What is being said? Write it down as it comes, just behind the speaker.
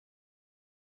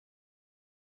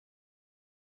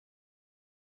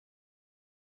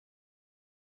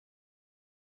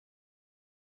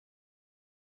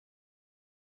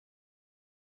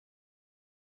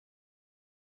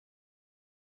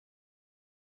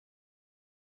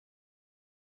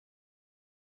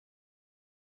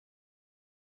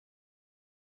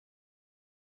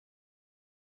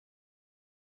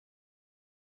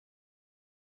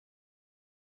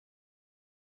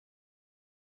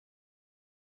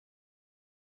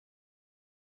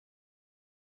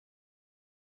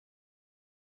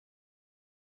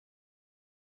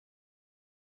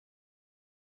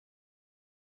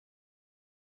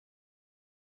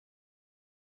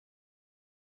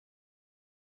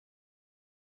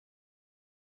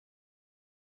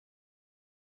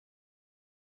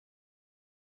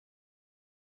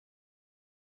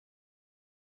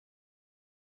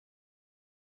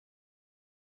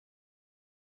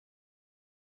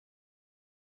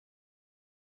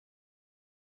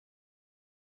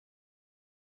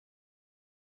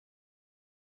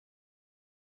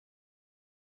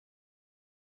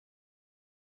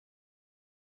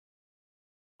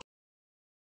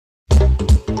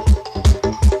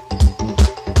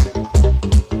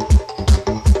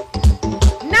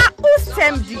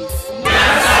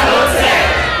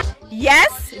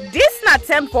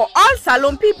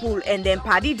Salon people and then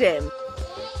party them.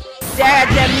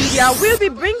 Sierra Leone Media will be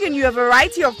bringing you a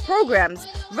variety of programs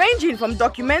ranging from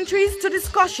documentaries to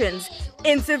discussions,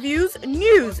 interviews,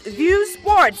 news, views,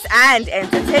 sports and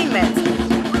entertainment.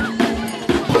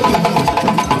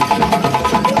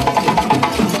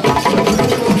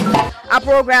 Our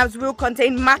programs will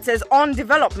contain matters on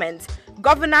development,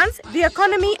 governance, the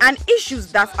economy and issues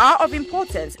that are of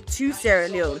importance to Sierra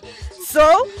Leone.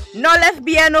 So, no left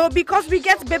BNO because we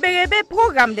get Bebe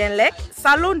program then like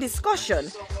salon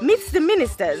discussion, meets the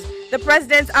ministers, the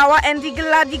president's hour and the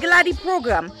Gladi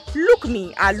program. Look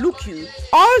me, I look you.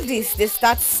 All this they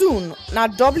start soon na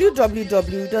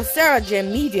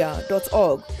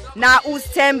www.sierragemedia.org. Now who's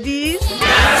tem these?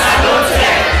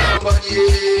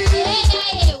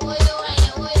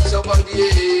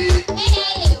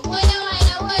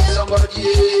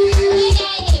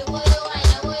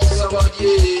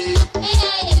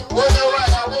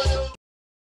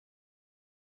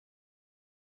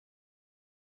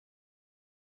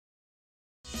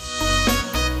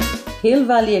 Hill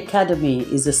Valley Academy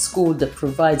is a school that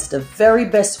provides the very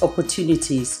best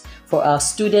opportunities for our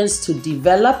students to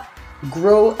develop,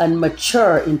 grow and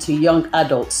mature into young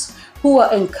adults who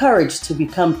are encouraged to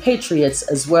become patriots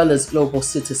as well as global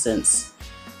citizens.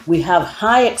 We have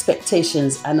high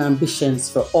expectations and ambitions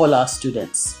for all our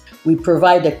students. We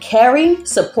provide a caring,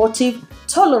 supportive,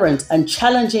 tolerant and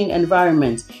challenging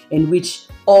environment in which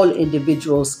all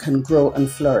individuals can grow and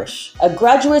flourish. A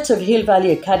graduate of Hill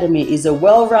Valley Academy is a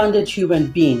well-rounded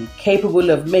human being capable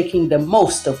of making the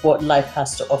most of what life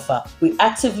has to offer. We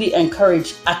actively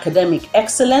encourage academic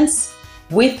excellence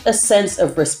with a sense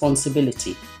of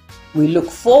responsibility. We look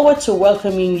forward to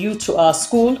welcoming you to our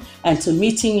school and to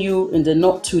meeting you in the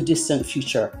not too distant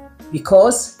future,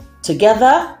 because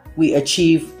together we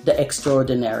achieve the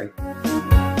extraordinary.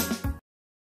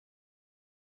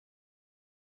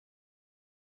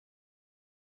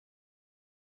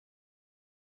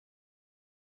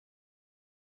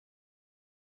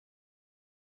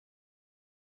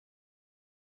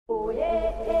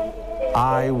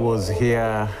 I was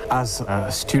here as a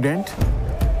student,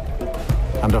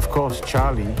 and of course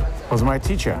Charlie was my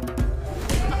teacher.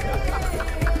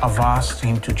 I've asked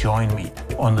him to join me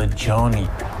on the journey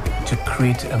to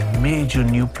create a major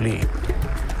new play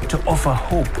to offer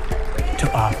hope to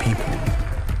our people.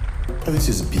 This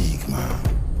is big, man.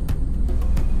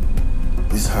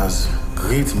 This has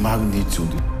great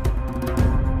magnitude.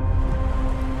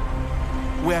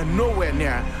 We are nowhere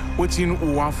near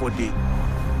waiting one for day.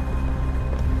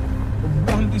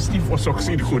 Want this thing for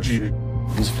succeed, Koji?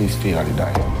 This place failed to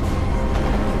die.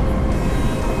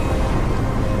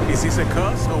 Is this a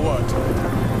curse or what?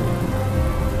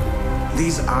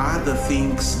 These are the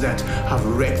things that have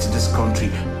wrecked this country.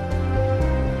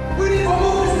 We need to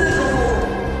move this nation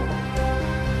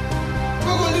forward.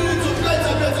 We're going to need to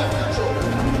better control.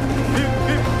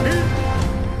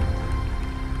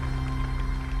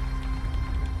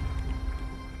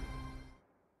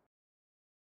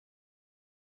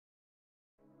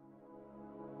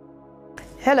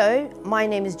 Hello, my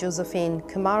name is Josephine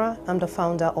Kamara. I'm the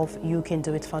founder of You Can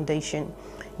Do It Foundation.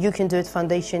 You Can Do It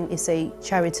Foundation is a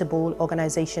charitable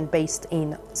organization based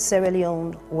in Sierra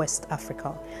Leone, West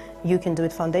Africa. You Can Do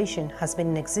It Foundation has been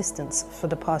in existence for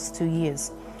the past 2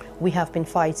 years. We have been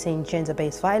fighting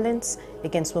gender-based violence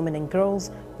against women and girls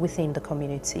within the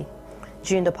community.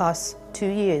 During the past 2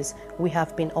 years, we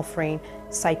have been offering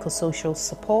psychosocial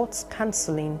support,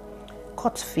 counseling,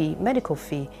 court fee, medical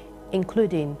fee,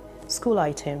 including school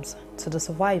items to the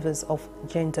survivors of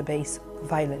gender-based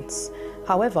violence.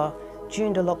 However,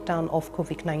 during the lockdown of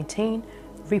COVID-19,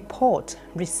 report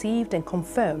received and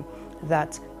confirmed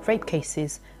that rape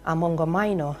cases among a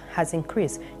minor has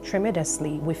increased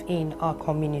tremendously within our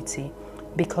community.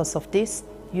 Because of this,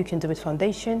 You Can Do It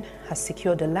Foundation has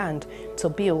secured the land to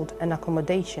build an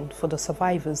accommodation for the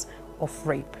survivors of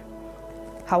rape.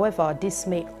 However, this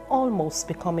may almost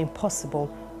become impossible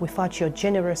without your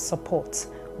generous support.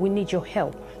 We need your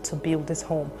help to build this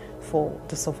home for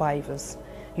the survivors.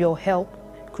 Your help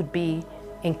could be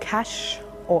in cash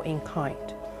or in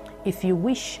kind. If you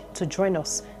wish to join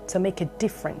us to make a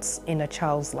difference in a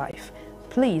child's life,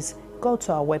 please go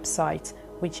to our website,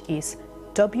 which is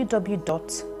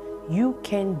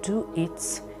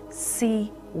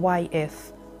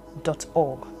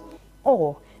www.youcandoitcyf.org,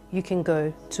 or you can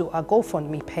go to our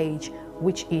GoFundMe page,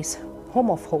 which is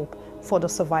Home of Hope for the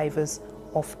survivors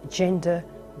of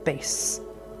gender-based,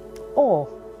 or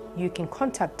you can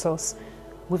contact us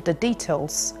with the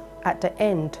details at the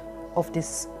end of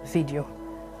this video.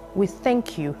 We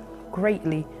thank you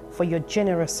greatly for your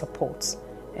generous support,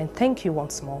 and thank you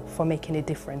once more for making a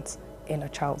difference in a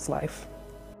child's life.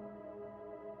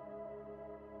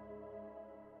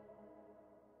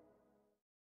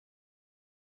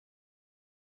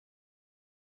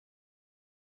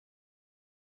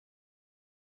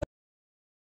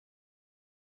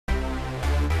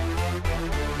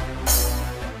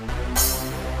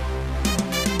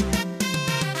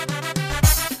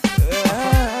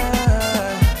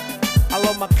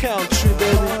 country,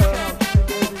 baby.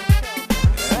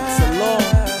 It's a long,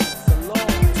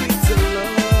 it's a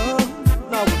long.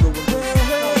 Now we're going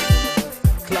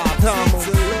Cloud Town.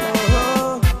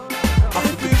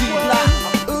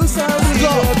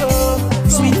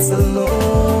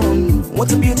 Switzerland,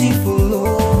 what a beautiful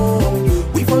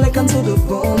land. We fall like unto the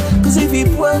bone, cause if we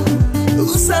well,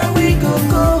 side we go.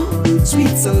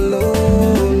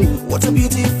 Switzerland, what a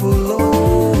beautiful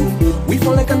land. We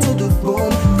fall like unto the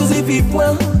bone, cause if we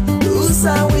well,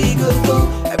 side we go.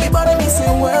 Everybody me say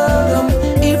welcome,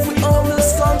 if we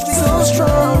always country so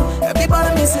strong.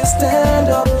 Everybody me say stand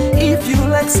up, if you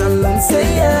like salon,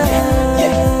 say yeah.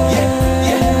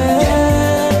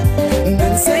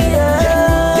 Then say yeah.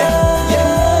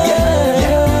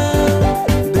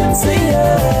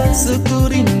 So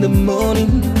good in the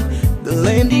morning, the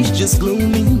land is just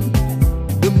gloomy,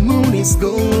 the moon is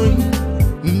going,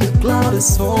 the cloud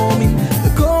is forming,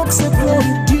 the cocks are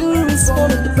blowing, dew is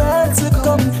falling, the bags are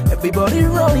coming, everybody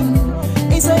running,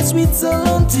 inside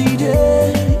Switzerland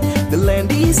today, the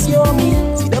land is yummy,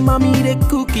 see the mommy they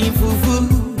cooking fufu,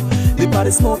 the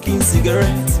party smoking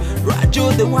cigarettes,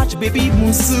 Rajo they watch baby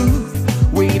musu.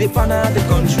 We they find out the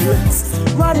countries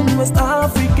right in West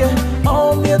Africa,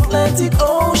 on the Atlantic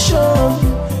Ocean.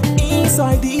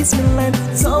 Inside this land,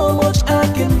 so much I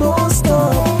can boast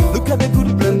of. Look at the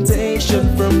good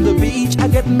plantation, from the beach I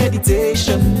get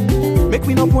meditation. Make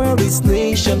me not wear this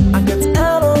nation, I get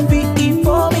L-O-V-E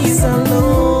for me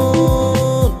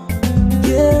alone.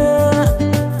 Yeah,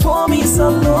 for me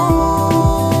alone.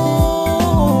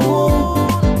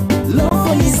 Love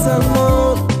for me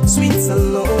alone,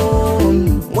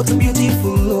 Switzerland. What a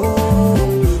beautiful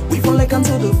land. We fall like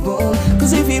unto the bone,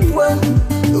 cause if it well,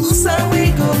 side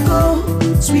we go.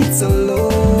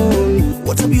 Switzerland,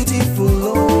 what a beautiful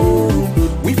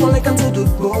land. We fall like unto the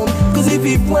bone, cause if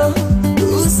it well,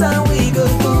 side we go.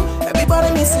 Everybody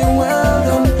me say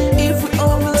welcome, if we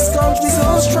always country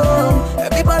so strong.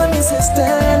 Everybody me say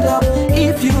stand up,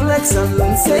 if you like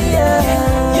salon, say yeah.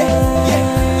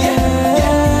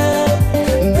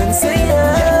 Then say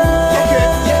yeah.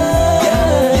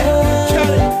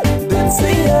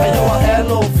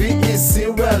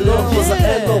 Sierra Leone was an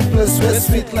hello place where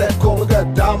sweet like gold. We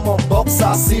got diamond box,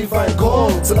 I silver and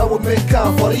gold. So now we make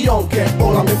count for the young and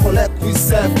old. I mean for let we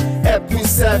serve, help we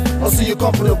serve. Also you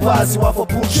come from the bars, you want for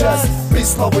butchers.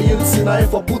 Peace, love and unity, now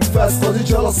for put first. For the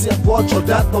jealousy and watch,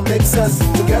 that don't make sense.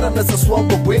 Togetherness is one,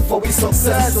 but wait for we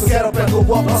success. So get up and go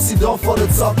walk, not sit down for the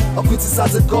top. I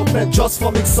criticize the government just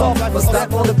for mix up. But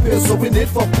stack on the bill, so we need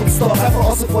for put stuff. Have for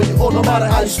hustle for you all, no matter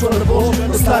how you struggle the bone.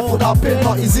 This life without pain,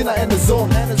 not easy, not in the zone.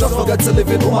 Just forget to live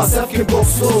it, myself can go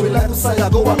slow. We like to say I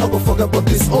go, I never forget about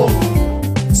this all.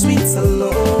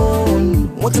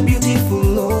 Switzerland, what a beautiful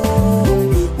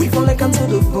land. We fall like unto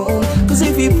the bone, cause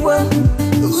if it well,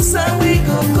 side we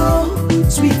go.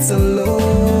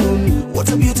 Switzerland, what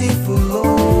a beautiful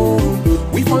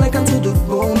land. We fall like unto the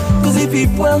bone, cause if it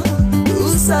well,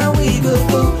 side we go.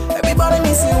 Everybody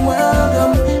me say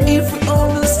welcome, if we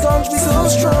always country so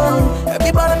strong.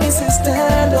 Everybody me say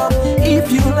stand up,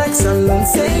 if you like salon,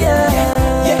 say yeah.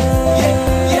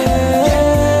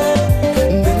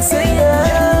 Then say yeah.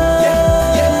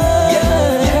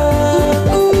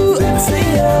 Then say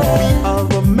yeah. We all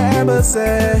remember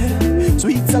say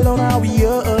Switzerland how we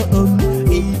own.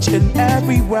 Each and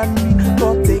every one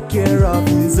go take care of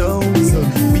his own.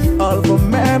 We all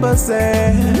remember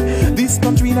say this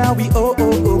country now we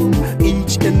own.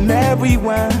 Each and every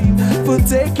one for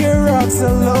take care of us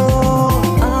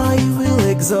alone. I will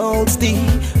exalt thee,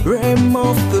 realm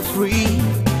of the free.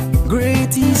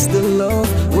 Great is the love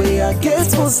where I get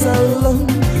for so long.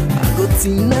 I got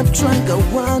enough drink a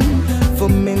one for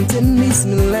maintain this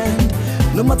my land.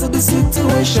 No matter the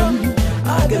situation,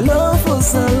 I get love for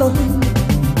so long.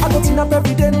 I got enough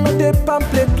every day, no day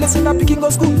pamphlet. Blessing up picking go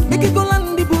school, make it go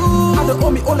land the boo. I don't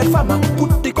owe me all like farmer,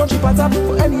 put the country part up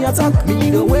for any attack. Me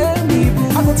the way me boo.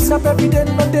 I got enough every day,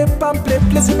 no day pamphlet.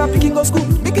 Blessing up picking go school,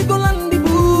 make it go land the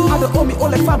boo. I don't owe me all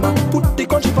like farmer, put the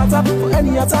country part up for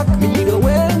any attack. Me the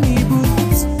way me boo.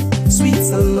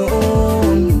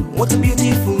 Switzerland, what a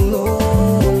beautiful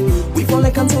land. We fall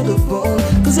like unto the bone,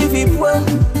 cause if it well,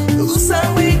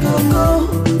 side we go.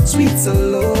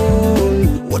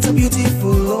 Switzerland, what a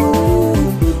beautiful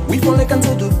land. We fall like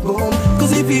unto the bone,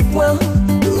 cause if it well,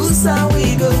 side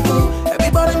we go.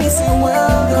 Everybody me say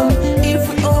welcome, if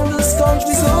we always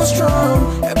country so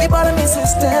strong. Everybody me say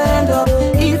stand up,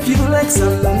 if you like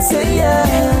salon, say yeah.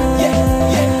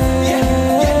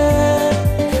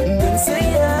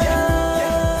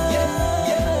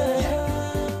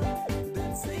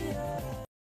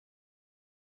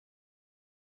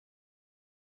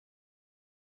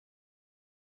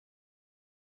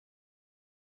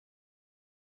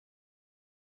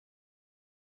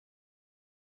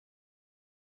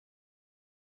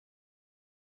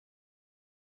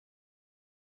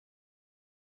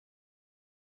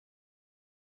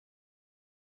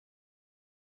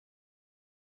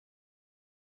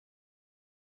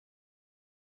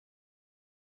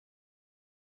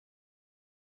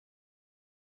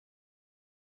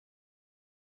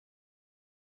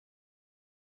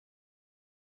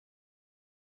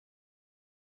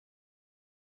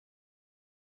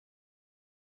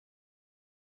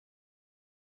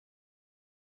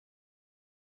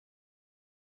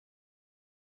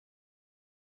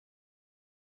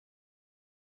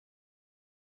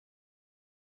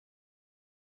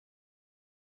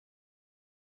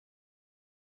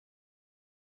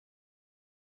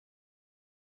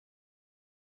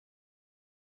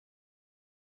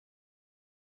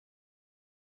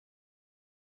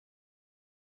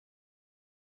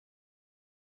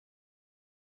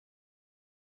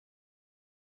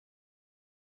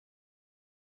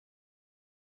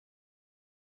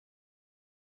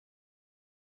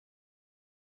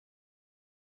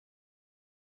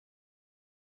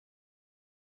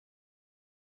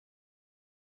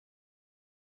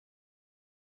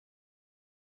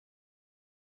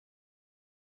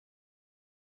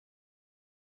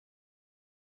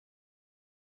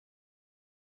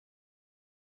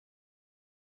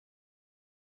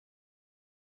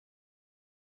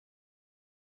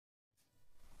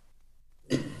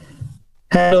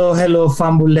 Hello,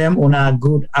 Fambulem. Una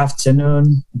good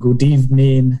afternoon, good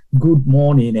evening, good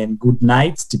morning, and good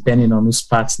night, depending on whose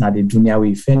parts na the dunya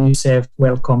we find yourself.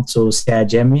 Welcome to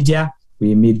Sierra Media.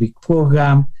 We midweek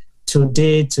program.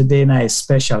 Today na a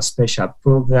special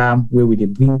program where we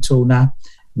bring to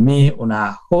me,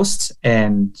 una host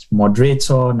and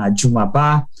moderator, Najuma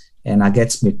Ba, and I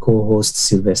get my co-host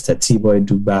Sylvester T-Boy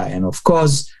Duba, and of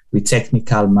course, we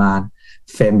technical man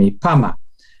Femi Pama.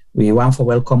 We want to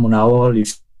welcome on all.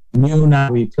 If new now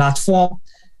we platform,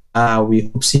 we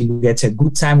hope you get a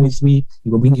good time with me.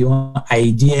 You will bring your own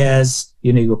ideas,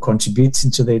 you will contribute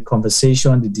into the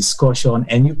conversation, the discussion,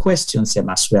 and your questions them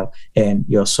as well. And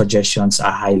your suggestions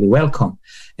are highly welcome.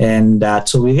 And to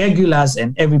the regulars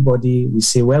and everybody, we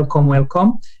say welcome,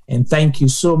 and thank you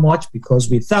so much, because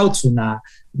without you now,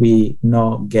 we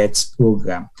not get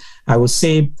program. I would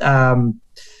say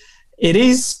it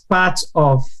is part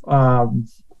of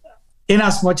in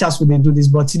as much as we didn't do this,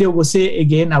 but today we'll say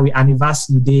again our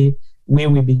anniversary day where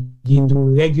we begin to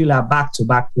regular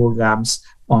back-to-back programs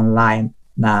online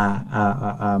now,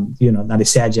 now the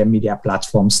Sierra media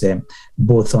platforms them,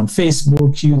 both on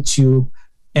Facebook, YouTube,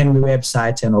 and the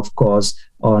website, and of course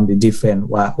on the different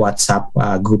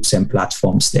WhatsApp groups and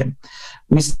platforms them.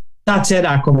 We started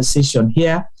our conversation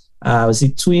here, was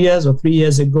it 2 years or 3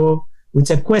 years ago, with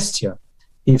a question.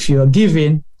 If you're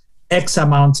given X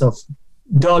amount of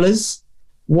dollars,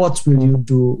 what will you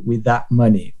do with that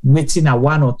money? Waiting at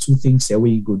one or two things that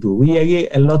we could do. We had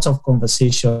a lot of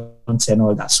conversations and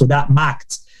all that. So that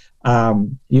marked,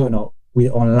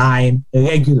 with online,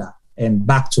 regular, and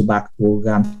back-to-back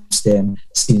programs then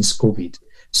since COVID.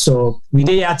 So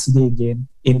we are today again,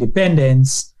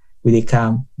 independence, we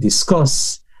can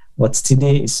discuss. But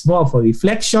today is more of a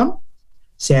reflection.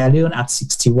 Sierra Leone at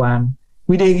 61,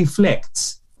 we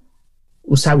reflect.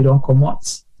 Usa we don't come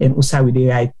out, and Usa we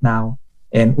right now,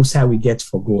 and Usa we get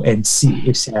for go, and see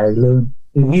if Sierra Leone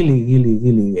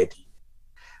really ready.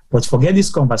 But forget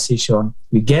this conversation.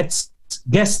 We get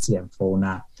guests them for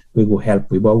now. We will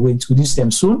help. We will introduce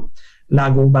them soon. Now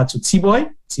go back to T-Boy.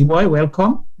 T-Boy,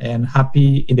 welcome and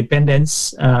happy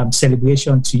Independence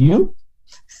celebration to you.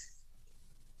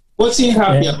 What's he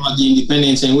happy about the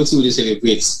independence, and what will they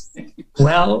celebrate?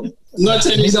 Well, not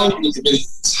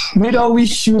we don't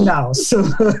wish you now. So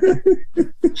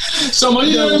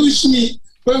somebody don't wish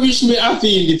me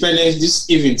happy independence this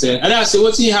evening. And I say,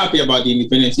 what's he happy about the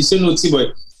independence? He said, no,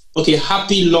 T-Boy, okay,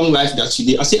 happy long life that you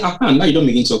did. I say, now you don't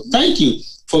begin to talk. Thank you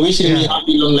for wishing me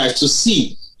happy long life to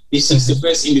see the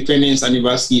 61st independence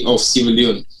anniversary of Sierra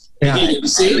Leone. Yeah. Again,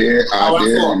 say,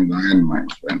 welcome.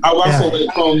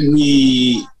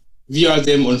 We view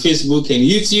them on Facebook and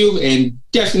YouTube, and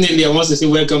definitely I want to say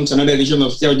welcome to another edition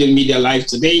of Sierra Leone Media Live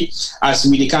today, as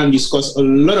we can discuss a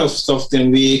lot of stuff that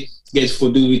we get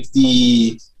to do with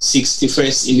the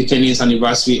 61st independence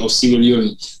anniversary of Sierra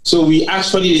Leone. So we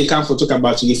actually can for talk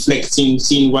about reflecting,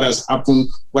 seeing what has happened,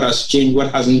 what has changed,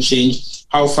 what hasn't changed,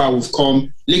 how far we've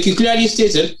come. Like you clearly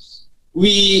stated,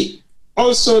 we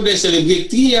also celebrate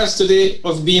 3 years today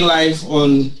of being live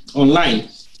online.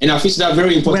 And I feel that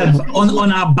very important. Well,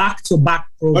 on our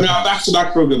back-to-back programs. On our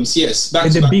back-to-back programs, yes.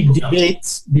 The big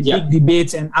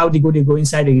debates, and how they go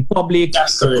inside the Republic,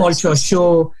 the culture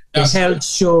show, the health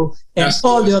show, and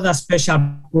all the other special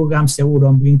programs that we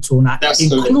don't bring to now,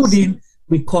 including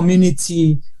with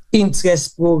community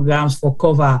interest programs for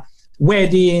cover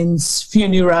weddings,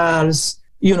 funerals,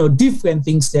 different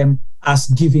things them as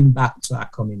giving back to our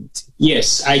community.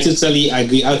 Yes, I totally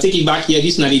agree. I'll take it back here.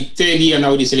 This is now the third year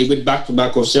now they celebrate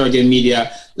back-to-back of Sierra Leone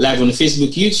Media live on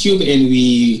Facebook, YouTube, and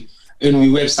we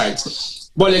website.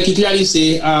 But like you clearly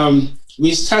say,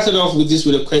 we started off with this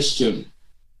with a question.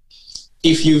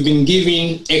 If you've been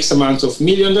given X amount of $1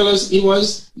 million, it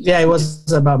was? Yeah, it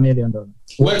was about $1 million.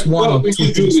 What would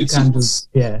you do with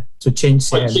it? To change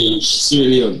Sierra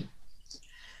Leone.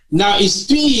 Now, it's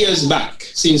 3 years back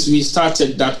since we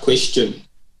started that question.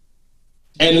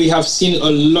 And we have seen a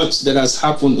lot that has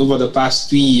happened over the past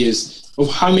 3 years of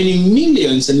how many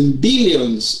millions and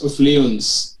billions of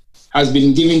leones has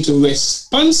been given to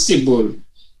responsible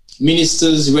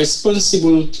ministers,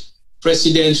 responsible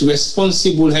presidents,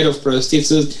 responsible head of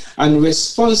parastatals, and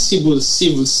responsible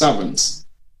civil servants.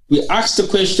 We asked the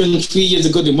question 3 years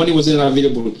ago, the money wasn't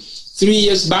available. 3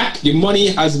 years back, the money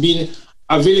has been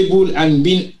available and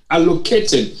been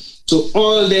allocated to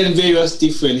all the various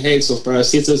different heads of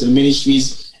parastatals and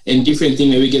ministries and different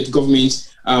things that we get government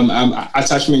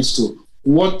attachments to.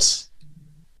 What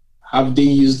have they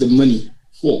used the money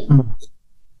for?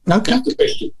 Okay. That's the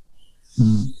question.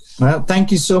 Well,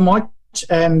 thank you so much.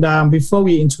 And before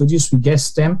we introduce, we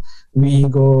guest them, we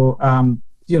go,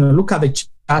 look at the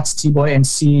T-Boy and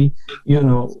see,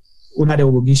 una they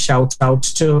will give shout out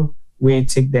to. We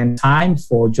take them time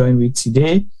for joining with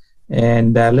today.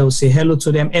 And let's say hello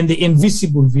to them and the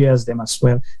invisible viewers them as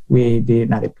well. They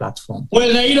not a platform.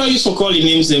 Well, now, used to call the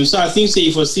names them. So I think say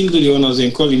if I still do the honors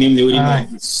and call the name, they will know.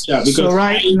 Yeah, because so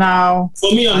now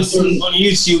for me on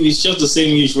YouTube, it's just the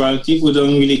same usual. People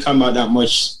don't really come out that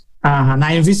much.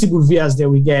 Now invisible viewers that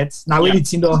we get. Now when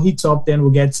it's in the hit up, then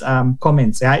we get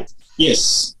comments, right?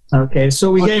 Yes. Okay,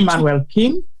 so we get Emmanuel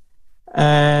King,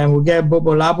 we get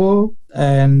Bobo Labo,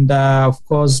 and of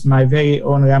course my very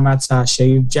own Ramata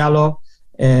Sherif Jallo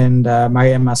and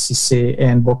Maria Masise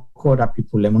and Boko other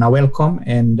people. Una welcome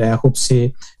and hope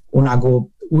say una go.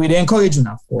 We encourage you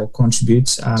now for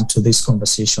contribute to this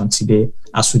conversation today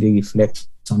as we reflect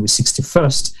on the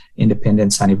 61st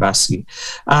Independence Anniversary.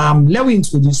 Let me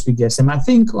introduce the guests. And I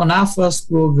think on our first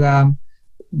program,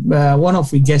 one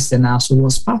of the guests and also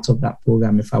was part of that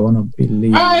program, if I want to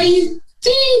believe. I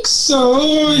think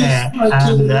so. Yeah,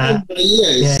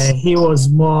 yes. Yeah, he was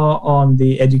more on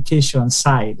the education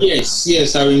side.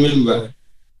 Yes, I remember.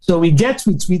 So we get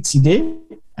with today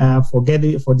for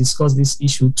discuss this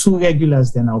issue. Two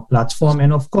regulars then our platform,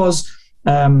 and of course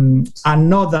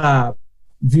another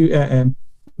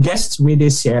guest with the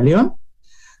Sierra Leone.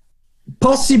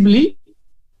 Possibly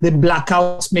the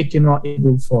blackouts make you not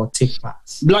able for take part.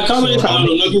 Blackout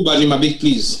not big,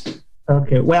 please.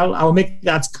 Okay, well, I'll make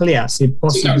that clear. Say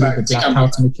possibly the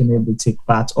blackout making able take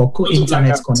part or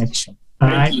internet connection. All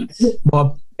right,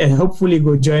 but hopefully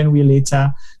go join we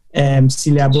later.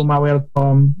 Celia Boma,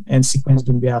 welcome, and Sequence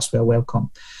Dumbia as well,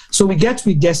 welcome. So we guest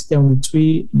them with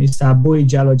Mr. Boy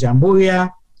Jallo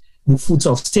Jamboria, the foot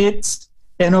of state,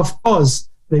 and of course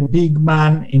the big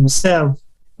man himself,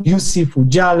 Yusuf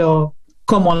Jallo,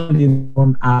 commonly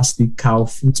known as the cow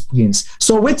footprints.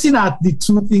 So waiting at the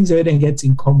two things they then get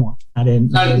in common. And then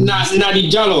the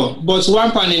Jallo, but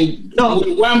one pan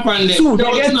two,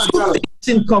 they get two things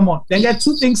in common. They get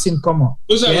two things in common.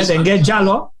 Yeah, then get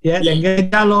Jallo, then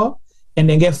get Jallo, and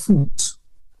then get foot.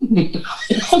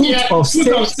 Foot of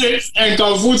state and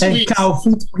cow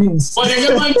footprints. But they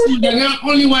get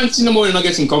only one thing more than not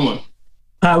get in common.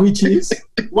 Which is?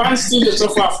 One still they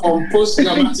suffer from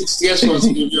post-traumatic stress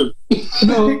syndrome.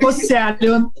 No, post-Sierra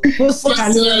Leone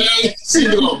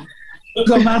syndrome.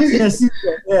 Traumatic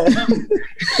syndrome, yeah.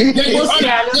 The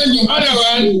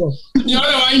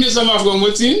other one in the summer of Gom,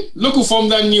 look who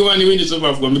formed that new one in the summer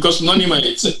of Gom, because none of my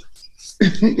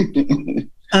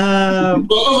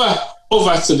But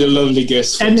over to the lovely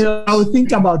guest. And I will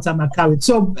think about Amakawi.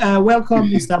 So welcome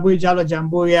Mr. Boy Jallo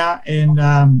Jamboria and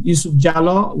Yusuf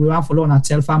Jallo. We want to follow on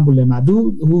Telfambule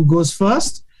Madu, who goes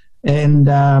first and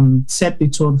set the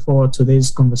tone for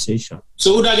today's conversation.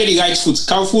 So who do I get the right foot?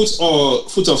 Cow foot or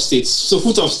foot of state? So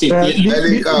foot of state.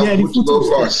 The foot go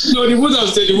first. No, the foot of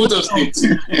state. The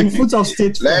foot of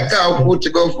state. Let cow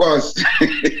foot go first.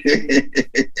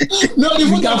 No, the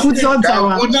foot of state.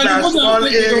 Cow foot is a small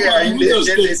area in the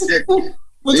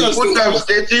foot of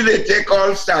state they take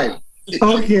all time.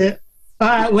 Okay.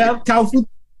 Well, cow foot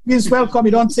is welcome.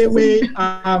 You don't say we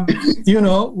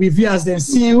we viewers then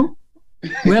see you.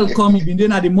 Welcome. You've been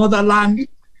doing at the motherland.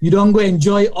 You don't go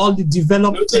enjoy all the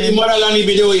development. The motherland,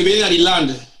 you've been at the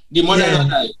land. The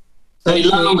motherland. So the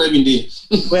land not every day.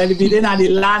 Well, if you've been at the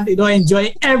land, you don't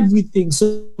enjoy everything.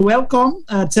 So welcome,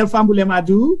 Telfambule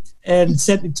Madu, and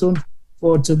set the tone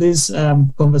for today's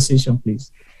conversation,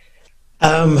 please.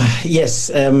 Yes.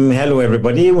 Hello,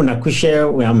 everybody. Unakushe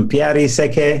Piari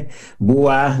Seke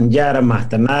Bua Njara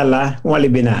Mahtanala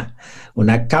Walibina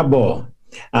Unakabo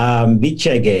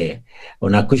Bichege.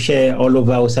 Unakushe all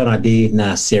over Usanadi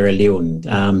na Sierra Leone.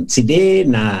 Today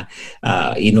na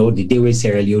the day where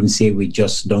Sierra Leone say we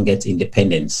just don't get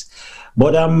independence.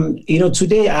 But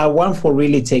today I want to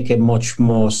really take a much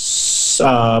more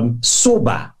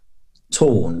sober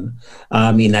tone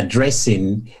in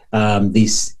addressing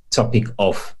this topic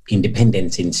of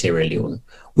independence in Sierra Leone.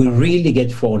 We really get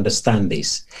to understand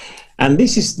this. And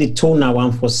this is the tone I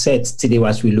want to set today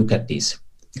as we look at this.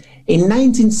 In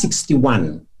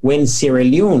 1961, when Sierra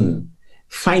Leone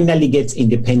finally gets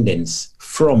independence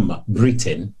from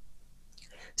Britain,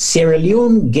 Sierra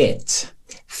Leone get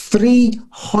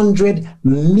 $300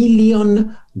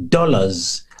 million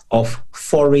of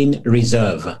foreign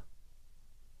reserve.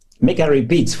 Make a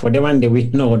repeat for the one that we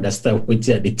know understand what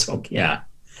they talk here.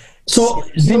 So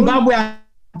Zimbabwe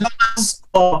dollars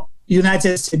or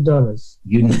United States dollars?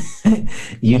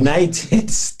 United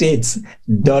States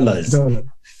dollars.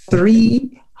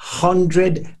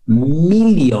 $300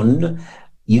 million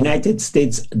United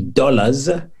States dollars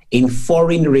in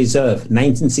foreign reserve,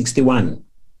 1961,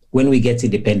 when we get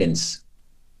independence.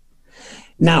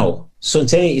 Now, So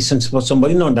for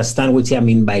somebody to understand what I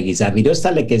mean by reserve, it just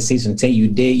like I say, so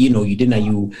you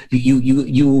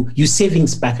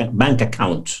savings bank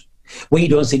account. When you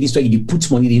don't say this way, you put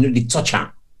money, you know, the touch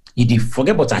her. You did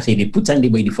forget about I say they put on the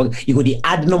but you forget, you go the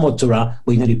add no more to her,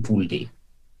 but you know the pool day.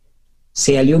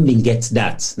 Sierra Leone didn't get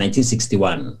that,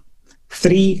 1961.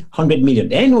 300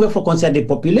 million. Anyway, for consider the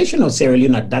population of Sierra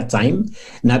Leone at that time,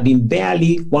 now been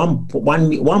barely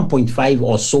 1.5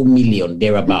 or so million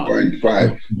thereabout.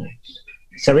 2.5.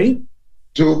 Sorry?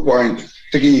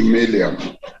 2.3 million.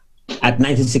 At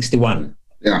 1961.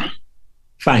 Yeah.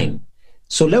 Fine.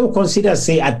 So let's consider,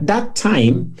 say, at that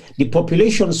time, the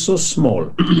population so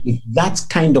small, that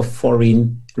kind of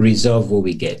foreign reserve will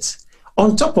we get.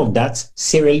 On top of that,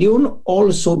 Sierra Leone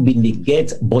also been the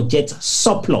get budget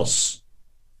surplus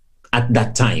at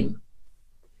that time.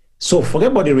 So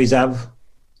forget about the reserve,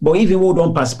 but even we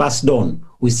don't pass down,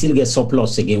 we still get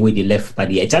surplus again with the left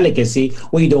party. It's like I say,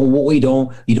 you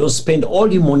don't spend all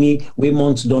the money we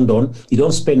months done, you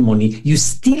don't spend money, you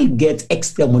still get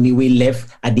extra money we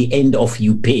left at the end of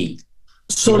you pay.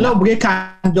 So let's break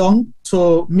down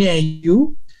to me and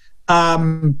you.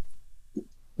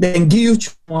 Then give you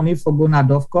money for going at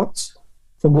Dove Court,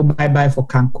 for go buy for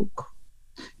can cook.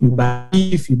 You buy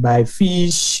beef, you buy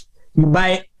fish, you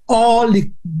buy all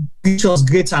the creatures,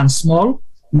 great and small.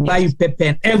 You buy your pepper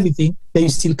and everything, then you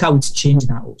still count change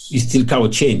now. You still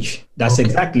count change. That's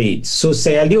exactly it. So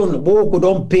Sierra Leone, we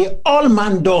don't pay all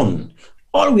man done.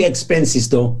 All we expenses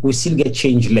though, we still get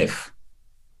change left.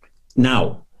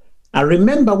 Now, I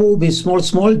remember we will be small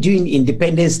during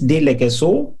Independence Day like I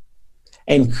saw.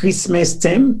 And Christmas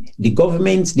time, the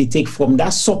government, they take from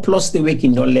that surplus they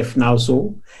working not left now,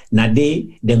 so now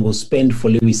they then go spend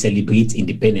for we celebrate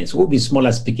independence. We'll be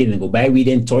smaller speaking and go buy with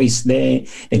them toys there,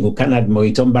 then go Canada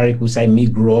Moriton Barrack who say me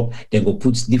grow up, then go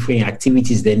put different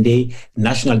activities, then they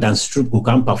national dance troupe who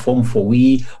can perform for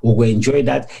we go enjoy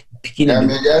that.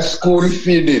 School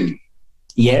feeding.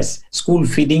 Yes, school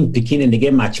feeding, picking and they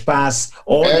get match pass.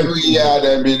 All every year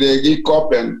they give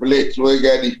cup and plates, we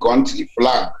get the country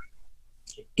flag.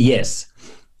 Yes,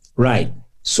 right.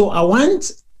 So I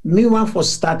want to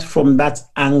start from that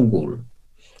angle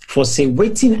for say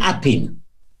waiting happen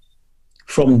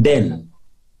from then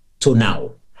to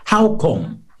now. How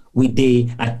come we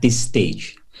dey at this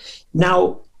stage?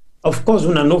 Now, of course,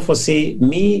 when I know for say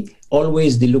me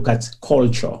always they look at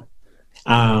culture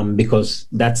because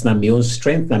that's not my own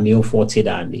strength, not my own forte,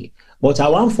 Andy. But I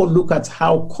want to look at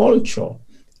how culture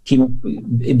can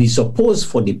be supposed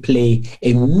for the play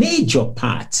a major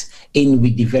part in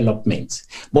the development,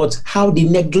 but how the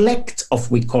neglect of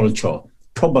we culture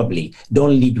probably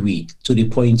don't lead we to the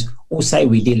point also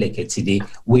we did like it today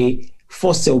we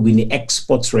first we the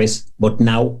export race, but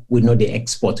now we know the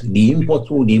export, the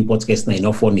import case now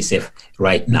enough on itself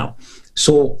right now.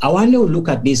 So I want to look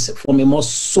at this from a more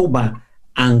sober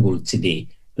angle today.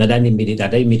 That I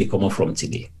made it come up from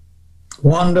today.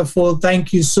 Wonderful.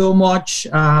 Thank you so much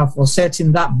for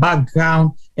setting that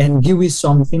background and give us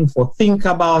something for think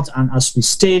about. And as we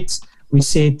state, we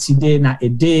say today na a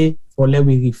day for let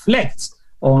we reflect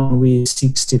on we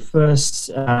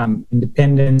 61st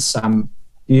independence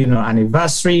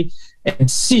anniversary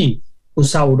and see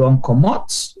usa we don't come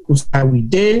out, usa we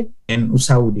dey, and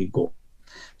usa we dey go.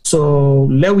 So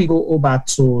let we go over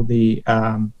to the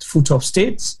foot of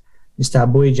states. Mr.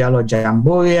 Boijalo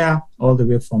Jayamboria, all the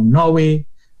way from Norway,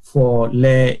 for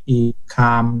le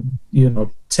come,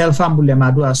 tell Fambule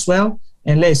Madu as well,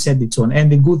 and let's set the tone.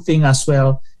 And the good thing as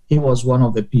well, he was one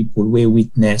of the people we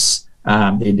witnessed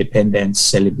the independence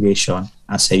celebration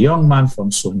as a young man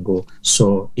from Songo.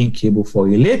 So incapable for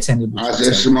relate and as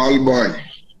a small boy.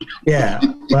 Yeah,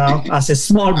 well, as a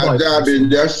small boy. I've been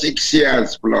there 6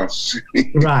 years plus.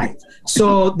 Right.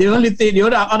 So the other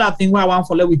thing I want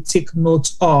for let we take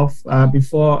note of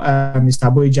before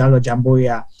Mr. Boijalo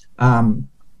Jamboya,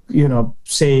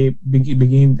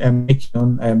 begin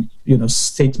making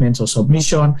statements or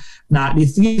submission. Now the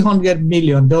 $300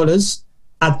 million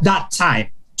at that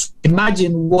time.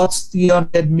 Imagine what's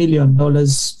 $300 million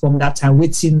from that time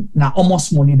waiting now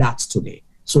almost money that's today.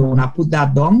 So when I put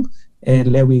that down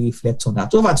and let we reflect on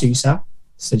that. Over to you, sir.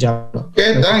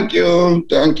 Okay, thank you.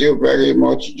 Thank you very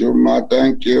much, Juma.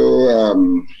 Thank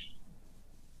you,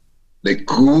 the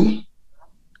crew,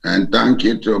 and thank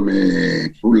you to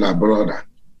my Fula brother.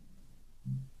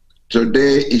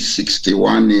 Today is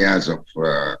 61 years of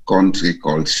a country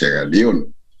called Sierra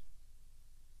Leone.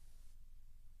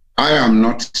 I am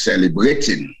not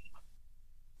celebrating.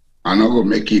 I'm not going to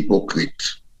make hypocrite.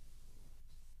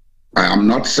 I am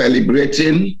not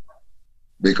celebrating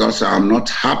because I'm not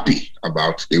happy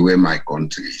about the way my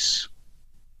country is.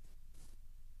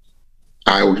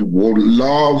 I would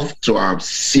love to have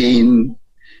seen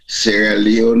Sierra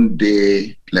Leone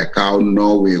Day like how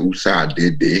Norway USA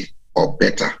Day or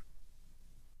better.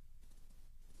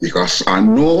 Because I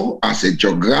know as a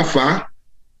geographer,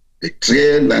 a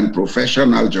trained and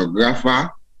professional geographer,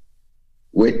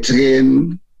 we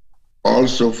train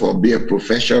also for be a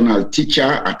professional teacher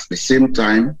at the same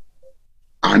time.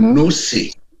 I know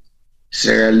say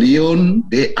Sierra Leone,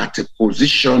 they at a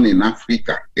position in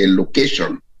Africa, a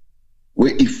location,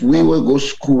 where if we will go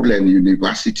school and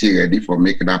university ready for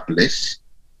make that place,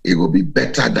 it will be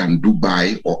better than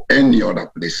Dubai or any other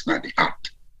place in the earth.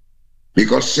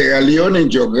 Because Sierra Leone in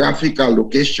geographical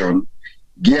location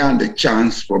give the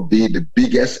chance for be the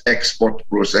biggest export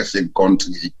processing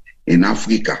country in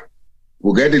Africa.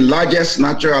 We get the largest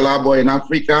natural harbor in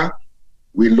Africa.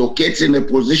 We locate in a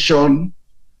position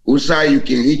USA, you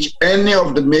can reach any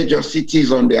of the major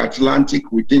cities on the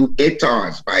Atlantic within 8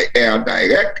 hours by air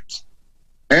direct.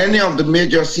 Any of the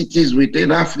major cities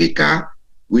within Africa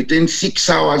within 6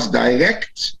 hours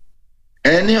direct.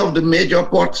 Any of the major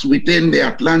ports within the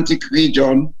Atlantic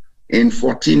region in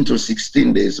 14 to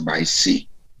 16 days by sea.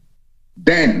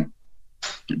 Then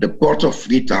the port of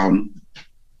Freetown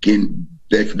can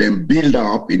then build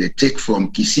up in a take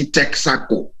from Kisi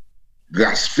Texaco,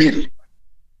 Grassfield,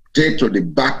 take to the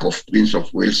back of Prince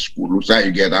of Wales School, so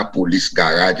you get a police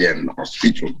garage and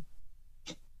hospital.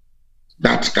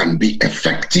 That can be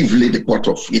effectively the port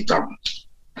of Freetown.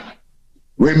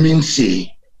 We mean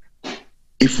say,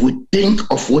 if we think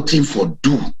of waiting for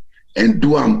do and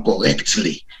do them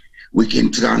correctly, we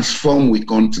can transform we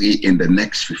country in the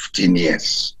next 15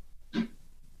 years.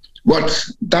 But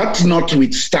that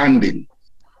notwithstanding,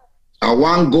 I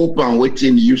want go and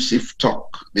waiting Yusuf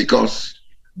talk, because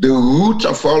the root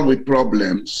of all the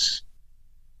problems,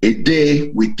 a day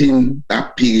within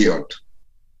that period,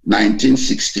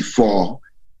 1964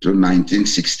 to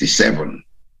 1967,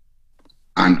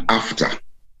 and after.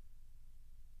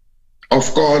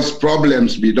 Of course,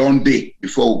 problems be done day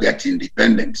before we get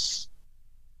independence.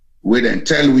 We then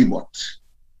tell we what.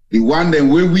 The one then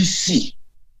where we see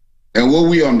and what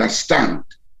we understand,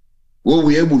 what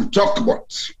we able to talk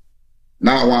about,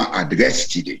 now I want to address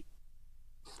today.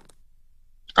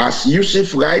 As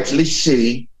Yusuf rightly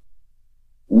say,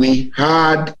 we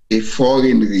had a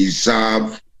foreign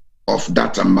reserve of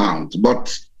that amount,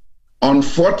 but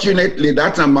unfortunately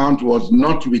that amount was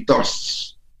not with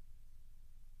us.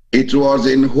 It was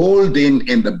in holding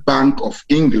in the Bank of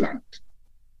England.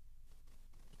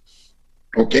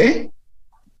 Okay?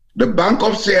 The Bank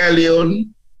of Sierra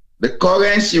Leone, the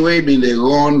currency way been they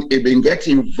run, it been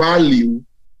getting value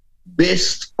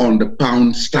based on the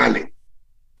pound sterling.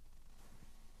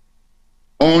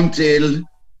 Until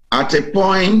at a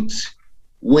point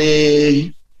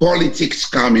where politics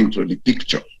come into the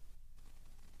picture,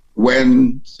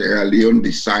 when Sierra Leone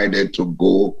decided to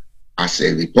go as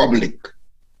a republic.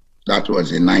 That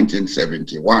was in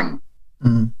 1971.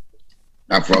 And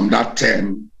from that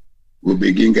time, we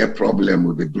begin a problem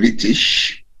with the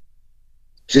British.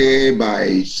 Say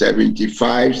by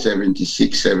 75,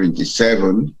 76,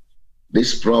 77,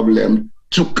 this problem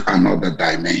took another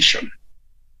dimension.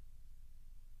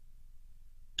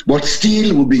 But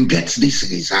still, we been get this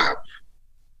reserve.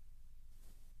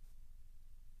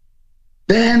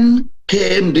 Then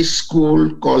came the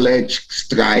school college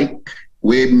strike,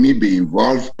 where me be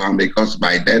involved, and because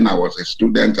by then I was a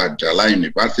student at Jala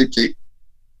University,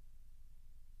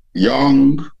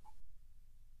 young,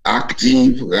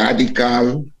 active,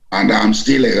 radical, and I'm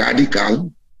still a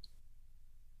radical.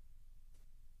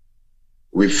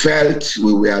 We felt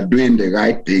we were doing the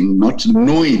right thing, not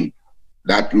knowing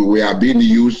that we were being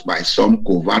used by some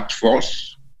covert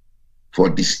force for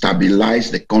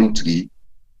destabilize the country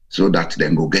so that they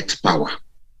go get power.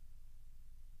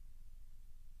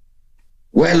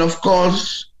 Well, of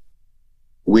course,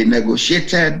 we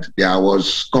negotiated, there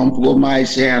was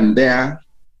compromise here and there,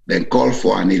 then called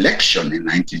for an election in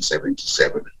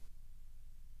 1977.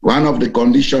 One of the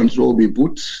conditions will be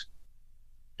put,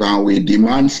 and we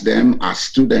demand them as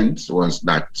students, was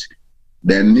that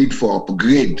the need for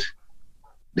upgrade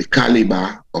the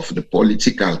caliber of the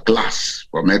political class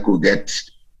from where could get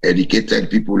educated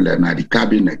people in the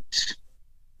cabinet.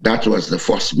 That was the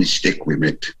first mistake we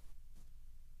made.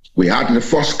 We had the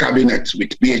first cabinet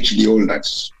with PhD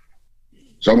holders.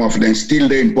 Some of them still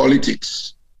there in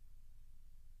politics.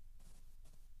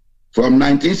 From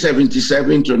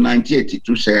 1977 to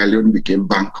 1982, Sierra Leone became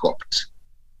bankrupt.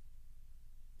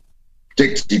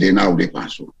 Take today now, they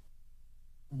pass.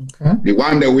 Okay. The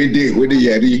one that we did, with the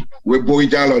Yeri, we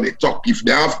Boijalo, they talk. If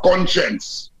they have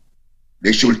conscience,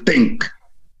 they should think.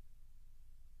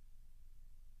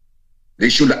 They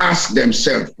should ask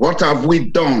themselves, what have we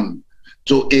done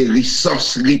to a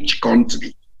resource-rich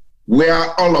country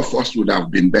where all of us would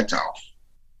have been better off?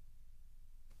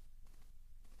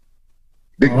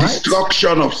 The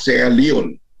destruction of Sierra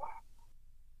Leone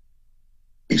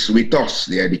is with us,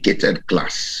 the educated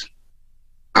class.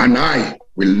 And I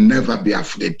will never be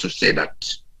afraid to say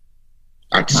that.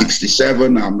 At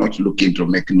 67, I'm not looking to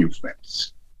make new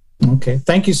friends. Okay,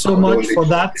 thank you so much for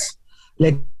that.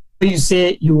 Like you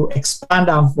say, you expand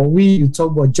on for we, you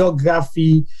talk about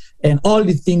geography and all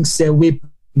the things that we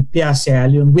prepare Sierra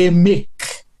Leone,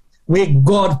 where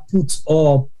God put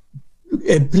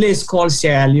a place called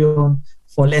Sierra Leone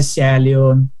for let Sierra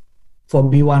Leone for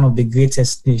be one of the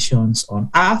greatest nations on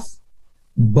earth.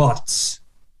 But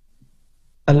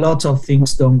a lot of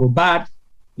things don't go bad.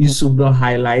 Yusuf don't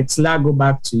highlight. Let's go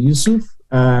back to Yusuf.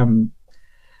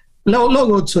 Let's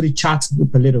go to the chat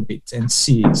group a little bit and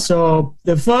see. So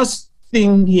the first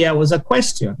thing here was a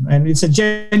question, and it's a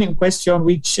genuine question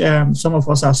which some of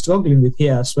us are struggling with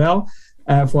here as well.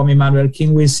 From Emmanuel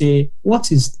King, we say,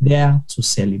 what is there to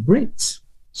celebrate?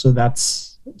 So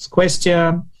that's his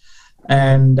question.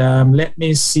 And let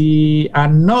me see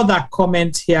another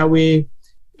comment here where,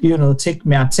 take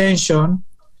my attention.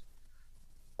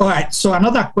 All right, so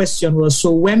another question was, so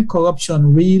when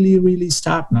corruption really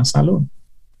start in Salone?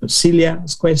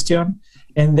 Celia's question.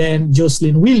 And then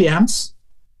Jocelyn Williams,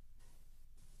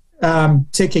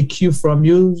 take a cue from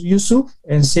you, Yusuf,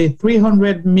 and say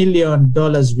 $300 million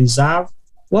reserve.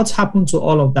 What's happened to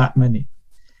all of that money?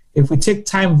 If we take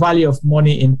time value of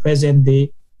money in present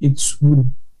day, it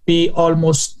would be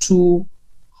almost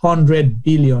 $200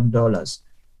 billion.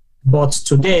 But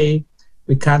today,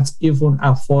 we can't even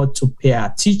afford to pay our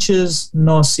teachers,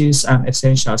 nurses, and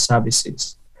essential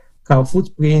services. Our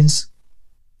footprints,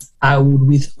 I would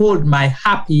withhold my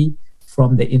happy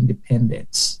from the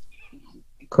independence.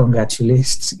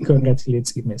 Congratulations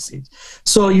the message.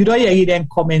 So you don't hear them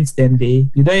comments then they,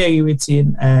 you don't hear it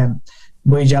in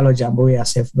Boijalo Jambo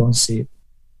yourself don't say.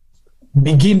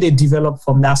 Begin to develop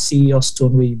from that serious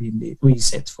stone we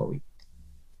set for it.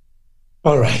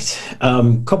 All right.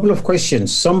 Couple of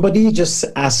questions. Somebody just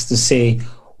asked to say,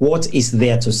 what is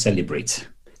there to celebrate?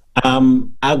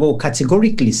 I will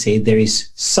categorically say there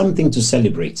is something to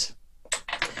celebrate.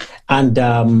 And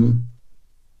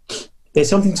there's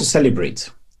something to celebrate.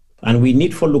 And we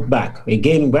need to look back.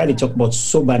 Again, when we talk about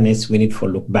soberness, we need to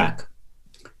look back.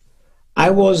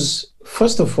 I was,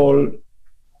 first of all,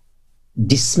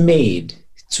 dismayed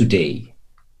today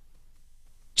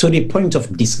to the point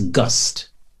of disgust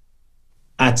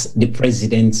at the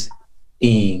president's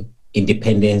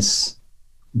independence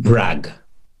brag,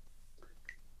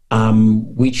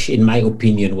 which in my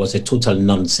opinion was a total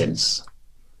nonsense,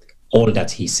 all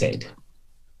that he said.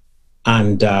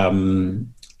 And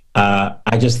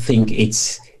I just think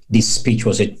this speech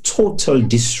was a total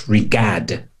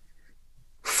disregard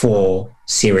for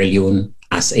Sierra Leone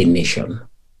as a nation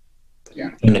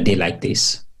on a day like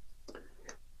this.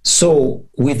 So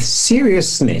with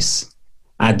seriousness,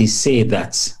 I did say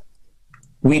that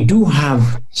we do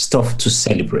have stuff to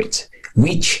celebrate,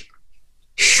 which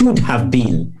should have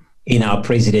been in our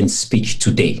president's speech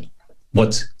today,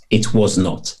 but it was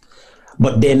not.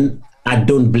 But then I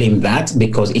don't blame that,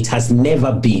 because it has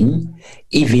never been,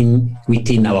 even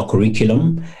within our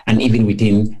curriculum and even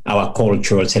within our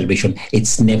cultural celebration,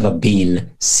 it's never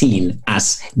been seen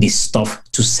as the stuff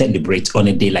to celebrate on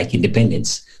a day like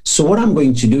independence. So what I'm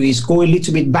going to do is go a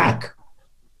little bit back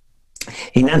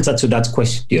in answer to that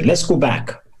question. Let's go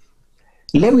back.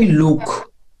 Let me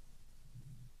look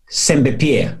Sembe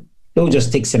Pierre. Let me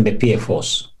just take Sembe Pierre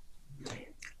first.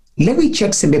 Let me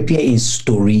check Sembe Pierre in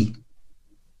story.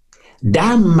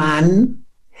 That man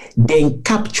then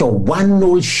capture one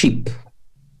old ship.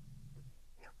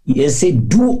 He say,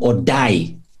 do or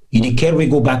die. You dey care we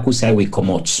go back who say we come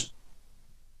out.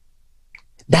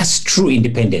 That's true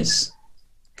independence.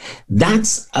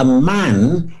 That's a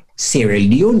man, Sierra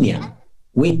Leonean,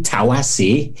 with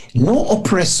Tawase, no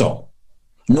oppressor,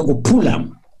 no go pull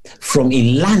him from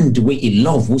a land where he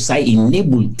love, who say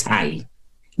enable tie.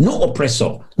 No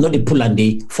oppressor, no the pull and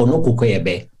they for no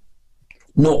kukoyebe.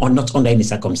 No, or not under any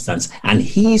circumstance. And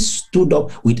he stood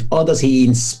up with others. He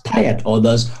inspired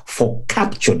others for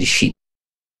capture the ship.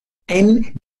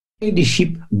 And the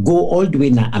ship go all the way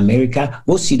to America,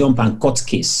 go sit down and court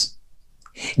case.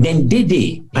 Then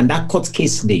they and that court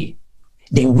case they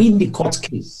win the court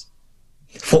case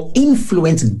for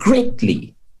influence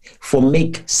greatly for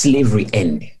make slavery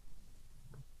end.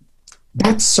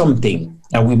 That's something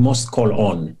that we must call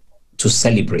on to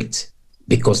celebrate,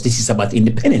 because this is about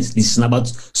independence. This is about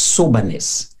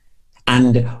soberness.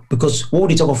 And because when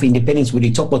we talk of independence,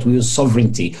 we talk about real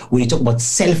sovereignty, we talk about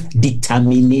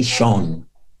self-determination.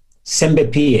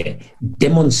 Sembe Pierre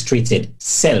demonstrated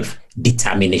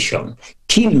self-determination.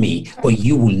 Kill me, but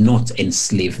you will not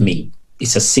enslave me.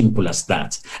 It's as simple as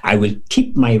that. I will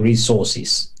keep my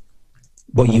resources,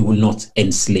 but you will not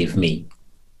enslave me.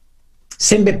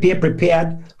 Sembe Pierre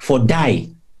prepared for die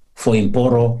for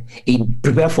Imporo, he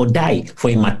prepared for die for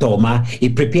Imatoma, he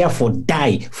prepared for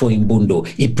die for Imbundo,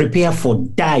 he prepared for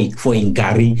die for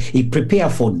Ingari, he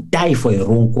prepared for die for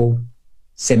Irunko.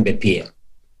 Sembe Pierre.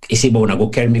 He said, but when I go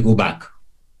carry me go back.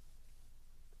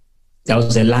 That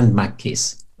was a landmark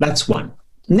case. That's one.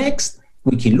 Next,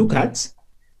 we can look at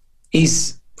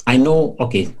is, I know,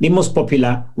 okay, the most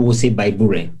popular, we will say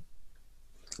Baibure.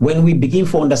 When we begin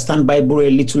to understand Baibure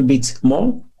a little bit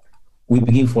more, we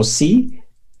begin to see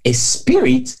a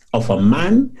spirit of a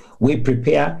man we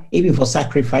prepare even for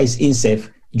sacrifice himself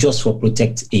just for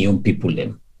protect a young people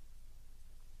them.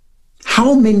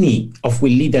 How many of we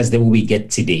leaders that we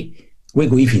get today, we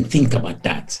go even think about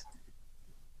that?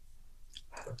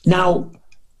 Now,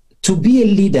 to be a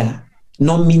leader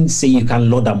not means say you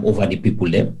can lord them over the people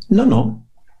them. No.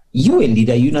 You a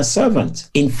leader, you're a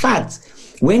servant. In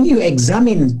fact, when you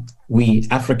examine we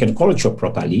African culture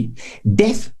properly,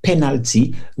 death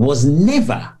penalty was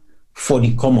never for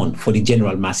the common, for the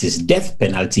general masses. Death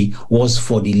penalty was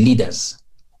for the leaders,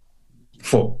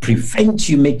 for prevent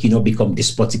you make you not become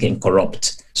despotic and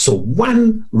corrupt. So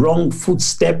one wrong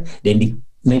footstep, then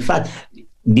in fact,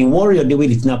 the warrior, the way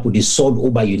it's now put the sword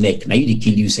over your neck, now you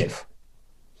kill yourself.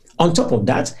 On top of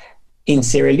that, in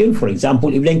Sierra Leone, for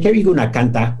example, if they carry you go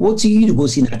Nakanta, what do you go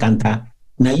see Nakanta?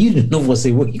 Now you don't know for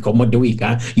say what you come out the week,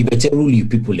 you better rule your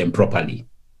people them properly.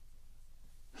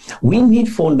 We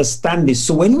need to understand this.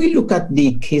 So when we look at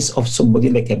the case of somebody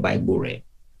like a Baibure,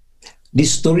 the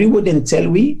story wouldn't tell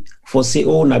we for say,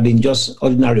 oh, I've been just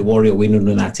ordinary warrior, we don't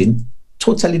know nothing.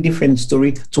 Totally different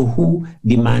story to who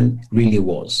the man really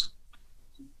was.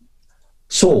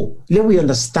 So let we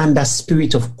understand that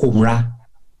spirit of Komra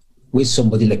with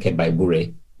somebody like a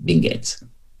Baibure didn't get.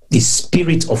 The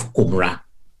spirit of Komra.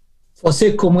 For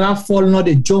say Komra fall not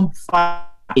a jump fire.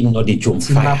 In not a jump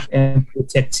fire. And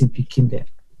protecting picking there.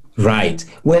 Right.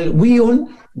 Well, we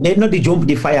own, they not they jump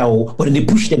the fire, but they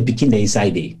push them picking the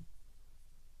inside there.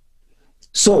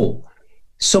 So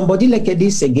somebody like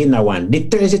this again now one.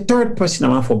 There's a third person I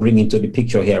want for bringing to the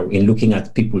picture here in looking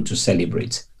at people to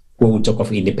celebrate when we talk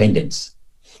of independence.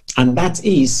 And that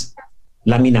is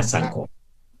Lamina Sanko.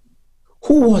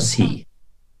 Who was he?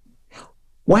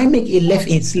 Why make a left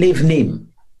enslaved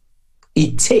name?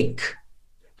 He take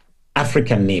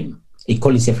African name. He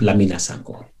call himself Lamina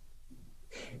Sanko.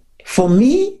 For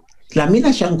me,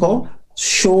 Lamina Sanko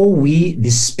show we the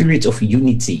spirit of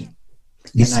unity,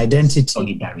 this identity,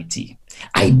 solidarity,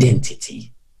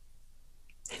 identity.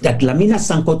 That Lamina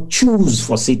Sanko choose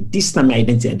for say this time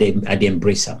identity at the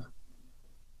embrace him.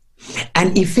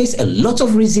 And he faced a lot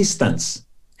of resistance,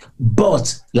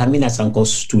 but Lamina Sanko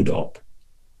stood up.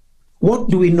 What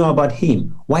do we know about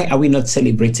him? Why are we not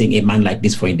celebrating a man like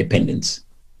this for independence?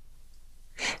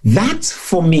 That,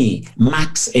 for me,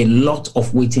 marks a lot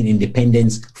of waiting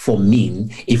independence for me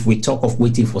if we talk of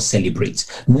waiting for celebrate,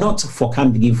 not for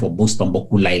campaigning for Boston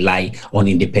Boku Lai on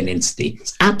Independence Day.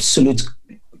 It's absolute,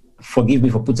 forgive me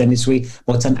for putting it this way,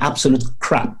 but an absolute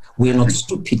crap. We're not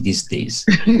stupid these days.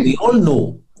 We all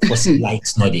know for say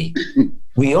lights no day.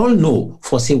 We all know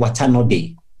for say water no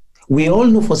day. We all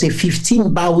know for say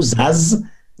 15 Bowsers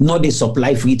not the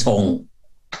supply free tongue.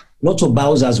 Not of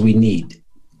Bowsers we need.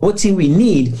 What thing we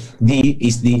need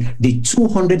is the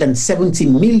 270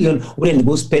 million when they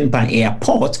go spend per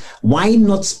airport. Why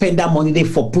not spend that money there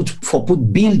for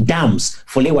put build dams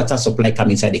for let water supply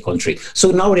come inside the country?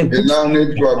 So now they now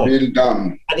need to build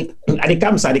dam. At the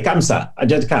Kamsa, I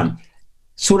just come.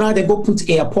 So now they go put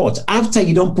airport. After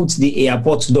you don't put the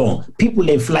airport down, people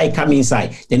they fly come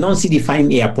inside. They don't see the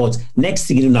fine airport. Next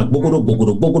thing you know,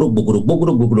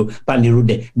 bogoro, pan the road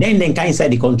there. Then come inside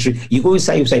the country. You go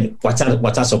inside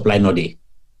water supply not there.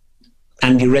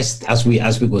 And the rest, as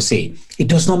we go say, it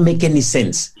does not make any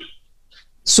sense.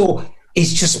 So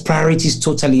it's just priorities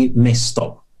totally messed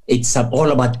up. It's all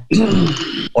about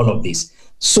all of this.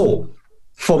 So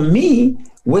for me,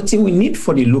 what thing we need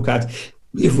for the look at.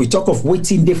 If we talk of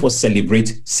waiting day for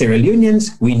celebrate Sierra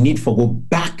Leoneans, we need to go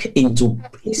back into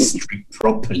history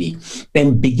properly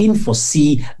and begin to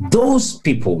see those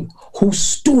people who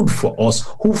stood for us,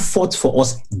 who fought for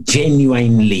us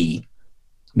genuinely.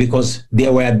 Because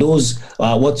there were those,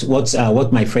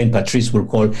 what my friend Patrice will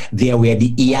call, there were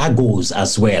the Iagos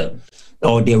as well,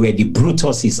 or there were the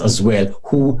Brutuses as well,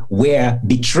 who were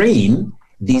betraying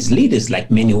these leaders, like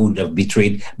many who would have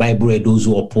betrayed Bible, those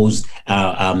who opposed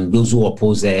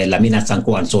Lamina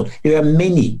Sanko and so on. There are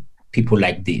many people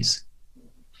like this.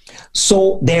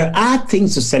 So there are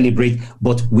things to celebrate,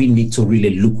 but we need to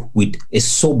really look with a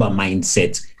sober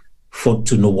mindset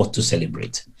to know what to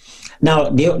celebrate. Now,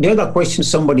 the other question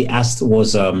somebody asked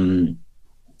was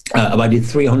about the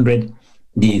 300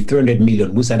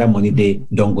 million. Who said that money they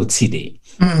don't go today?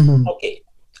 Okay.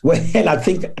 Well, I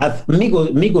think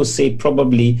Migo say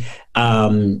probably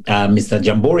Mr.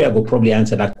 Jamboria will probably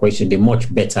answer that question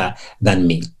much better than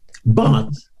me. But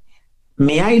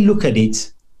may I look at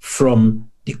it from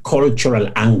the cultural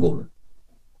angle?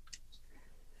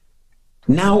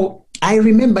 Now, I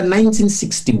remember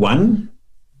 1961,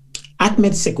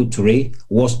 Ahmed Sekou Touré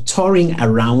was touring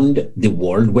around the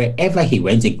world wherever he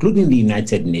went, including the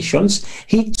United Nations.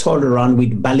 He toured around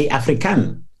with Ballet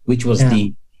Africain, which was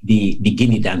the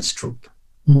Guinea dance troupe.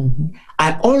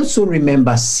 I also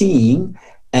remember seeing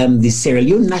the Sierra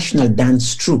Leone National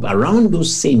Dance Troupe around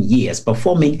those same years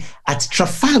performing at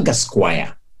Trafalgar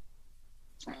Square.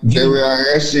 They were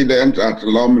resident at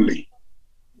Lumley.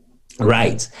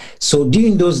 Right. So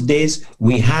during those days,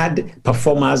 we had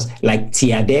performers like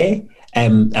Tiade.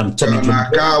 John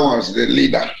Akar was the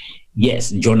leader. Yes,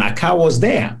 John Akar was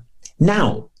there.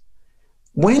 Now,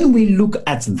 when we look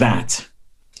at that,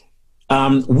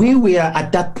 we were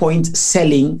at that point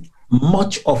selling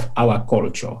much of our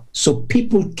culture. So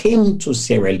people came to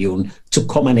Sierra Leone to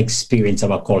come and experience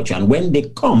our culture. And when they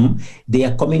come, they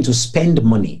are coming to spend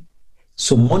money.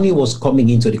 So money was coming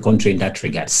into the country in that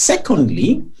regard.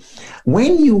 Secondly,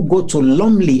 when you go to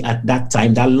Lumley at that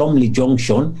time, that Lumley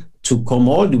Junction, to come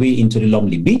all the way into the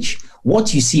Lumley Beach,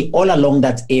 what you see all along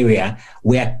that area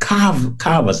were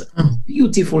carvers,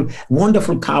 beautiful,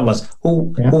 wonderful carvers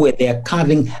who were there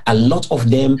carving a lot of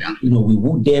them. We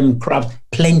wood them, craft,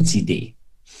 plenty there.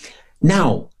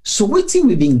 Now, so what thing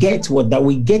we've been get was that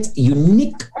we get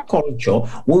unique culture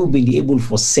where we've been able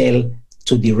to sell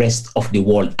to the rest of the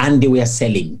world, and they were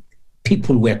selling.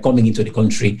 People were coming into the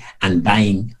country and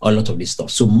buying a lot of this stuff.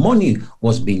 So money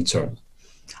was being turned.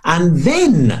 And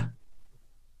then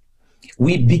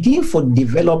we begin to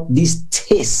develop this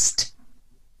taste,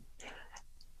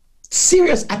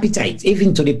 serious appetite,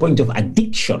 even to the point of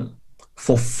addiction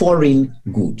for foreign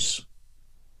goods.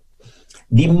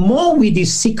 The more we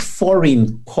seek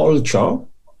foreign culture,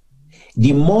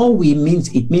 the more it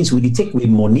means we take with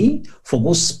money for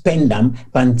go spend them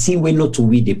until we know to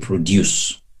we they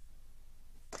produce.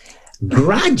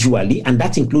 Gradually, and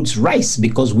that includes rice,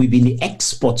 because we've been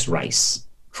export rice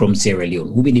from Sierra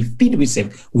Leone. We've been feed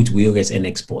ourselves with WIOS and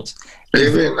exports.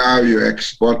 Even now you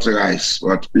export rice,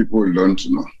 but people don't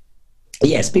know.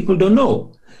 Yes, people don't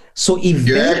know. So if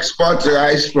you export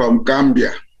rice from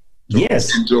Gambia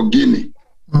to Guinea.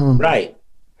 Right.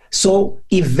 So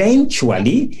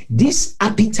eventually, this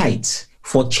appetite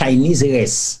for Chinese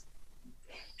rice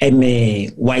and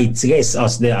white rice,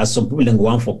 as some people go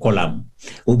on for column,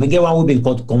 we begin one we've been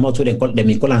called come out them call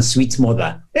them sweet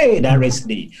mother. Hey, that rest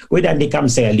day. Whether they come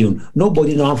Sierra Leone,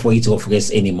 nobody know for it of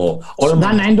rest anymore. All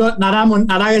money.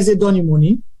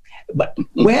 But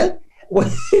well,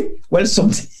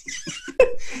 something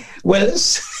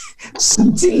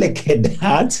something like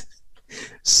that.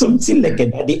 Something like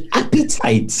that. The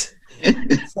appetite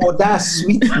for that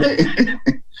sweet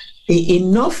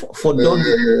enough for them.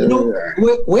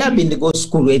 Where I've been to go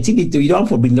school, you don't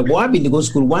for bring the boy I've been to go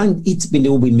school. One it's been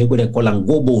able to make what they call and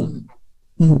go bone.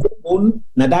 Go bone,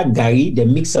 now that gari, they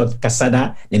mix out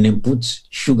cassava and then put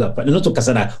sugar, but not to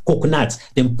cassava, coconut,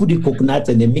 then put the coconut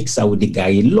and then mix out with the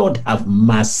gari. Lord have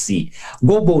mercy.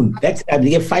 Go bone, that's they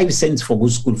get 5 cents for go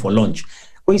school for lunch.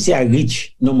 When you say I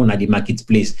reach no more at the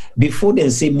marketplace, before they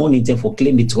say money for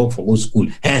claim the truck for go school,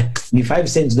 the 5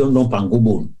 cents don't pan go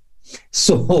bone.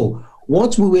 So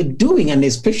what we were doing, and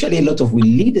especially a lot of we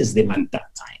leaders them at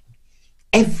that time,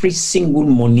 every single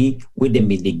money where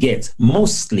they get,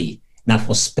 mostly now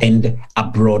for spend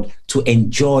abroad to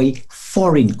enjoy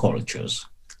foreign cultures.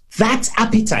 That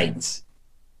appetite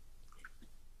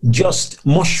just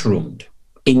mushroomed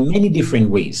in many different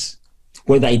ways.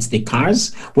 Whether it's the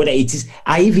cars, whether it is,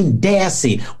 I even dare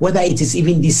say, whether it is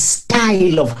even the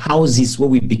style of houses where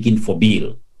we begin for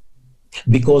build.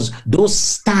 Because those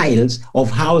styles of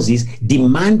houses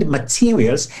demand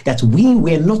materials that we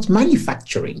were not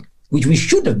manufacturing, which we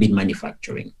should have been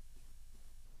manufacturing.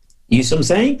 You see what I'm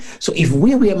saying? So if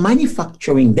we were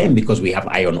manufacturing them because we have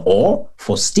iron ore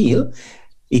for steel,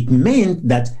 it meant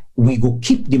that we go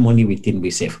keep the money within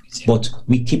ourselves, but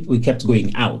we kept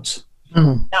going out.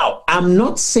 Now, I'm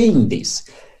not saying this,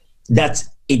 that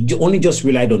it only just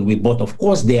relied on we, but of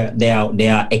course there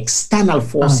are external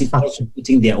forces also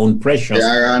putting their own pressures.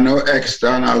 There are no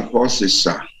external forces,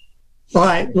 sir. All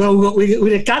right. Well,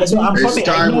 we can't. It's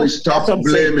time we stop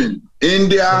blaming.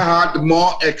 India had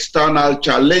more external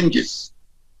challenges.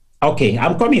 Okay,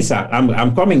 I'm coming, sir.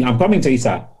 I'm coming to you,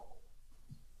 sir.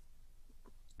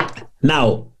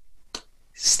 Now,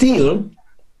 still,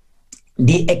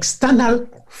 the external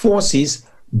forces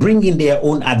bringing their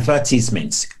own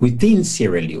advertisements within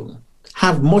Sierra Leone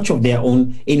have much of their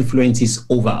own influences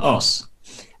over us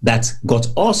that got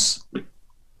us,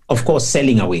 of course,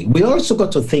 selling away. We also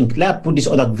got to think, let's put this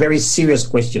other very serious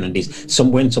question on this.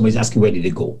 When somebody's asking, where did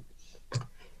it go?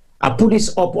 I put this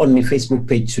up on my Facebook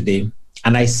page today,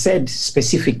 and I said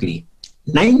specifically,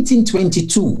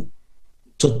 1922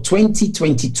 to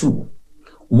 2022,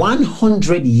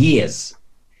 100 years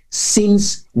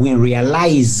since we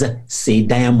realize, say,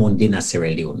 diamond in Sierra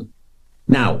Leone.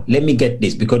 Now, let me get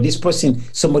this, because this person,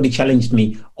 somebody challenged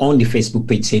me on the Facebook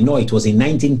page, saying, no, it was in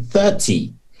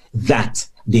 1930 that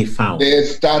they found. They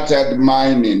started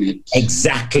mining it.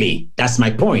 Exactly. That's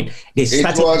my point. It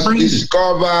was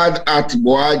discovered at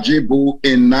Boajibu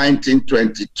in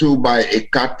 1922 by a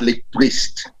Catholic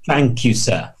priest. Thank you,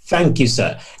 sir. Thank you,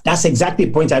 sir. That's exactly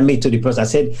the point I made to the person. I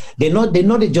said, they not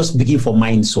just begin for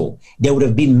mine, so there would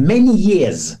have been many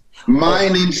years.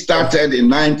 Mining started in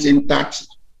 1930.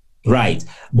 Right.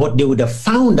 But they would have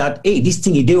found that, hey, this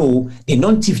thing, they don't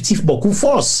thief boku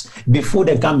force before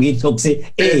they come in to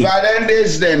say, hey.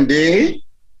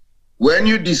 When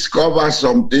you discover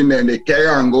something and they carry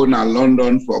and go to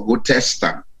London for go test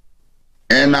them,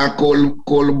 and I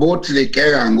call boat they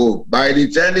carry and go. By the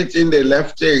time the thing they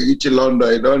left here reach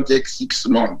London, it don't take 6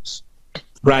 months.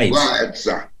 Right. Go ahead,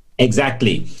 sir.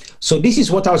 Exactly. So this is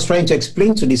what I was trying to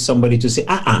explain to somebody to say,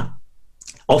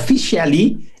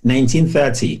 officially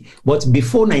 1930, but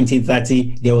before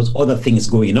 1930, there was other things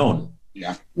going on.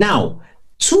 Yeah. Now,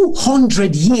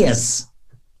 100 years,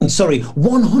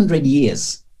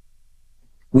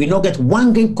 we now get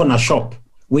one game corner shop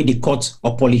where they cut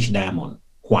or polish diamond.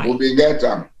 Why? We get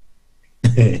them.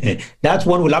 That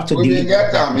one will have to we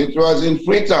get them. It was in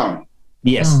Freetown.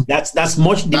 Yes, that's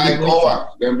much like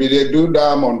then they do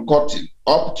diamond cutting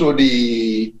up to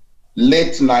the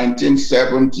late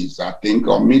 1970s, I think,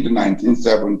 or mid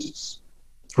 1970s.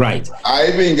 Right. I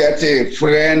even get a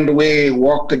friend we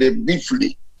worked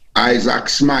briefly, Isaac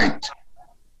Smith.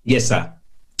 Yes, sir.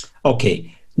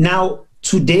 Okay. Now,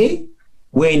 today,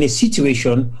 we're in a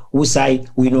situation who say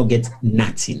we don't get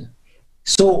nothing.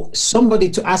 So somebody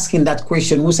to asking that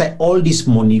question, who say all this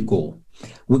money go?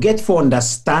 We get to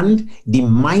understand the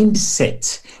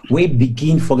mindset. We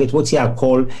begin forget what you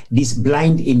call this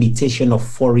blind imitation of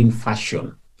foreign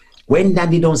fashion. When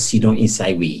daddy don't sit down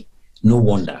inside we, no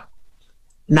wonder.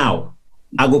 Now,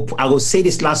 I go say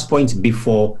this last point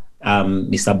before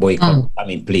Mr. Boy come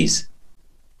in, please.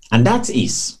 And that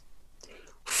is,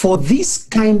 for this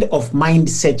kind of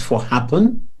mindset for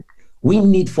happen, we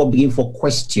need for begin for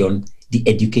question the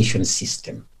education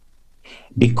system,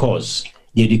 because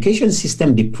the education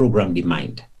system, they program the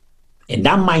mind. And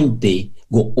that mind, they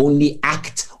go only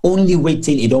act, only wait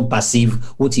till it don't perceive,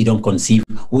 what it don't conceive,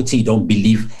 what it don't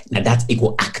believe, now that it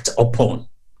go act upon.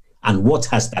 And what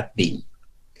has that been?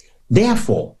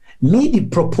 Therefore, may they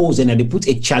propose and they put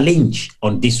a challenge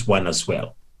on this one as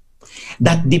well.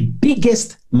 That the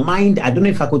biggest mind, I don't know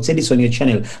if I could say this on your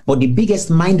channel, but the biggest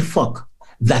mind fuck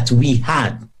that we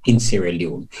had in Sierra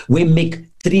Leone, we make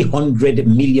 $300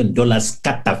 million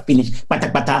kata finish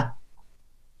pata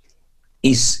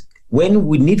is when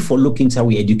we need for look into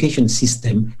our education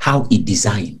system, how it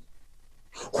designed.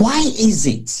 Why is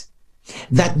it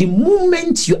that the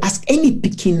moment you ask any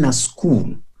Peking na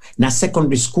school, na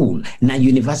secondary school, na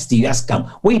university, you ask them,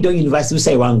 where you do university, you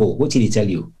say Wango, what did he tell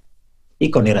you?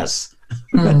 Econeras.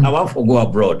 I want to go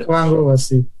abroad. Wango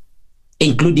was it.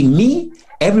 Including me,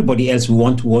 everybody else we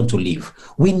want to live.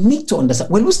 We need to understand.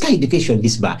 Well, what's kind of education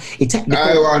this bar?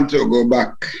 I want to go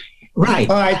back. Right.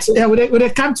 All right. Yeah, would they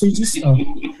come to you?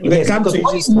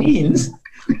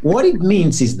 What it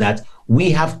means is that we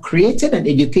have created an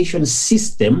education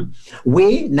system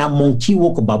where na monkey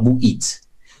walk babu eat.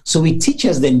 So we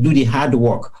teachers then do the hard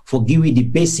work for giving the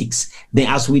basics. Then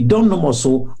as we don't know more,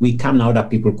 so we come to other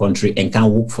people country and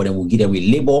can work for them. We give them with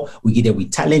labor, we give them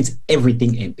with talent,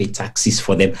 everything, and pay taxes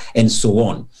for them and so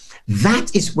on.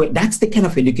 That's the kind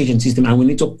of education system, and we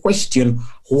need to question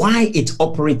why it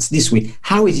operates this way.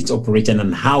 How is it operating,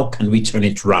 and how can we turn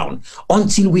it around?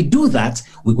 Until we do that,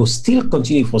 we will still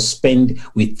continue to spend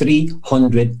with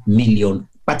 300 million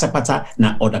pata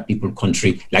na other people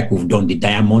country, like we've done the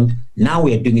diamond. Now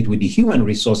we are doing it with the human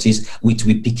resources, which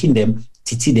we picking them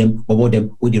titi them, about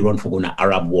them, with the run for gonna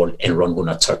Arab world and run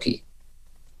gonna Turkey.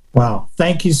 Wow.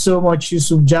 Thank you so much,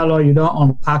 Yusuf Jallo. You don't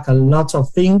unpack a lot of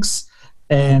things.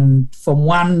 And from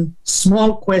one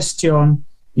small question,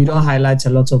 you don't highlight a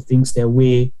lot of things the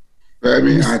way. I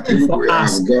think we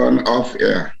have gone off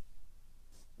air.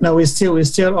 No, we're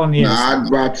still on here.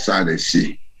 Adverts are the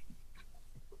sea.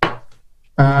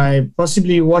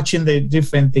 Possibly watching the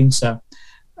different things, sir.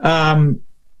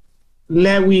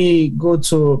 Let we go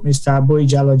to Mr. Aboy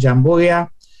Jallo Jamboria.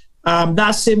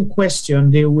 That same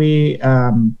question, the way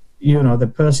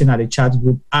the person at the chat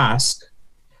group asked,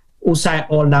 who side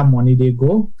all that money they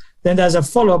go? Then there's a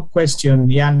follow-up question,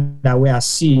 that we are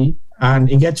see,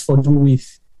 and it gets to do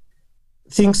with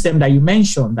things that you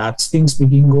mentioned, that things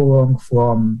begin go wrong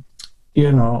from,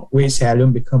 where Sierra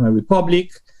Leone become a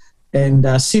republic. And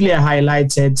Celia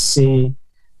highlighted, say,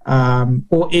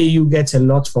 OAU gets a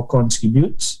lot for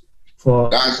contribute.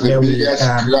 That's the biggest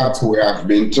crap we have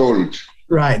been told.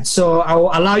 Right. So I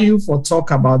will allow you for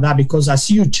talk about that, because as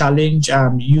you challenge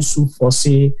Yusuf for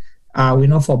say, we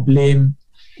not for blame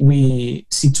we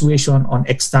situation on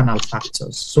external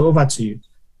factors. So over to you.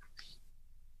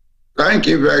 Thank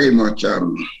you very much.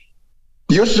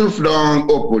 Yusuf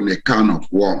don't open a can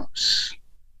of worms.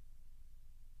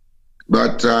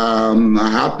 But I'm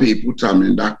happy he put them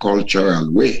in that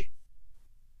cultural way.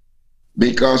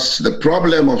 Because the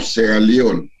problem of Sierra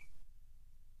Leone,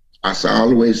 as I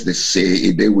always say,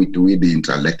 is with the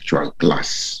intellectual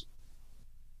class.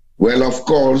 Well, of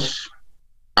course,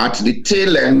 at the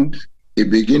tail end, it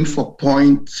begins to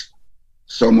point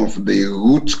some of the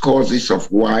root causes of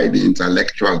why the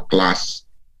intellectual class,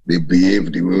 they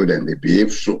behave the way and they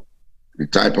behave so. The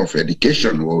type of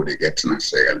education where they get in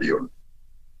Sierra Leone.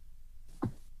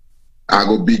 I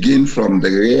will begin from the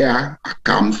rear, I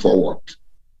come forward.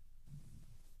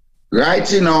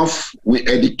 Writing off with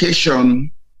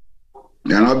education,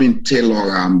 they are not being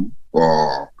tailored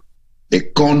for a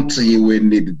country we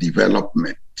need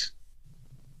development.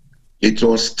 It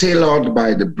was tailored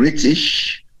by the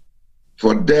British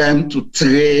for them to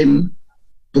train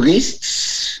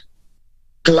priests,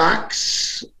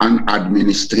 clerks, and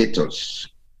administrators.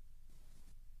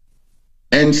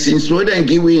 And since we didn't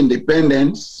give we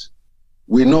independence,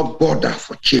 we not bother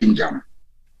for change them.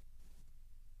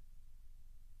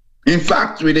 In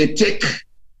fact, we they take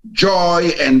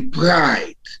joy and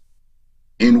pride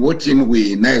in what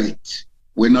we inherit.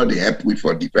 We not help we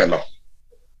for develop.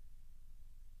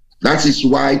 That is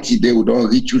why today we don't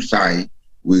reach you side,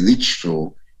 we reach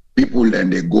so people then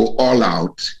they go all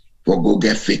out for go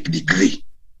get fake degree.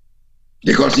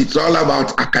 Because it's all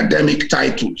about academic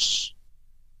titles,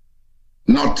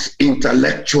 not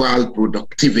intellectual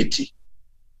productivity.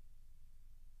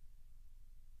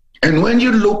 And when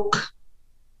you look,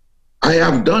 I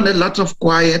have done a lot of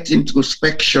quiet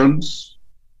introspections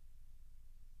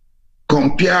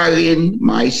comparing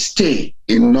my stay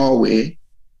in Norway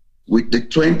with the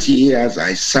 20 years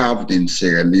I served in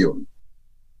Sierra Leone.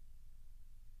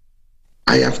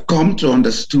 I have come to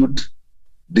understand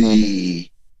the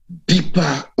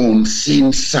deeper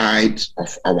unseen side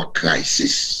of our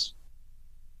crisis.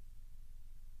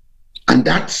 And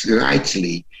that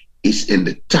rightly is in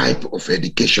the type of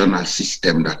educational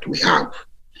system that we have.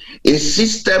 A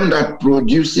system that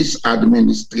produces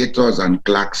administrators and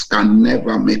clerks can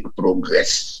never make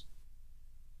progress.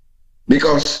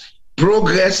 Because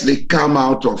progress, they come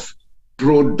out of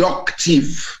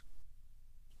productive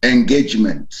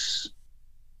engagements.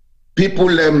 People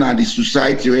learn na the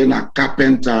society where na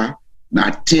carpenter, na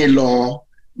tailor,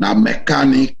 na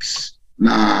mechanics,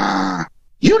 na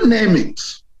you name it.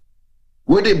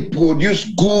 Where they produce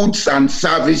goods and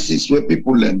services where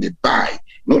people learn they buy.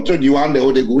 Not the one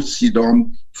where they go sit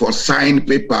down for sign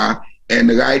paper and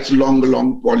write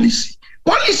long policy.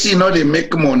 Policy, they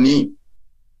make money.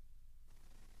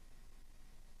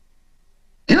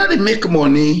 They make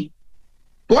money.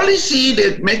 Policy,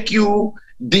 they make you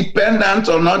dependent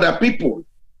on other people.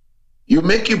 You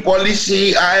make your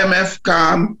policy, IMF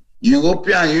come,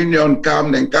 European Union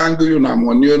come, then can't give you no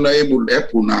money, you're not able to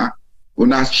help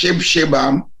una shape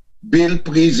build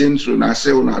prisons, una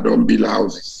say una don't build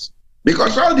houses.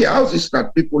 Because all the houses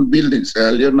that people build in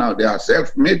Sierra Leone now, they are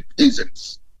self-made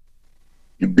prisons.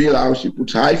 You build a house, you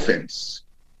put high fence.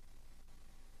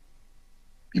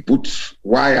 You put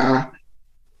wire,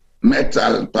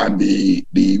 metal on the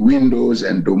windows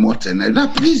and the mountain, and a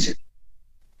prison.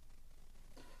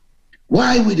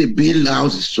 Why would they build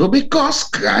houses? So because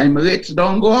crime rates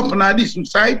don't go up in the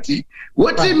society.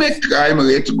 What they make crime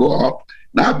rate go up?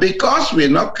 Now because we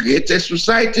not create a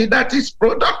society that is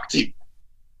productive.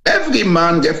 Every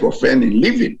man get for finding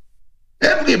living.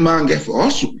 Every man get for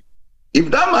hustling. If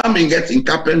that man been getting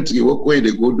carpentry work where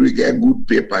they go do get good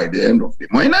paper at the end of the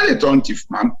month, not a turn thief,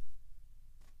 man.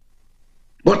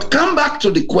 But come back to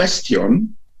the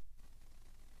question,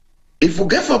 if we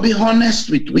get to be honest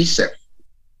with ourselves,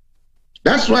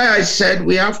 that's why I said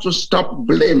we have to stop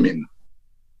blaming.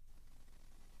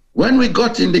 When we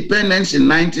got independence in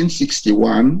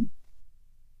 1961,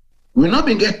 we not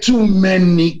been get too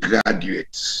many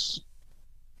graduates.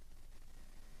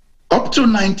 Up to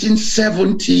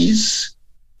 1970s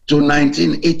to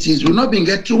 1980s, we not been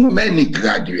get too many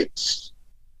graduates.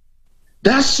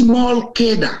 That small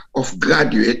cadre of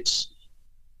graduates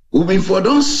who before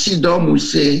don't sit down will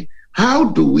say, how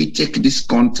do we take this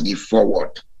country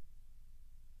forward?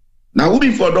 Now, we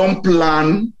before don't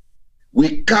plan,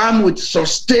 we come with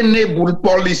sustainable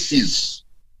policies.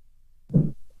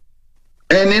 And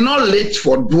it's not late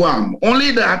for Duam.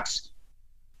 Only that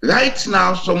right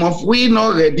now, some of we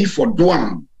not ready for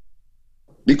Duam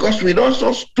because we don't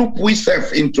so stoop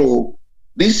ourselves into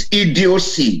this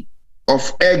idiocy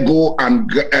of ego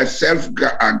and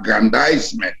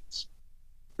self-aggrandizement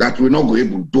that we're not going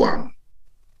to do.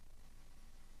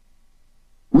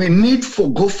 We need to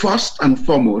go first and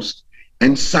foremost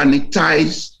and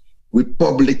sanitize with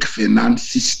public finance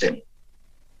system.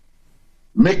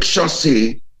 Make sure,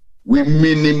 say, we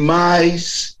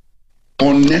minimize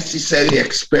unnecessary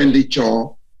expenditure.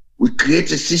 We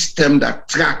create a system that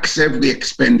tracks every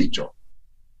expenditure.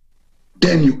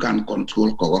 Then you can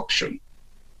control corruption.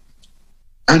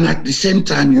 And at the same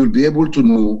time, you'll be able to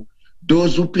know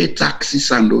those who pay taxes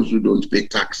and those who don't pay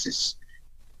taxes.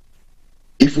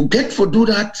 If we get to do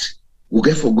that, we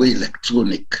get to go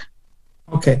electronic.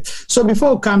 Okay. So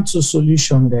before we come to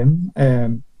solution then,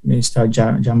 Mr.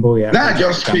 Jamboria. Nah,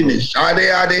 just finish. Are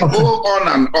they okay. Go on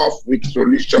and off with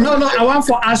solution? No, I want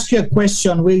to ask you a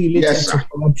question related to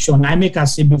corruption. I make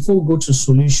us say before we go to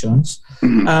solutions,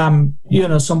 you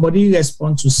know, somebody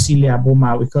respond to Celia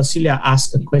Boma because Celia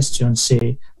asked a question,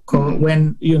 say,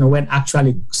 when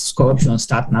actually corruption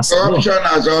started. Corruption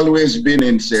has always been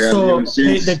in Sierra Leone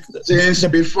since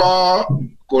before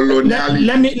colonialism.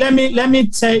 Let me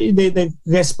tell you the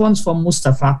response from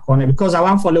Mustafa Kone because I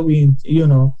want to follow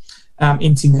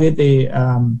integrate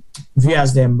the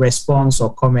viewers them response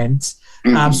or comments.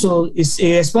 So it's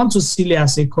a response to Celia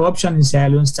say corruption in Sierra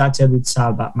Leone started with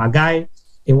Salva Magai.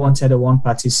 He wanted a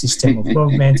one-party system of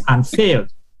government and failed.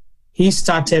 He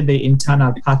started the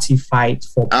internal party fight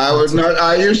for party.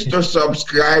 I used to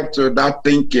subscribe to that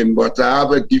thinking, but I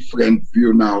have a different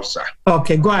view now, sir.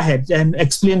 Okay, go ahead and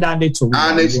explain that later.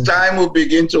 And it's time we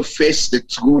begin to face the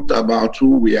truth about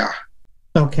who we are.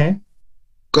 Okay.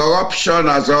 Corruption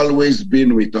has always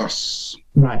been with us.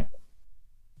 Right.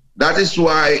 That is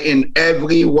why in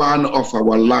every one of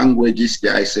our languages,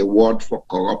 there is a word for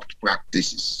corrupt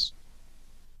practices.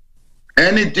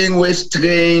 Anything was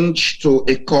strange to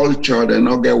a culture, they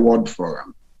not get word for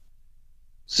them.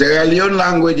 Sierra Leone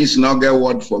language is not get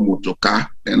word for motoka,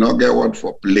 they not get word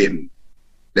for plane,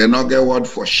 they not get word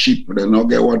for ship, they not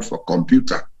get word for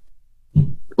computer.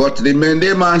 But the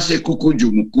Mende man say kuku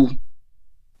jumuku,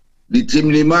 the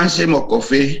Timli man say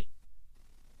mokofe.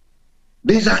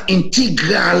 These are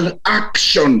integral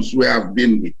actions we have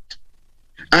been with.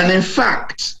 And in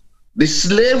fact, the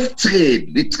slave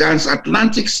trade, the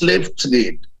transatlantic slave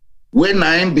trade, when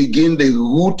I begin the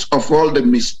root of all the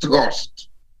mistrust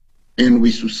in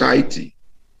we society.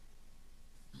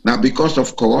 Now, because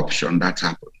of corruption, that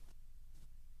happened.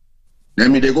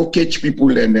 Then they go catch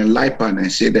people and then lie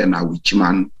and say they're a witch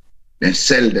man, then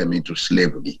sell them into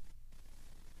slavery.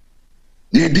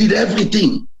 They did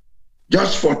everything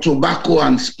just for tobacco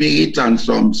and spirit and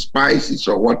some spices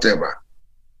or whatever.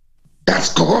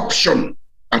 That's corruption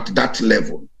at that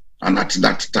level and at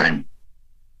that time.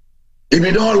 It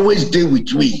will always deal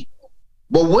with we.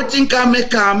 But what thing can make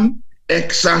them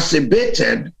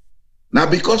exacerbated now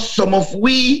because some of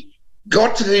we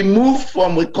got removed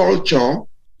from the culture,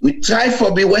 we try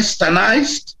to be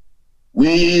westernized,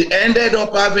 we ended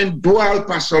up having dual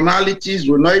personalities,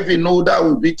 we not even know that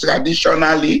we be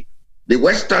traditionally. The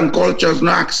Western cultures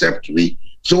not accept we.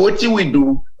 So what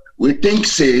do? We think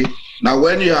say, now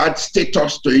when you add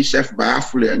status to yourself by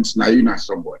affluence, now you're not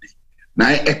somebody. Now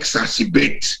you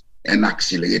exacerbate and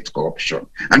accelerate corruption.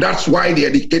 And that's why the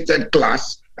educated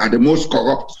class are the most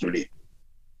corrupt today.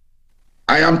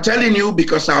 I am telling you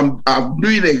because I'm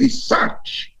doing a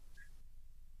research.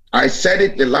 I said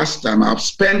it the last time. I've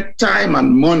spent time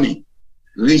and money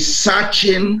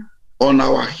researching on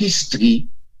our history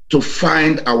to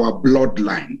find our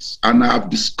bloodlines. And I've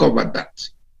discovered that.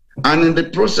 And in the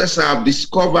process, I have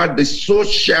discovered the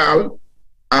social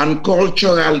and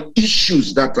cultural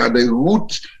issues that are the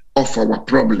root of our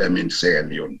problem in Sierra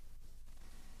Leone.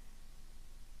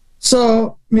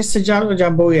 So, Mr.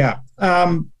 Jamboya,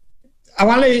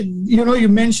 you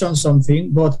mentioned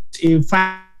something, but if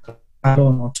I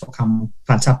don't know, talk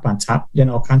pantap, then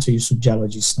I'll come to you,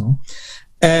 subgeologists now.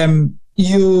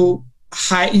 You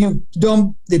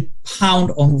don't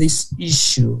pound on this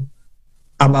issue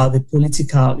about the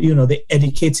political, the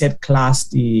educated class,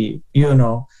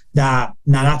 that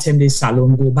Nanatem de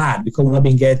Salon go bad because we're not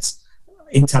being get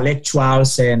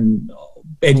intellectuals and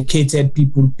educated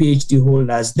people, PhD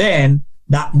holders, then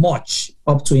that much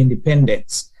up to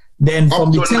independence. Then up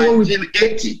from to the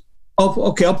 1980. Up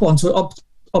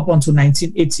until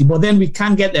 1980, but then we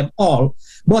can't get them all.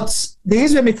 But the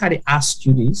reason we can ask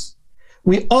you this,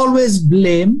 we always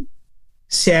blame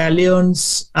Sierra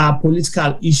Leone's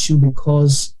political issue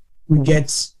because we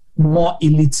get more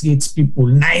illiterate people.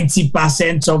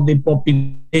 90% of the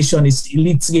population is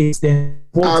illiterate.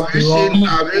 Have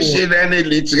you seen any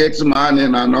literate man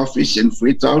in an office in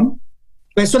Freetown?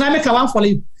 So now I want for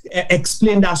you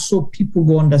explain that so people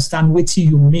go understand what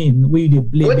you mean, where you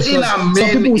blame. Because some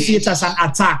people see it as an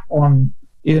attack on,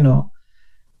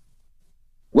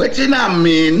 What I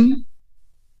mean,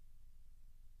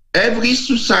 every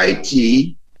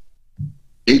society,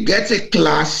 it gets a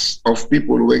class of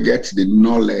people who get the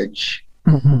knowledge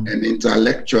and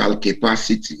intellectual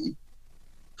capacity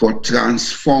for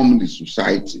transform the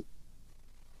society.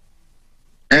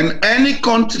 And any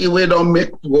country where don't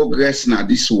make progress in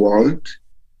this world,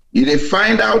 if they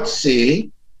find out, say,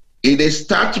 if they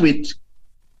start with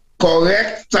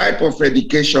correct type of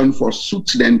education for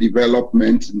suit and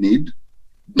development need,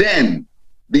 then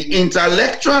the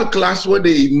intellectual class where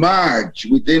they emerge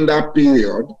within that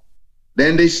period,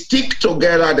 then they stick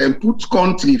together, then put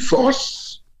country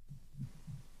first,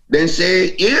 then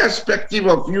say, irrespective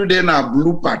of you then a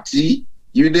blue party,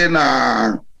 you then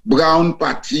a brown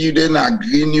party, you then a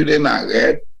green, you then a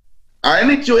red, or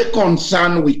anything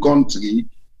concerned with country,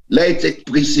 let it take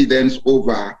precedence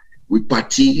over with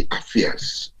party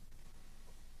affairs.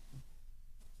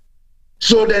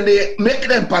 So then they make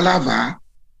them palaver,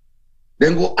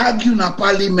 then go argue in a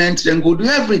parliament, then go do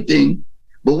everything,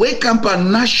 but wake up a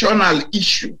national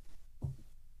issue.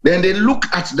 Then they look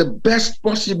at the best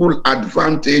possible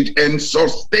advantage and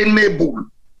sustainable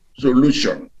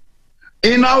solution.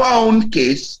 In our own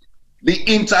case, the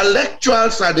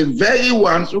intellectuals are the very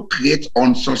ones who create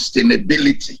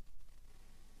unsustainability.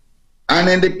 And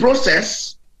in the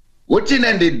process, what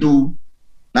then they do,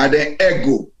 now the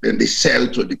ego, then they sell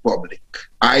to the public.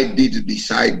 I did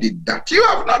this, I did that. You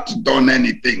have not done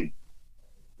anything.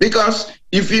 Because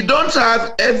if you don't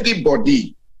have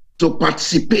everybody to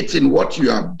participate in what you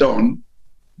have done,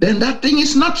 then that thing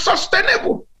is not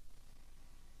sustainable.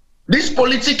 This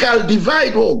political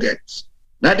divide will get.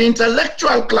 Now the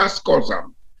intellectual class cause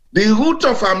them. The root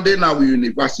of them then are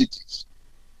universities.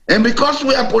 And because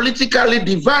we are politically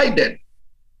divided,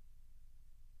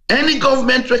 any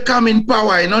government will come in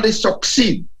power, they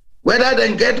succeed. Whether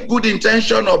they get good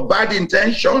intention or bad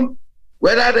intention,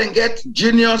 whether they get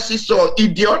geniuses or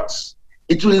idiots,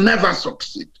 it will never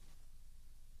succeed.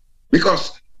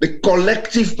 Because the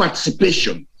collective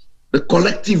participation, the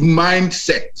collective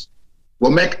mindset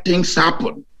will make things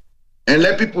happen and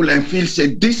let people and feel,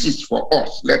 say, this is for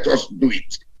us, let us do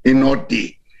it in our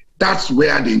day. That's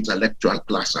where the intellectual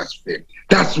class has failed.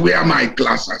 That's where my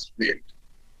class has failed.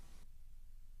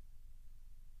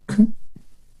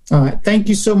 All right, thank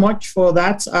you so much for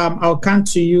that. I'll come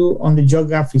to you on the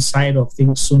geography side of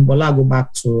things soon, but I'll go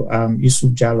back to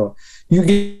Yusuf Jallo.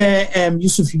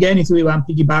 Yusuf, you get anything we want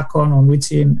to piggyback on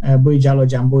waiting Boy Jallo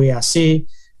Jamboya say,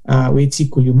 waiting,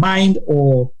 could you mind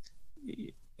or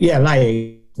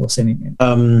lie or anything?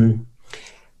 I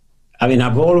mean,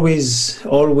 I've always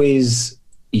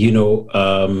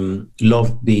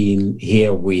loved being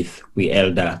here with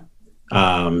Elder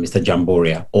Mr.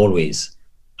 Jamboya, always.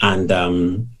 And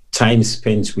time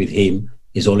spent with him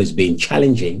is always been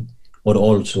challenging, but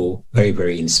also very,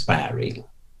 very inspiring.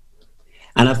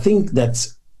 And I think that,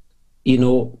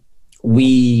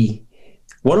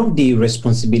 one of the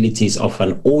responsibilities of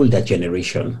an older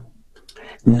generation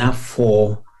now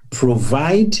for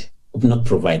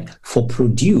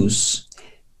produce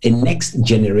a next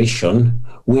generation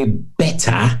way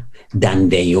better than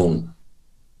their own.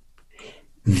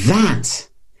 That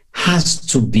has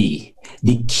to be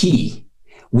the key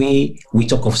way we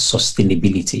talk of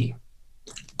sustainability.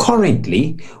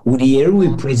 Currently, with the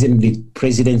area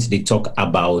president, they talk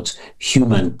about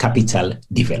human capital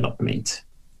development.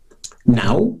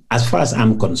 Now, as far as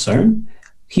I'm concerned,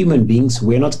 human beings,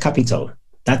 we're not capital.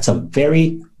 That's a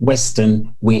very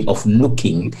Western way of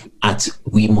looking at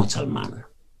we mortal man.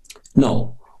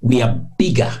 No, we are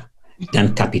bigger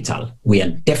than capital. We are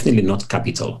definitely not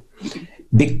capital.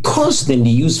 Because then they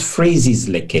use phrases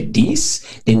like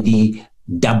this, then the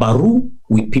dabaru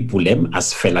with people them,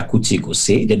 as Fela Kuti go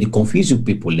say, then they confuse with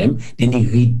people them, then they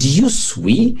reduce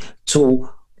we to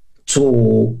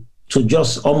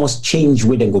just almost change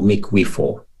where they go make way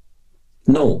for.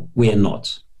 No, we are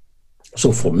not.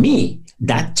 So for me,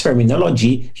 that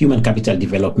terminology, human capital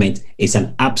development, is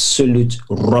an absolute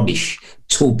rubbish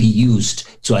to be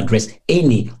used to address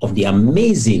any of the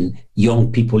amazing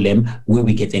young people them where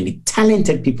we get any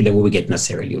talented people them where we get in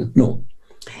Sierra Leone. No.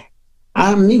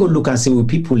 I'm going to look and say with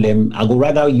people them, I go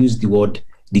rather use the word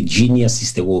the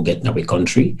geniuses that we'll get in our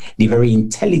country, the very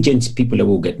intelligent people that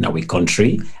we'll get in our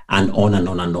country, and on and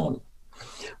on and on.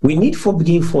 We need to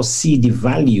begin to see the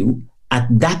value at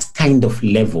that kind of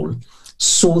level,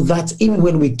 so that even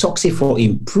when we talk, say, for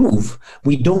improve,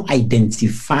 we don't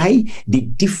identify the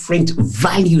different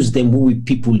values that we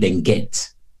people then get.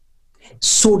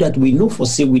 So that we know for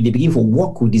say we begin to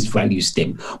work with these values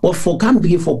them. But for can't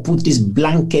begin for put this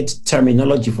blanket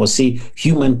terminology for say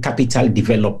human capital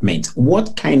development.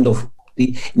 What kind of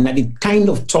the kind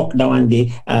of talk now and the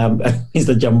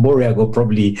Mr. Jamboria will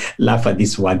probably laugh at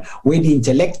this one, where the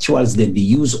intellectuals then they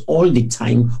use all the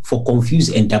time for confuse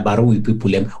and dabaru with people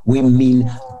them, we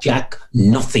mean jack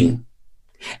nothing.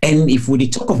 And if we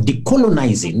talk of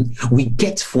decolonizing, we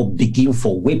get for begin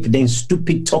for whip then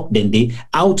stupid talk then they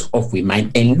out of we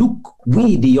mind and look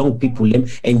we the young people them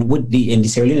and with the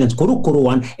Sierra Leoneans koro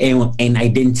one and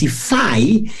identify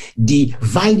the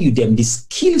value them, the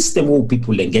skills them all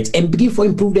people then get and begin for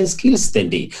improve their skills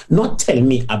then they not tell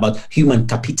me about human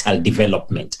capital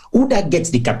development. Who that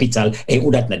gets the capital and who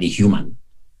that not the human?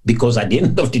 Because at the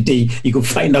end of the day, you can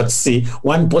find out, say,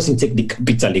 one person take the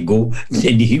capital, they go,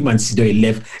 then the humans they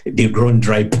left, they grown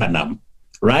dry Panam,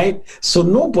 right? So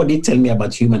nobody tell me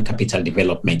about human capital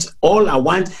development. All I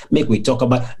want, make we talk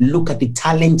about, look at the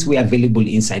talent we are available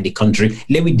inside the country.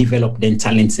 Let me develop them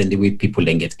talents and the way people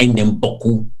then get, and then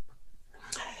boku.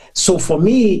 So for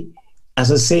me,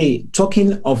 as I say,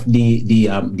 talking of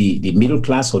the middle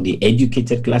class or the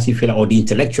educated class, if you like, or the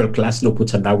intellectual class, no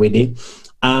put it that way there.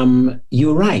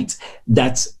 You're right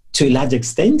that to a large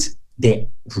extent they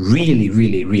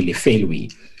really fail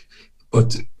we,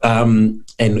 but and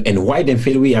why they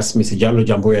fail we, as Mr. Jallo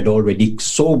Jambo had already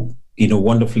so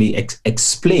wonderfully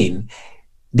explained.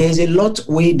 There's a lot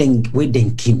where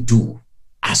they can do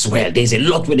as well. There's a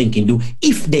lot where they can do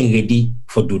if they're ready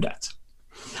for do that.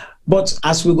 But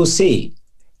as we go say,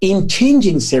 in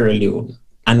changing Sierra Leone,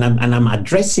 and I'm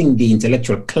addressing the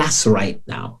intellectual class right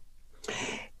now.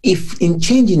 If in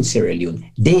changing Sierra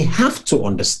Leone, they have to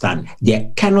understand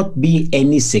there cannot be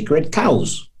any sacred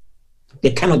cows.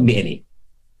 There cannot be any.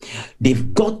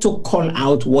 They've got to call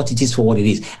out what it is for what it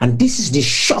is. And this is the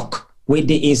shock where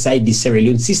they're inside the Sierra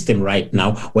Leone system right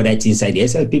now, whether it's inside the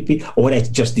SLPP or whether it's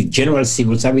just the general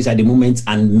civil service at the moment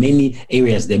and many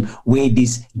areas them where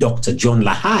this Dr. John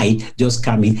Lahai just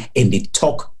come in and they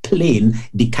talk plain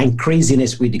the kind of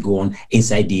craziness where they go on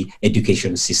inside the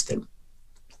education system.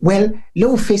 Well,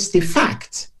 let's face the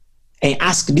fact and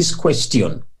ask this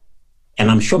question,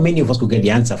 and I'm sure many of us will get the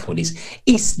answer for this.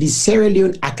 Is the Sierra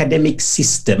Leone academic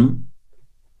system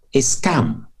a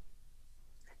scam?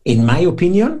 In my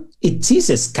opinion, it is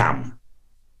a scam.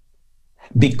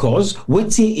 Because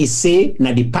what he is say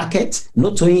na the packet,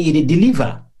 not only it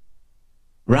deliver.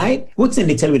 Right? What's in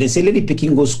they tell you? They say, let the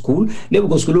picking go school, let we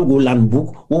go school, we go learn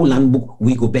book,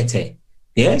 we go better.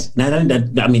 Yes? Now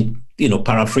that I mean,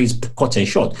 paraphrase, cut and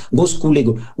short. Go school, they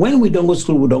go. When we don't go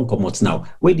school, we don't come out now.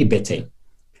 Where the better?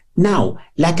 Now,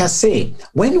 like I say,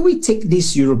 when we take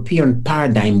this European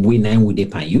paradigm we now with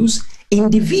the use,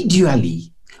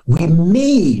 individually, we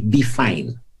may be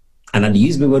fine. And I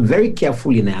use the word very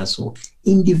carefully now. So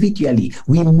individually,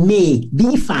 we may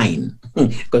be fine.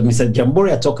 Because Mr.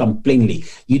 Jamboria talk plainly.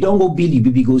 You don't go build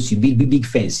your big goals, you build big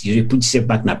fence, you put yourself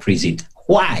back in a prison.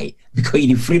 Why? Because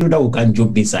you're afraid that we can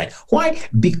jump inside. Why?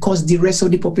 Because the rest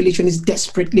of the population is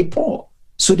desperately poor.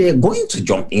 So they're going to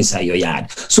jump inside your yard.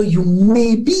 So you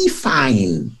may be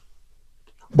fine.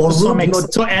 But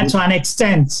to an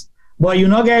extent. But you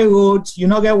not get roads, you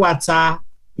not get water,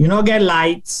 you not get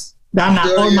lights.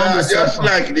 Just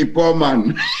like the poor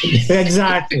man.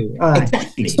 Exactly. All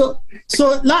right. Exactly.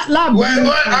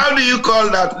 How do you call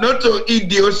that? Not to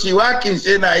idiots. You can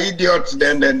say na idiots,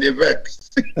 then they vex.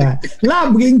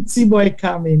 Let's bring T-Boy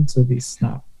come into this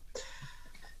now.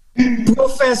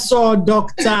 Professor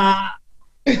Dr.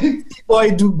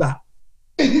 T-Boy Duba.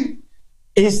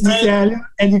 Is the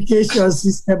education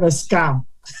system a scam?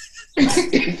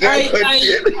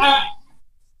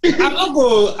 I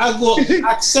go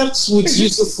accept with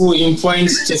useful in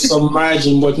points to some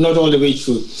margin, but not all the way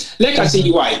through. Like I say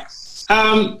why.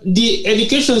 The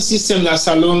education system that's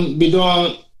alone, we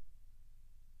don't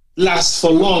last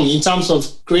for long in terms of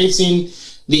creating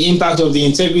the impact of the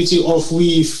integrity of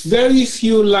we very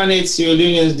few learned Sierra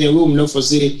Leoneans in the room, no for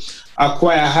say,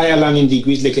 acquire higher learning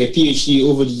degrees like a PhD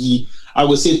over the, I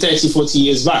would say 30, 40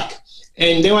 years back.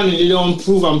 And then when they don't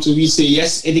prove them to be say,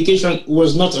 yes, education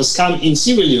was not a scam in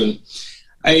Sierra Leone.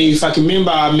 If I can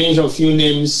remember, I mentioned a few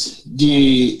names,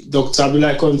 the Dr.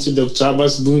 Abdullah Konti, Dr.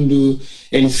 Abbas Bundu,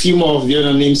 and a few more of the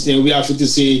other names, then we have to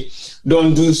say,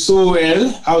 don't do so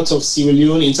well out of Sierra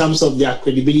Leone in terms of their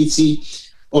credibility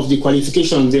of the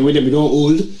qualifications, the way they don't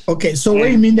hold. Okay, so what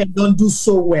do you mean they don't do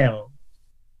so well?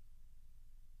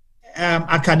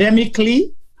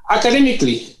 Academically?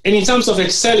 Academically, and in terms of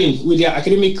excelling with their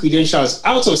academic credentials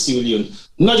out of Sierra Leone,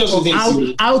 not just within Sierra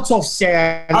Leone. Out of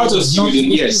Sierra Leone. Out of Sierra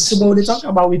Leone, yes. So they talk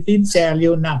about within Sierra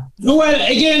Leone now. Well,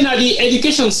 again, the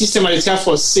education system at the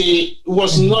for say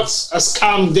was not a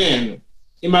scam then.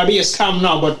 It might be a scam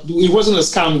now, but it wasn't a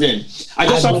scam then. I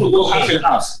just want to go half and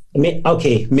half.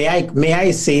 May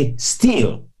I say,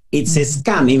 still, it's a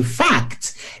scam. In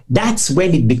fact, that's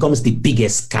when it becomes the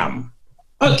biggest scam.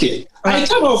 Okay.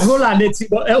 Hold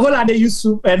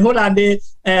Yusuf and hold on the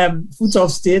foot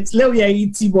of state. Let me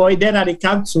eat boy. Then at the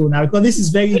council now, because this is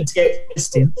very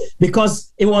interesting.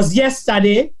 Because it was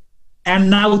yesterday and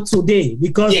now today.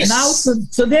 Because now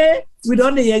today we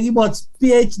don't hear about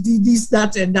PhD, this,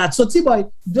 that, and that. So T-boy,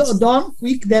 don't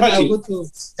quick. Then I'll go to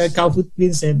Calfoot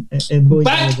Prince and boy.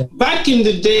 Back in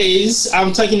the days,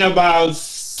 I'm talking about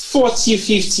 40,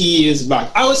 50 years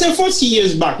back. I would say 40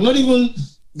 years back, not even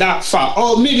that far,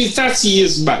 or maybe 30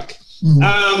 years back.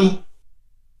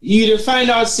 You'd find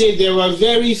out, say, there were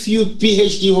very few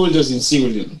PhD holders in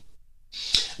Sierra Leone.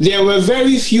 There were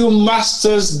very few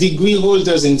master's degree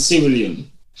holders in Sierra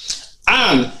Leone.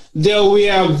 And there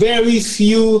were very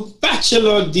few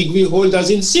bachelor degree holders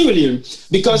in Sierra Leone.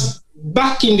 Because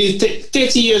back in the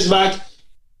 30 years back,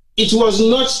 it was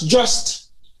not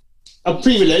just a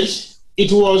privilege,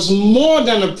 it was more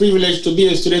than a privilege to be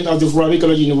a student of the Furabi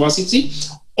College University,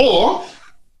 or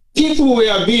people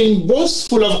were being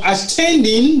boastful of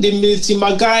attending the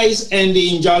Miltimaguys and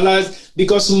the Injalas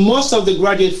because most of the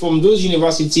graduates from those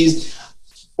universities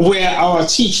were our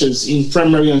teachers in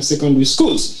primary and secondary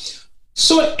schools.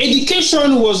 So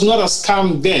education was not a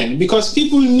scam then because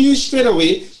people knew straight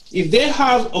away if they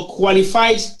have a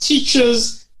qualified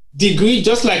teacher's degree,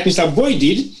 just like Mr. Boy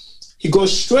did, he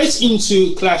goes straight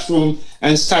into classroom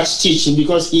and starts teaching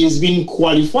because he has been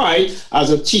qualified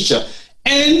as a teacher.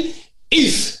 And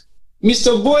if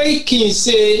Mr. Boy can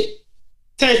say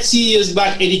 30 years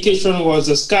back education was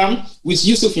a scam with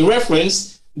Yusuf in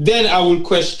reference, then I will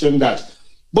question that.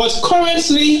 But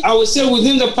currently, I would say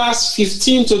within the past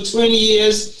 15 to 20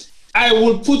 years, I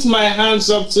will put my hands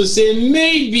up to say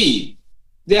maybe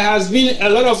there has been a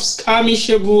lot of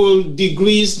scamishable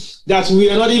degrees that we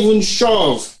are not even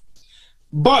sure of.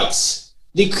 But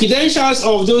the credentials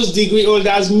of those degree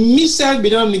holders, Mr.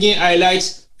 Bidon again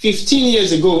highlights 15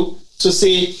 years ago to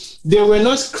say they were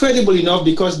not credible enough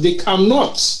because they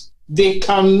cannot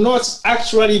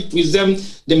actually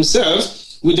present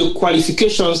themselves with the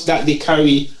qualifications that they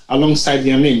carry alongside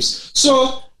their names.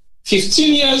 So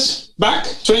 15 years back,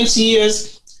 20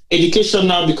 years, education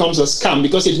now becomes a scam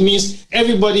because it means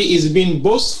everybody is being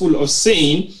boastful of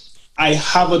saying, I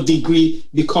have a degree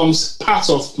becomes part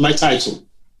of my title.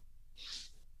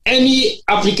 Any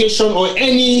application or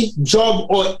any job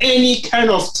or any kind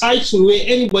of title where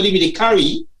anybody will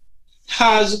carry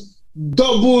has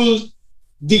double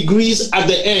degrees at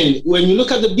the end. When you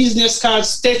look at the business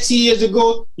cards 30 years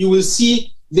ago, you will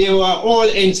see they were all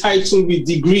entitled with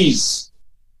degrees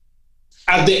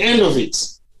at the end of it.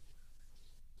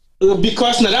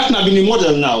 Because now that's not been the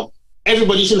model now.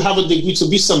 Everybody should have a degree to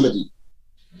be somebody.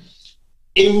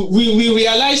 We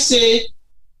realize, say,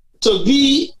 to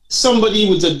be somebody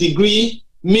with a degree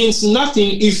means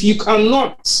nothing if you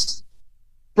cannot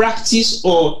practice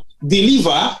or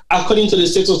deliver according to the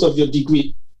status of your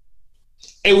degree.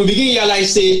 And we begin to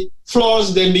realize, say,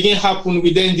 flaws then begin to happen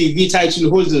within the degree title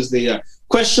holders there.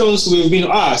 Questions we've been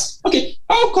asked. Okay,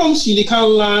 how comes you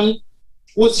can't learn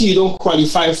what you don't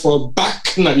qualify for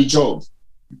back in the job?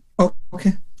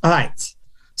 Okay, all right.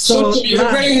 So to be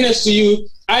very honest to you,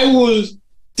 I will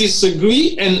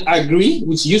disagree and agree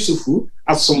with Yusufu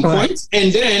at some point,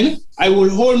 and then I will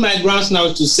hold my grounds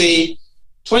now to say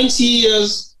 20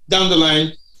 years down the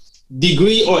line,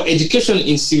 degree or education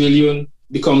in Sierra Leone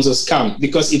becomes a scam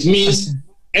because it means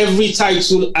every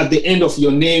title at the end of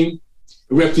your name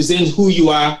represents who you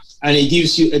are and it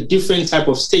gives you a different type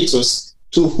of status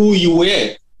to who you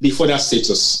were before that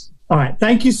status. All right.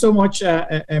 Thank you so much,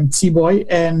 T-Boy.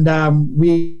 And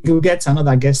we will get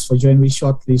another guest for joining me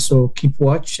shortly. So keep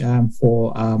watch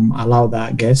for allow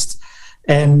that guest.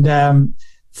 And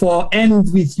for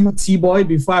end with you, T-Boy,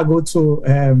 before I go to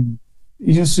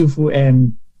Yusufu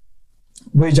and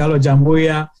Wejalo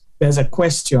Jamboya, there's a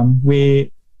question where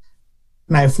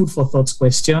my food for thoughts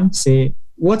question say,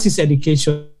 what is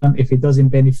education if it doesn't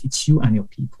benefit you and your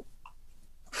people?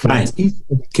 Fine.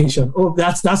 Education. Oh,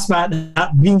 that's fine.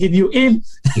 Bringing you in.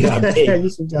 Yeah,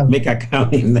 make a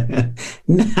count.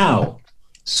 Now,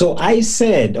 so I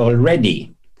said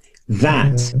already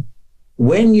that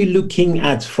when you're looking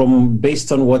at from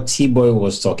based on what T-Boy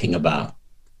was talking about,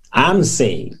 I'm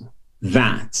saying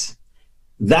that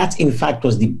in fact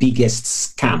was the biggest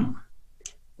scam.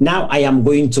 Now I am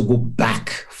going to go back,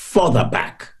 further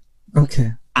back.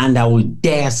 Okay. And I will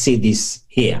dare say this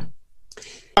here.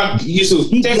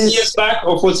 Yusuf, 10 years back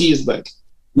or 40 years back?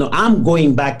 No, I'm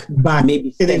going back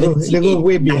maybe 70, they go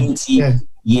way 90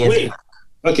 years back.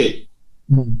 Okay.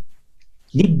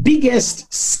 The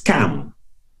biggest scam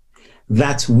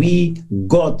that we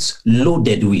got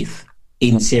loaded with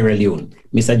in Sierra Leone.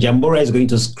 Mr. Jambora is going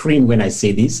to scream when I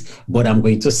say this, but I'm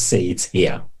going to say it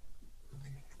here.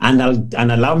 And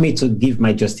allow me to give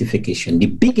my justification. The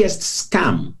biggest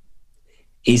scam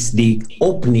is the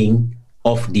opening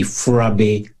of the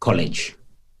Furabe College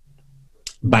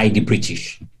by the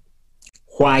British.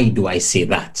 Why do I say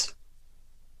that?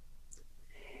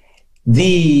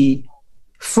 The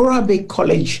Furabe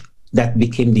College that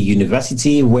became the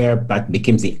university that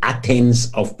became the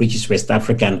Athens of British West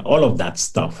Africa and all of that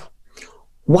stuff.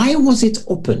 Why was it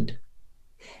opened?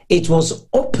 It was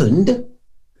opened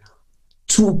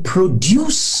to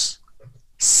produce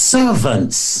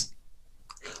servants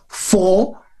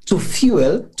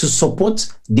to support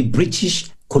the British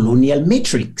colonial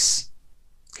matrix.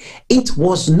 It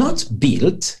was not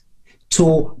built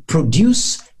to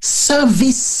produce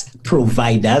service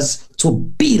providers to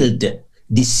build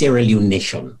the Sierra Leone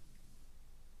nation.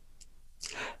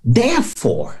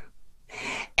 Therefore,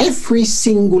 every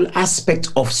single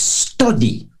aspect of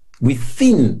study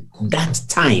within that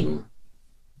time,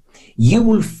 you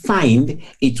will find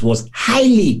it was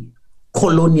highly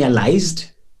colonialized.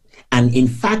 And in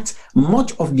fact,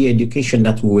 much of the education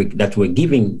that we're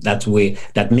giving,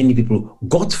 that many people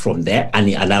got from there,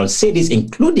 and I'll say this,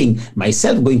 including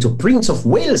myself going to Prince of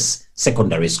Wales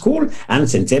Secondary School and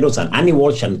St. Edward's and Annie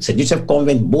Walsh and St. Joseph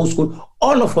Convent, Bow School,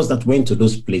 all of us that went to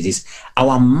those places,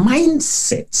 our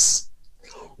mindsets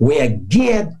were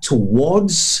geared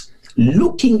towards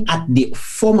looking at the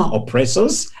former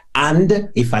oppressors and,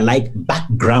 if I like,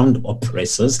 background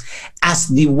oppressors as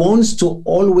the ones to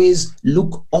always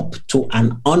look up to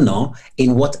and honor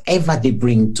in whatever they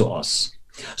bring to us.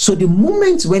 So the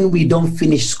moment when we don't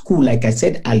finish school, like I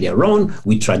said earlier on,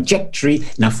 with trajectory,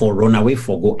 now for run away,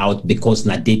 for go out, because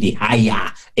now they the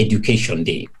higher education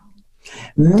day.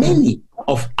 Many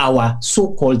of our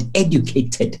so-called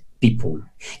educated people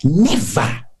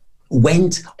never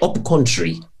went up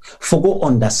country for go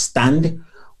understand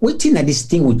waiting at this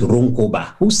thing with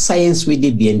Ronkoba, whose science we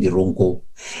did behind the Ronko.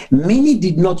 Many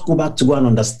did not go back to go and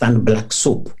understand black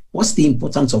soap. What's the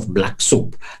importance of black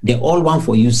soap? They all want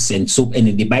for use scent soap, and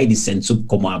they buy the scent soap,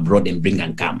 come abroad and bring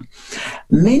and come.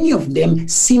 Many of them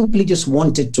simply just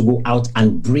wanted to go out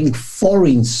and bring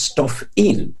foreign stuff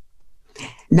in.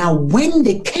 Now, when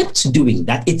they kept doing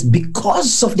that, it's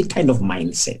because of the kind of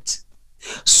mindset.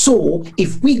 So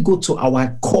if we go to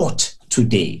our court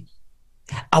today,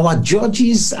 our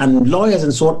judges and lawyers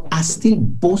and so on are still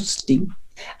boasting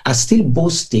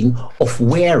of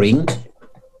wearing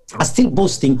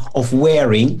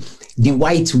the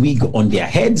white wig on their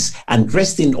heads and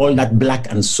dressed in all that black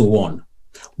and so on.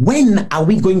 When are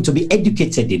we going to be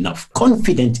educated enough,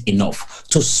 confident enough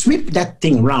to sweep that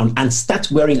thing round and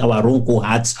start wearing our Ronko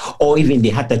hats, or even the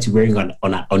hat that you're wearing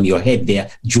on your head there,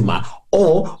 Juma?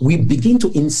 Or we begin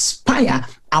to inspire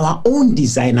our own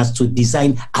designers to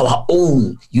design our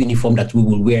own uniform that we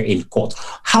will wear in court.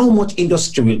 How much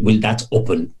industry will that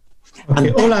open?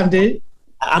 Okay, Olande.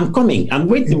 I'm coming.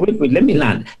 Wait, let me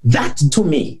land. That to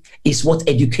me is what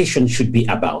education should be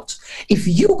about. If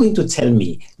you're going to tell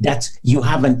me that you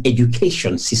have an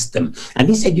education system and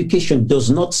this education does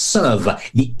not serve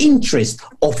the interest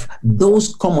of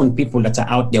those common people that are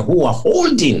out there who are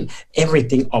holding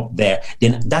everything up there,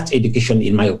 then that education,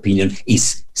 in my opinion,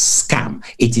 is scam.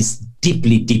 It is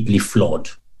deeply, deeply flawed.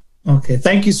 Okay,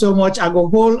 thank you so much. I go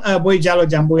hold Boijalo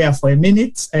Jamboya for a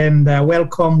minute and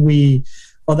welcome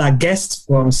other guests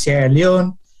from Sierra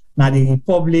Leone, now the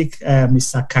Republic,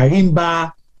 Mr.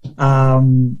 Karimba.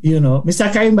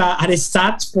 Mr. Karimba, at the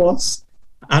start first,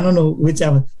 I don't know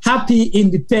whichever. Happy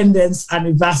Independence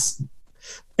Anniversary.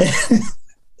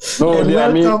 No, dear,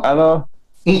 I know. I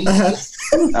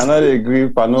know they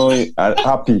agree. I know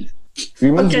happy.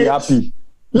 We must be happy.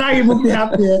 Like you must be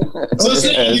happy. So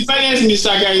say independence,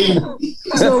 Mr. Karim.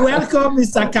 So welcome,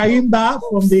 Mr. Karimba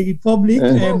from the Republic,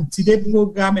 today's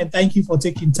program, and thank you for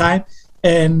taking time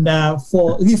and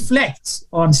for reflect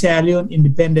on Sierra Leone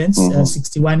independence,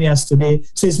 61 years today.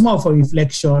 So it's more for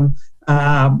reflection.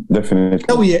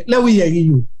 Definitely. Let me hear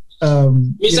you.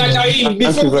 Mr. Karim,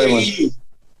 before we hear you,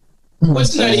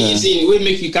 what's that easy? We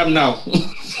make you come now.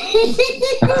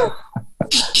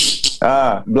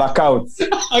 Blackout.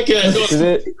 Okay.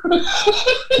 Today,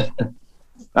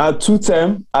 2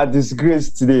 term are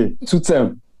disgraced today. 2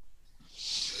 term.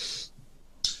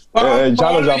 No,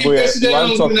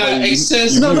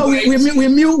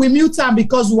 we mute time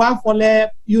because we want for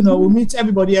we mute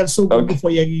everybody else so good for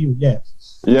you.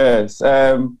 Yes.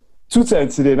 2 term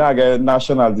today now I get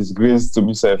national disgrace to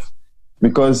myself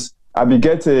because I be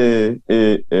get a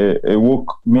work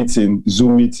meeting,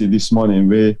 Zoom meeting this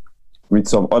morning with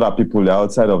some other people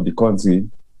outside of the country.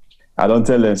 I don't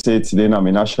tell them, say today I'm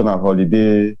a national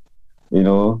holiday,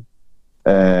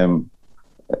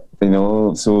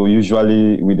 so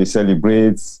usually we they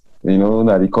celebrate,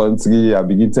 that the country, I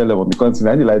begin tell them on the country,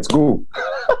 and they like to go.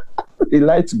 They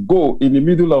like to go in the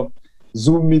middle of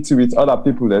Zoom meeting with other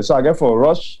people there. So I get for a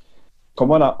rush,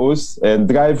 come on a host and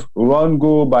drive,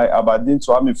 go by Aberdeen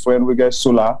to have my friend, we get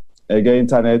solar, I get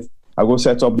internet, I go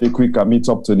set up the quick and meet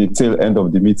up to the tail end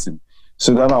of the meeting.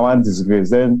 So then I want disgrace.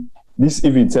 Then this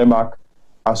evening, Temak,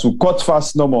 as we cut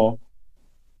fast no more,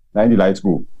 now the lights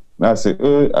go. I say,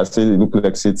 it look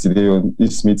like say today on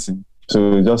this meeting. So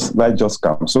light just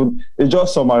come. So it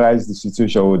just summarized the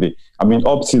situation all day. I mean,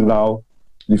 up till now,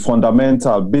 the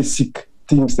fundamental, basic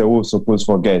things that we're supposed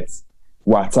to forget,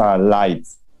 water, light.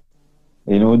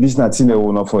 This is nothing they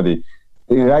will not for the.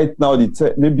 Right now,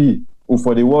 maybe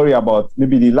for the worry about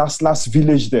maybe the last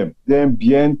village them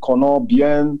bien Kono,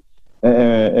 bien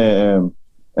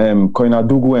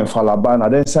Koinadugu and Falaban,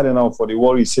 and then selling now for the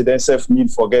worry, say they self need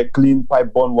for get clean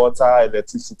pipe-borne water,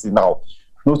 electricity now.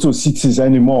 Not to cities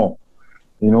anymore,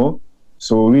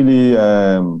 So really,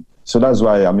 so that's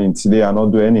why, today I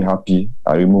not do any happy.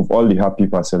 I remove all the happy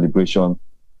for celebration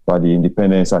for the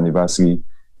independence anniversary,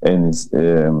 and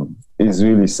it's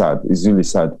really sad. It's really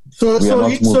sad. So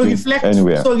reflect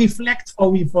are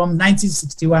we from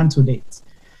 1961 to date?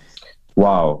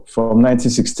 Wow, from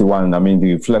 1961,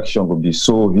 the reflection would be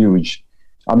so huge.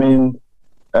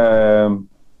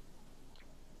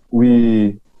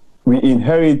 We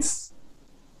inherit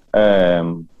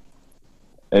a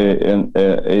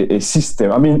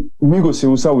system.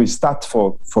 We start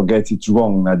forget it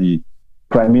wrong that the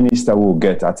prime minister will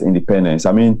get at independence.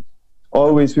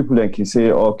 Always people that can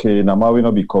say, okay, now we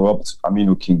not be corrupt.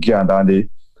 We can get down there,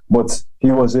 but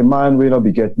he was a man who not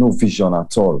be get no vision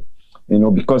at all.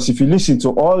 Because if you listen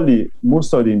to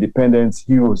most of the independent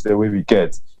heroes, the way we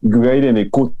get, you go read and they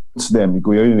quote them. You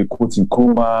go read and they quote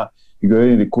Nkrumah. You go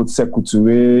read and they quote Sekou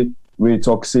Touré, where he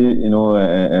talks,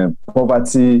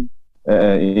 poverty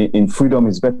in freedom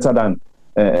is better than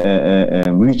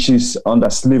riches under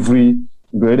slavery.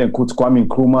 You go read and quote Kwame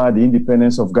Nkrumah. The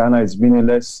independence of Ghana is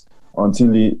meaningless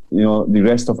until the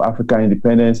rest of Africa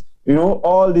independence.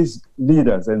 All these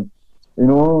leaders and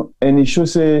he should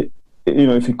say.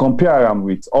 If you compare them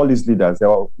with all these leaders, there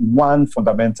were one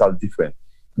fundamental difference.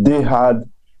 They had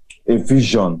a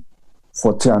vision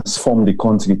for transform the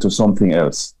country to something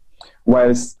else.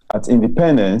 Whilst at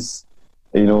independence,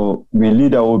 we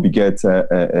leader will get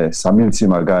Samil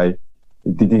Timagai,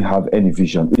 didn't have any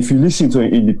vision. If you listen to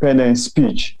an independence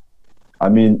speech,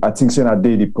 I think saying that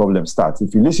day the problem starts.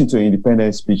 If you listen to an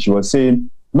independence speech, you were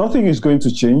saying nothing is going to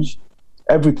change,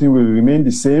 everything will remain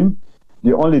the same.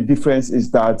 The only difference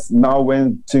is that now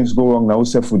when things go wrong, now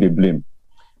self they blame.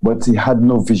 But he had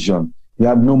no vision. He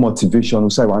had no motivation.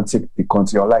 He want to take the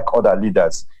country, unlike other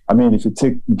leaders. If you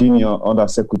take Guinea under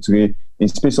Secretary, in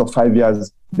space of 5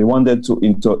 years, they wanted to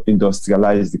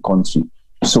industrialize the country.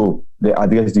 So they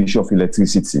addressed the issue of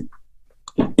electricity.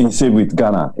 In say with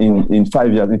Ghana, in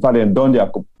 5 years, in fact, they done the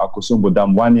Akosombo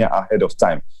Dam 1 year ahead of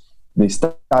time. They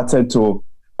started to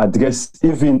address,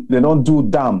 even they don't do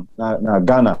dam na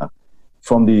Ghana.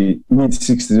 From the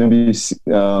mid-60s, maybe,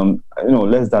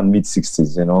 less than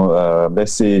mid-60s,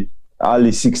 let's say early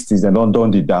 60s, they don't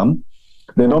done the dam.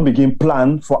 They don't begin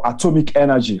plan for atomic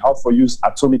energy, how to use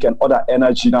atomic and other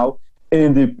energy now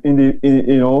in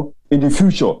the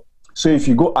future. So if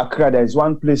you go Accra, there is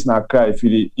one place in Accra, if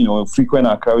you frequent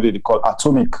Accra, they call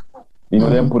atomic. You know,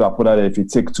 them put that if you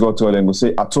take to them go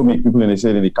say atomic, people they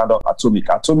say they can't atomic.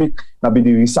 Atomic now be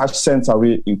the research center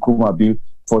way in Krumah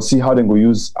for see how they go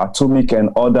use atomic and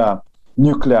other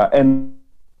nuclear and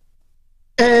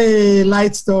hey,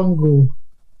 lights don't go.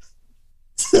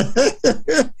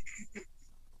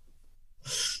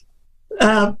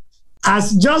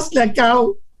 As just like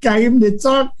how Karim they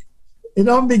talk, you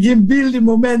don't begin building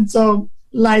momentum,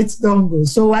 lights don't go.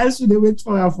 So while should they wait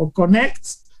for her for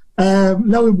connect?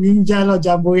 Now we bring Jalo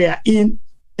Jamboya in.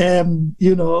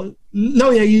 You know, now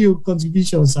you give you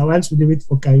contributions. So while should they wait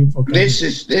for Karim? This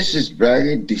is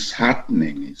very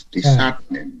disheartening. It's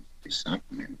disheartening.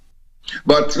 Disheartening.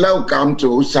 But now come to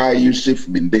Usai Yusuf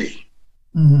Binde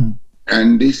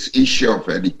and this issue of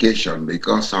education,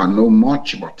 because I know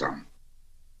much about them.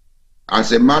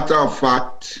 As a matter of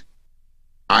fact,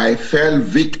 I fell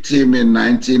victim in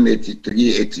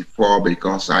 1983-84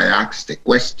 because I asked a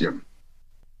question.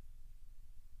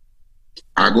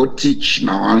 I go teach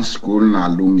now one school na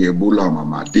Lungebula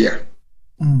Mamadia.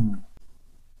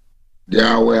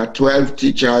 There were 12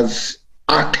 teachers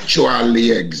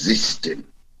actually existing.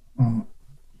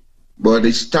 But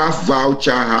the staff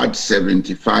voucher had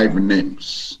 75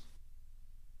 names.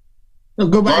 So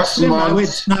go back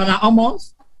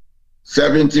almost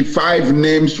 75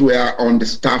 names were on the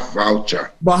staff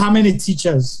voucher. But how many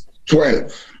teachers?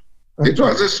 12. Okay. It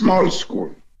was a small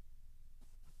school.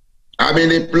 I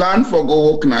mean, a plan for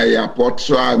go work na airport,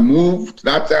 so I moved.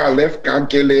 That's how I left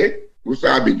Kankele, who's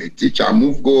been the teacher. I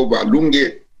moved go over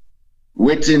Lunge,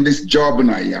 waiting this job in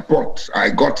the airport. I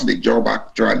got the job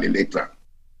actually later.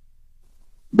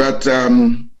 But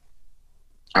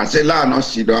I said, la no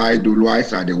sido I do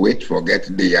twice I wait for get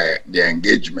the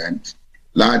engagement.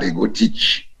 La they go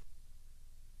teach.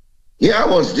 Here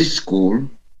was this school,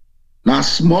 now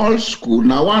small school,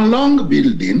 now one long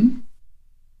building,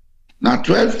 now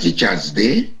 12 teachers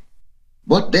there,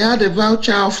 but they had a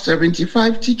voucher of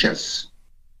 75 teachers.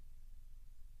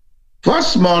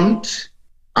 First month,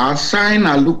 I sign,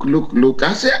 I look.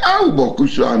 I say, how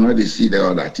Bokusu I know they see the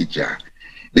other teacher.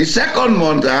 The second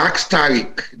month, I asked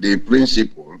Tariq, the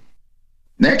principal.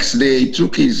 Next day, he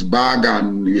took his bag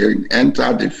and he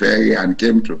entered the ferry and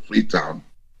came to Freetown.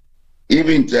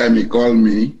 Even time he called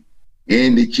me,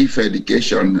 and the chief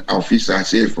education officer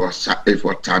said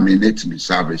for terminate my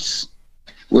service.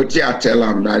 What I tell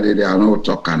him that they are not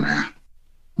talking now.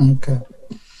 Okay.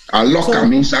 I lock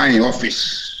him inside the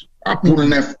office. I pull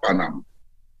nef panam.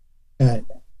 Right.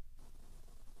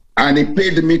 And he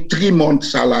paid me 3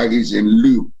 months salaries in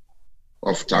lieu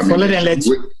of termination.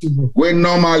 When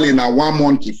normally in a 1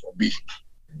 month it will be.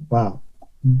 Wow.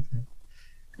 Okay.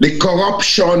 The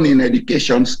corruption in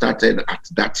education started at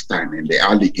that time in the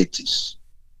early 80s.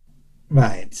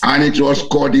 Right. And it was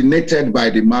coordinated by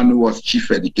the man who was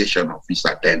chief education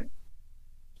officer then.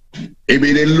 If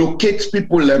they locate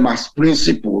people as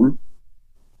principal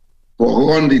for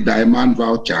run the diamond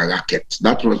voucher racket,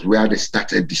 that was where they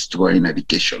started destroying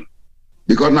education.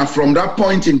 Because now from that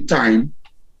point in time,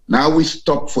 now we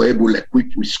stop for able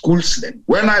equipped with schools then.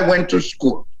 When I went to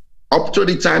school, up to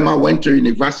the time I went to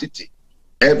university,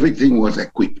 everything was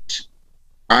equipped.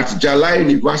 At Jala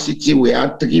University, we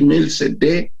had 3 meals a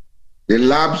day. The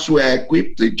labs were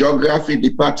equipped. The geography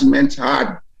department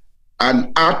had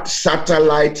an art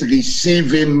satellite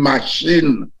receiving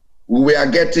machine. We were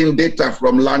getting data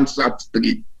from Landsat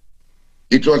 3.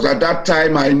 It was at that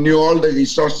time I knew all the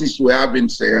resources we have in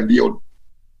Sierra Leone.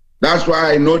 That's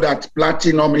why I know that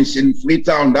platinum is in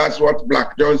Freetown. That's what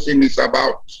Black Johnson is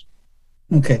about.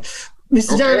 Okay.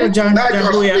 Mr. Okay?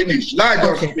 Let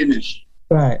just finish.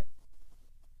 Right.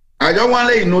 I don't want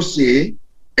to let you know, say,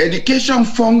 education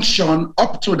function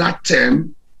up to that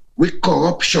term with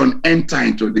corruption enter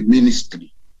into the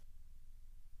ministry.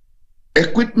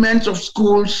 Equipment of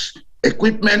schools,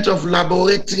 equipment of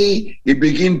laboratory, it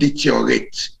begin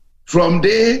deteriorate. From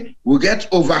there, we get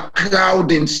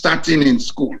overcrowding starting in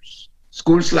schools.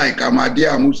 Schools like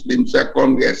Ahmadiyya Muslim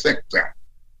Secondary Sector.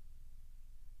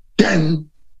 Then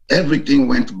everything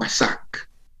went basak.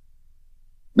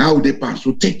 Now they pass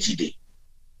to 30 days.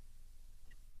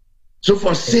 So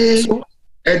for say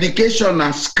education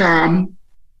a scam,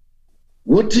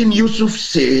 what in Yusuf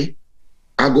say,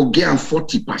 I go get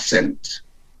 40%.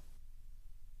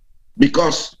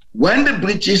 Because when the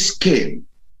British came,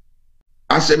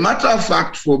 as a matter of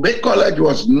fact, Fobe College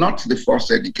was not the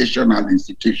first educational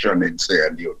institution in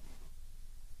Sierra Leone.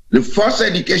 The first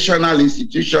educational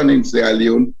institution in Sierra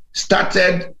Leone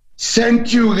started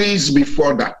centuries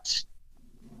before that.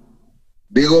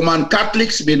 The Roman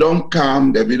Catholics, they don't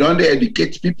come, they don't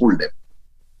educate people them.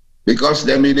 Because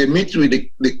they meet with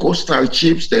the coastal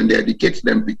chiefs, then they educate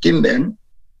them, begin them.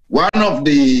 One of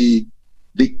the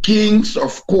the kings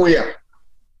of Koya.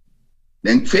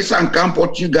 Then face and come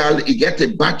Portugal, he get a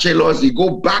bachelor's, he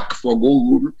go back for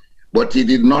Google, but he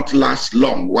did not last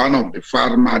long. One of the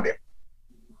farmer there.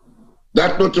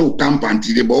 That not to camp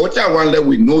until, but what I want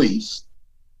we know is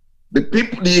the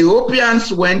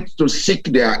Europeans went to seek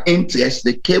their interest.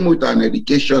 They came with an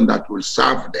education that will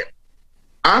serve them.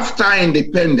 After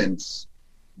independence,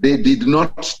 they did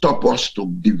not stop us to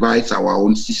devise our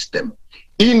own system.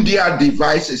 India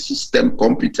devised a system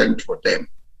competent for them.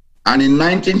 And in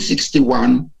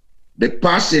 1961, they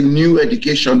passed a new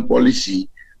education policy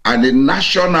and a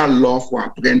national law for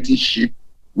apprenticeship,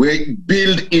 which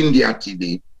build India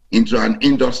today into an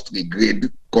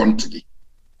industry-grade country.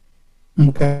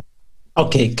 Okay.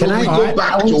 Okay, can I go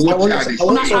back to what you are saying?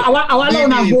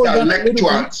 We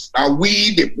intellectuals, are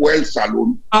we the Puel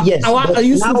Salon? Yes. I want to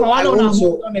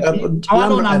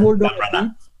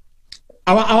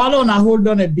hold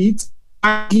on a bit.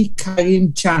 I give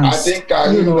Karim chance. I think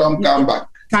Karim don't come back.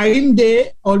 Karim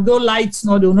Day, although lights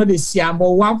not the same,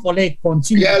 but one for like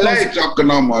continue. Yeah, lights talk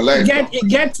normal. It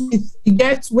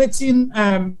gets waiting.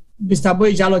 Mr.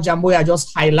 Boy Jalo Jamboya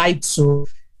just highlight so.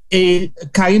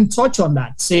 Karim touch on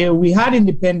that. Say we had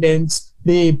independence.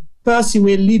 The person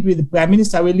will lead with the prime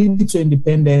minister will lead to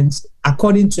independence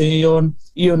according to your own,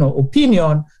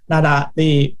 opinion. Now that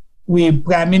we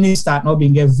prime minister not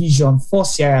being a vision for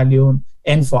Sierra Leone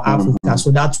and for Africa.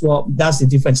 So that's the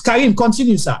difference. Karim,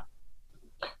 continue, sir.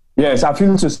 Yes, I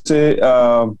feel to say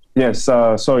yes.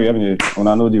 Sorry, I mean,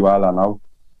 I know the wala now.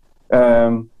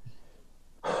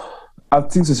 I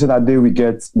think to say that day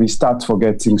we start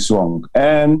forgetting wrong.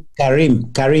 And Karim,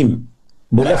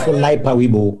 but for light power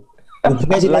wibo.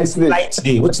 Light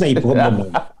day. What's the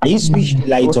problem? You switch the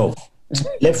light off.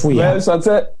 Left way. Well,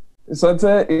 so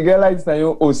you get lights now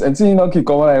your host and see you not kick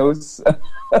on my host.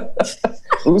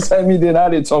 Who send me the now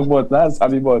they talk about that's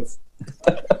happy but.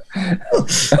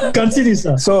 Continue,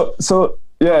 sir. So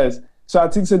yes. So I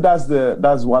think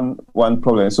that's one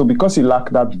problem. So because he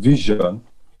lacked that vision,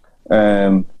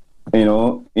 you're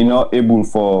not able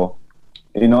for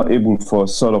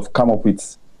sort of come up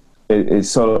with a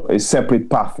sort of a separate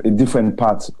path, a different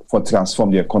path for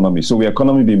transform the economy. So the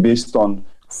economy being based on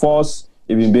force,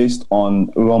 it been based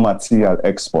on raw material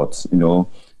exports,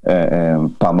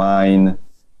 palmine,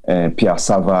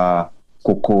 piassava,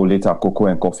 cocoa, later cocoa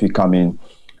and coffee coming.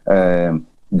 Then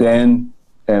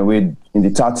in the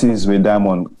 30s with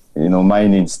diamond,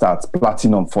 mining starts,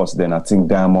 platinum first, then I think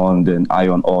diamond and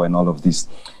iron ore and all of this,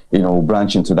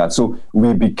 branch into that. So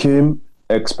we became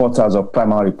exporters of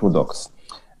primary products.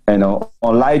 And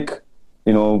unlike,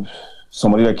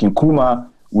 somebody like in Nkrumah,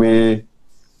 where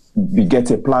we get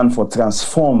a plan for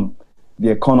transform the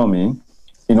economy,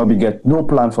 we get no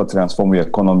plan for transform the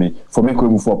economy, for make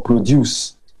able for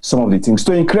produce some of the things.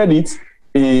 So in credit,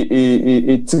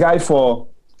 it try for,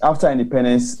 after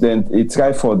independence, then it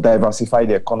try for diversify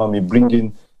the economy,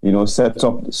 bringing, set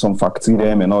up some factory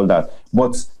them and all that.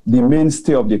 But the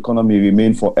mainstay of the economy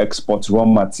remain for export, raw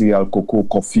material, cocoa,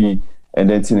 coffee, and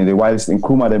then the whilst in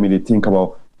Nkrumah, they think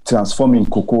about transforming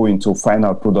cocoa into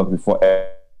final product before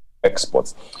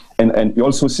exports. And you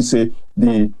also see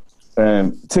the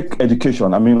take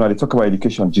education. I mean, when they talk about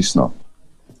education just now,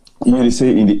 you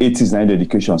say in the 80s, 90s,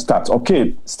 education starts.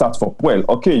 Okay, start for Puel.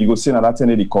 Okay, you go see that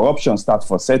the corruption start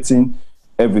for setting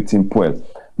everything Puel.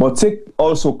 But take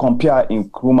also compare in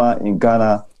Nkrumah, in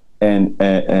Ghana, and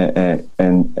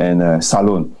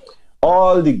Salon.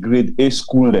 All the grade A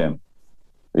school them,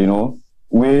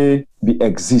 where we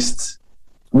exist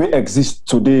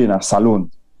today in a Salon.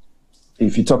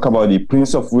 If you talk about the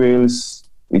Prince of Wales,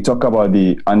 you talk about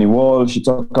the Annie Walsh, you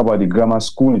talk about the grammar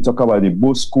school, you talk about the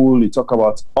Bow School, you talk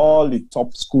about all the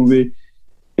top school where,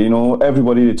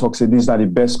 everybody they talk say these are the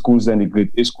best schools and the grade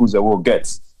A schools that will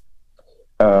get.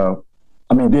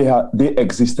 They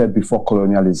existed before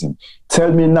colonialism.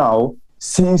 Tell me now,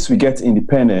 since we get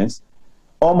independence,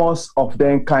 almost of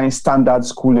them kind standard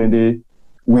school and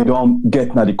we don't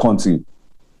get now the country.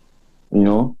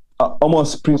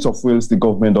 Almost Prince of Wales, the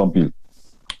government don't build.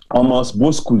 Almost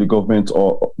both school, the government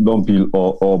or don't build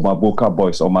or Maboka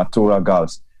boys or Matora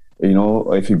girls.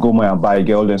 If you go and buy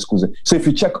girl then schools. So if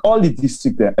you check all the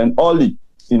district there and all the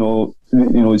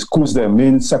schools there,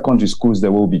 main secondary schools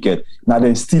there will be get. Now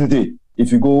then still there.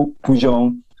 If you go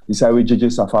Pujong, this way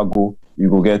JJ Safago, you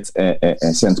go get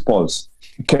St. Paul's.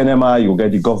 Kenema, you go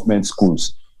get the government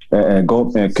schools.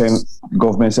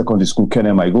 Government secondary school,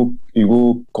 Kenema. You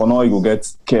go Kono, you go get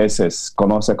KSS,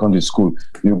 Kono Secondary School.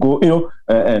 You go,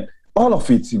 all of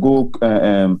it. You go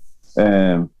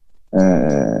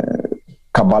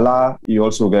Kabbalah, you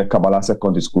also get Kabbalah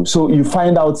Secondary School. So you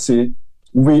find out, say,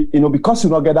 we, because we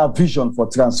don't get that vision for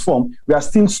transform, we are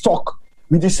still stuck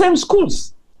with the same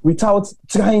schools without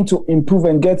trying to improve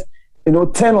and get, 10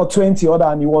 or 20 other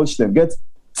annuals them, get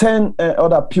 10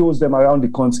 other POs them around the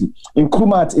country. In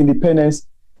Nkrumah Independence,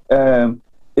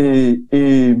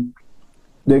 they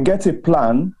get a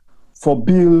plan for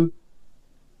build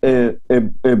a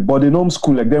boarding home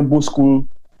school, like Dembo School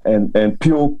and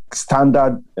PO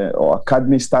standard or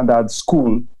academy standard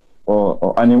school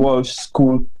or annual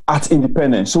school at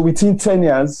Independence. So within 10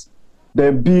 years,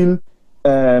 they build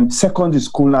secondary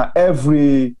school now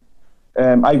every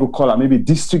I go call it maybe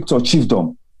district or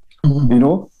chiefdom,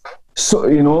 So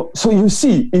you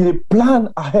see, in a plan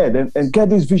ahead and get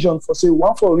this vision for say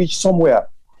one for reach somewhere,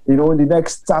 in the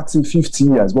next 30, 50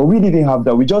 years. But we didn't have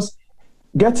that. We just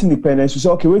get independence. We say,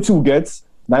 okay, wait till we get,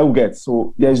 now we get.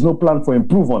 So there is no plan for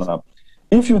improve on that.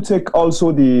 If you take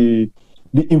also the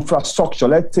infrastructure,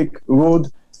 let's take road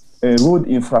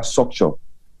infrastructure.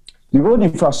 The road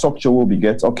infrastructure will be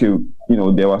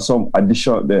there was some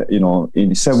addition, in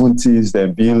the 70s, they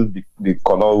built the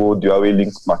Kono Road, the Duare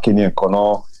Link, McKinney and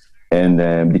Kono, and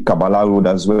the Kabbalah Road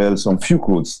as well, some few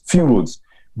roads.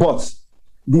 But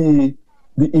the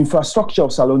infrastructure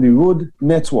of Salone, the road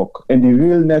network and the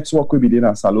rail network will be there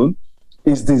in Salone,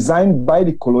 is designed by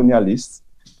the colonialists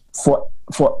for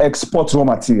export raw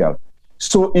material.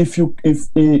 So if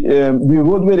the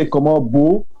road where they come out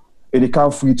Bo, they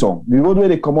can't Freetown. The road where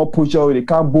they come out Puja, they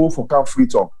can't Bo for can't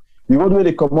Freetown. The road where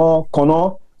they come out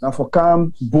Kono, now for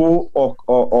can't Bo or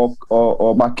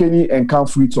McKinney and can't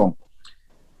Freetown.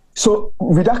 So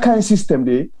with that kind of system,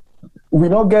 we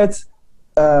not get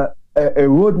a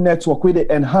road network where they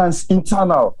enhance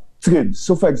internal trade.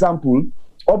 So for example,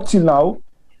 up till now,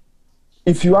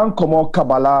 if you want to come out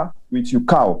Kabbalah with your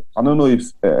cow, I don't know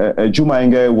if Juma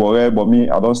Enge worry, but me,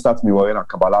 I don't start me worrying on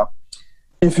Kabbalah.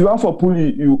 If you want for pull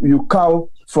you cow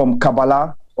from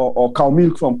Kabbalah or cow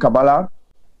milk from Kabbalah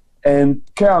and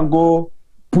can go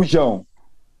push on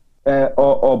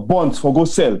or bonds for go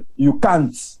sell, you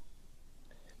can't.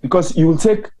 Because you will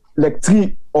take like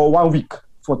 3 or 1 week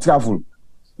for travel.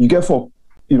 You get for,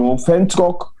 fan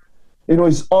truck,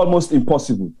 it's almost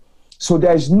impossible. So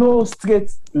there is no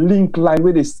straight link line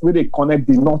where they connect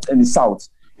the north and the south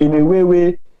in a way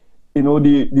where,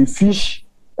 the fish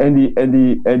and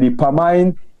the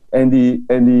palmine and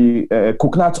the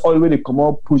coconut oil where they come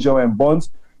up, Puja and Bonds,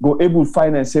 go able to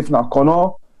find and safe na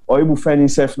Kono or able to find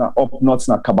himself na up north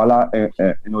na Kabbalah,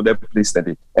 that place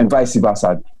that and vice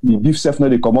versa. The beef self no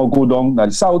they come out go down na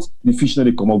the south, the fish no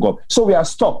they come out go. So we are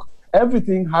stuck.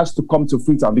 Everything has to come to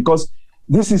Freetown because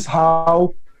this is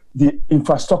how the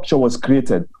infrastructure was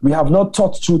created. We have not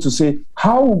thought through to say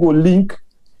how we will link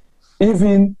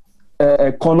even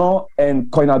Kono and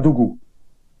Koinadugu.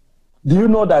 Do you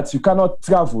know that you cannot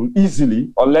travel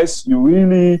easily unless you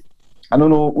really, I don't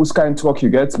know whose kind of truck you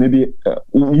get, maybe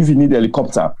if you need a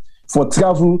helicopter. For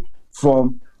travel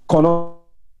from Kono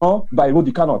by road,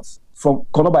 you cannot. From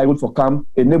Kono by road for Kam,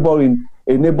 a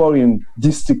neighboring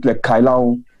district like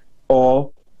Kailaon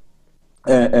or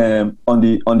on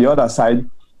the other side,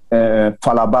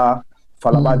 Falaba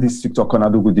district or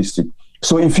Konadugu district.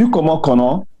 So if you come out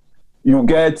Kono, you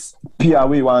get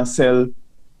PRW you want to sell,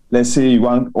 let's say you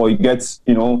want, or you get,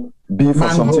 beef or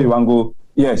something, you want to go,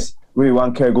 yes, where you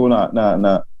want to go na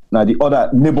the other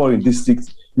neighboring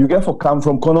district. You get for come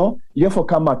from Kono, you get for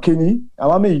come McKinney,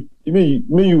 and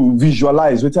may you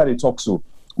visualize what they talk so.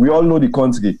 We all know the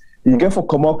country. You get for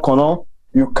come out Kono,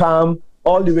 you come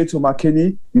all the way to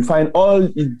McKinney, you find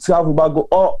you travel back, go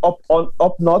all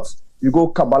up north, you go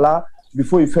Kabbalah,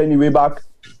 before you find your way back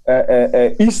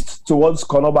east towards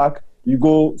Kono back, you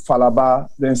go Falaba,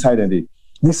 then side and day.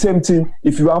 The same thing,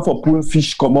 if you want for pool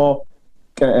fish, come out,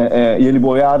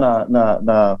 Yeliboya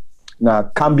na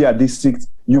Cambia district,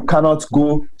 you cannot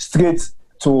go straight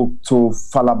to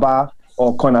Falaba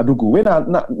or Konadugu. When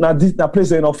na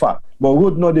place not far, but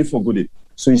road not there for good.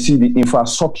 So you see the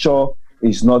infrastructure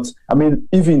is not, I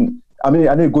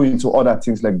need go into other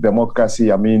things like democracy,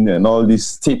 and all this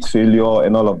state failure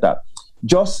and all of that.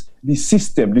 Just the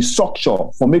system, the structure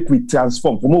for make we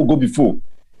transform, for more go before.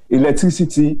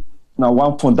 Electricity, now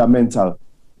one fundamental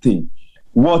thing.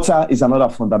 Water is another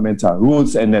fundamental.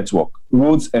 Roads and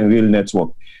rail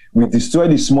network. We destroy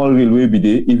the small railway be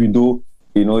there, even though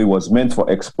it was meant for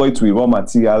exploit with raw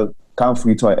material, can't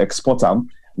free to export them.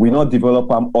 We not develop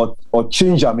them or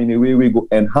change them in a way we go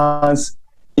enhance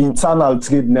internal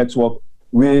trade network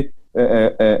where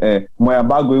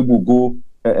Moyabago will go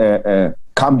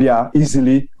Cambia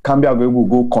easily, Cambia will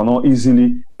go Kono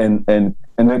easily, and then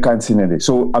can't see anything.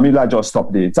 So I just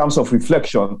stop there. In terms of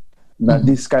reflection, that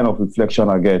this kind of reflection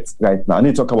I get right now. I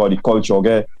need to talk about the culture,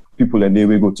 okay? people and they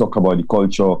will go talk about the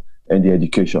culture and the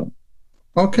education.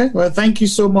 Okay, well, thank you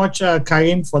so much,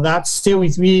 Karim, for that. Stay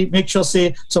with me. Make sure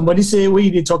say somebody say we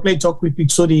they talk quick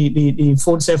so the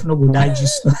phone self no go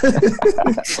digest.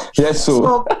 Yes,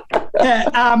 so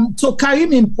so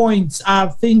Karim in points. I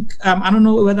think I don't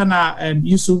know whether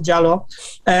Yusuf Jallo,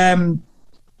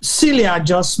 Celia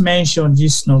just mentioned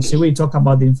this. No, say we talk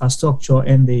about the infrastructure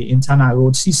and the internal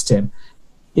road system.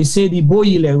 He said the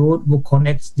Boyile Road will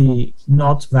connect the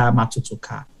north via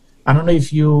Matutuka. I don't know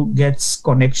if you get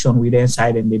connection with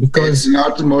inside and because it's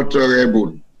not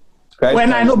motorable.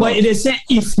 When I know, but they say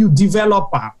if you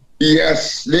develop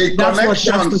yes, the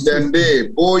connections then they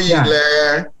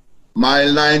Boyile,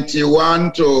 mile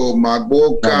 91 to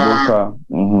Magboka.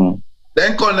 Mm-hmm.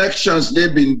 Then connections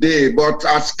they've been there, but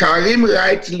as Karim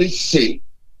rightly say,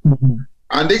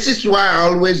 and this is why I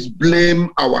always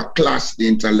blame our class, the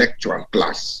intellectual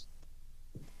class.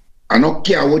 I don't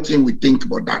care what we think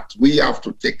about that. We have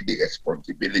to take the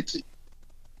responsibility.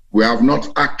 We have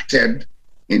not acted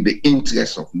in the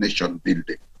interest of nation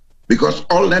building. Because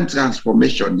all that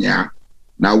transformation here,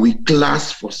 now we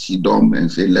class for Sidom and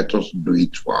say, let us do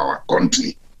it for our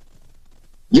country.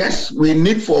 Yes, we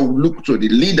need to look to the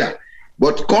leader,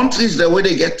 but countries, the way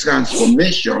they get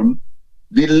transformation,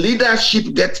 the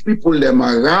leadership gets people them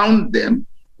around them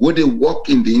where they work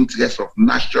in the interest of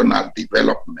national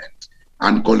development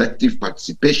and collective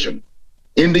participation.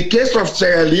 In the case of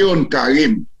Sierra Leone,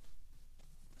 Karim,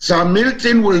 Sir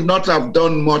Milton will not have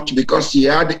done much because he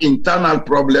had internal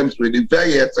problems with the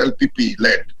very SLPP he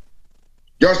led.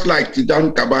 Just like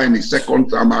Tidan Kaba in his second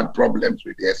term had problems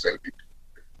with the SLPP.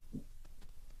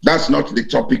 That's not the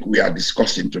topic we are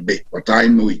discussing today, but I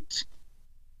know it.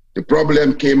 The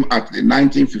problem came at the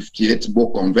 1958 Bo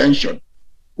Convention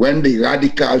when the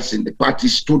radicals in the party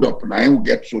stood up and I will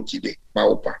get so today,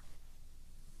 Paupa.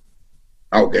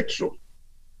 I'll get so.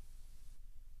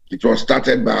 It was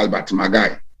started by Albert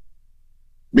Magai.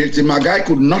 Milton Magai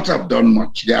could not have done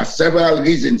much. There are several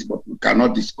reasons, but we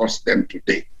cannot discuss them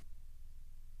today.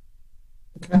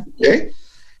 Okay?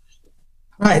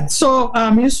 Right. So,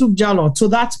 Yusuf Jallo, to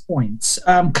that point,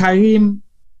 Karim,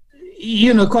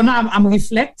 you know, I'm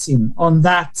reflecting on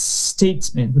that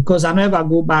statement because I never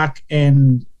go back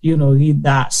and, you know, read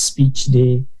that speech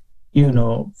there, you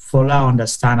know, for I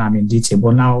understand I'm in detail.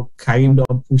 But now Karim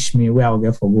don't push me where I'll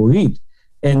get for go read.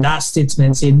 And that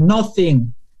statement say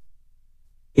nothing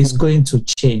is going to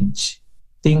change.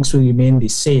 Things will remain the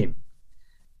same.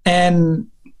 And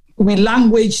with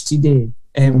language today,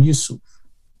 Yusuf,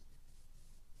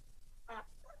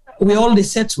 we all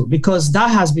settle because that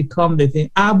has become the thing.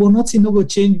 But nothing no go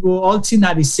change, go all things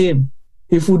are the same.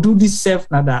 If we do this self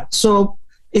now that. So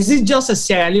is it just a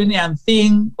Sierra Leonean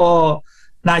thing or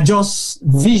not just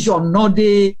vision, not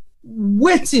the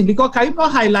waiting? Because can you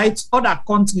not highlight other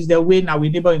countries the way now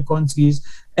with neighboring countries?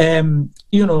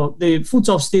 You know, the Foot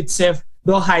of State self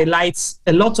don't highlight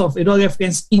a lot of it don't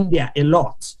reference India a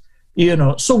lot. You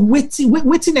know, so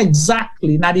waiting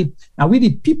exactly now we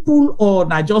the people or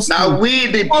not just now we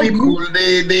the people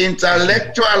the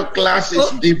intellectual class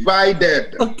is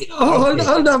divided. Okay, hold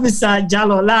on, Mr.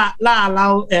 Jallo. La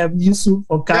allow Yusuf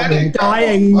or Karim.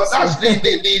 That's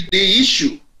the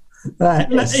issue. Right.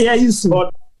 Yeah,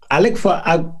 Yusuf. I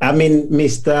mean,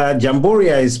 Mr.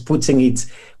 Jamboria is putting it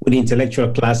with the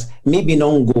intellectual class. Maybe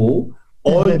not go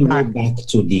all the way back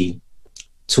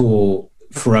to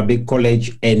Furabe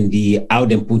College and the how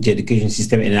they put education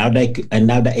system and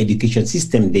another education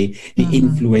system they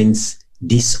influence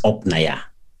this up naya.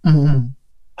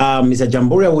 Mr.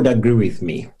 Jamboria would agree with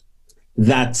me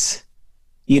that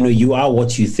you know you are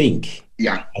what you think.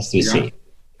 Yeah, as they say.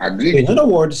 Agree. In other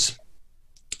words,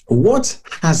 what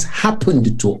has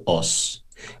happened to us?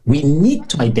 We need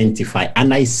to identify,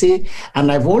 and I say,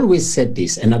 and I've always said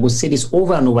this, and I will say this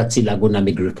over and over till I go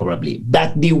navigate probably,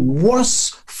 that the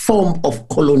worst form of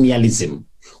colonialism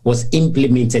was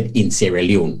implemented in Sierra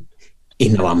Leone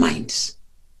in our minds.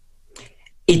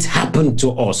 It happened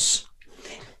to us.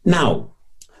 Now,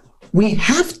 we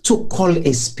have to call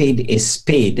a spade a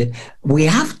spade. We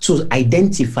have to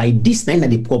identify this kind of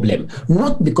the problem,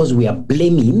 not because we are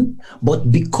blaming,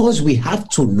 but because we have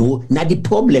to know now the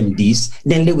problem this,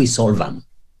 then let we solve them.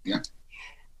 Yeah.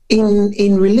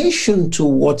 In relation to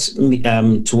what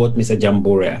Mr.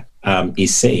 Jamboria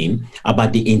is saying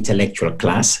about the intellectual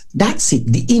class, that's it.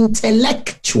 The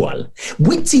intellectual,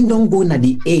 waiting don't go na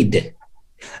the aid,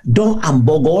 don't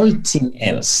ambog all thing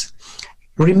else.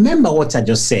 Remember what I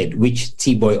just said, which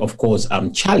T-Boy, of course,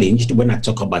 challenged when I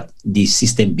talk about the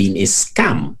system being a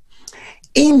scam,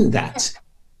 in that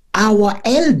our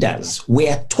elders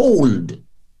were told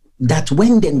that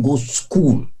when they go to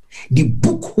school, The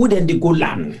book who then they go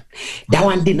learn. That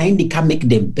one day, they can make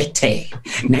them better.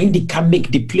 Now they can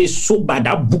make the place so bad.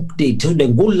 That book they tell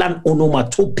them go learn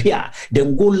onomatopoeia.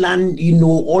 Then go learn,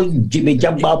 all jibbe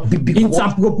jabba,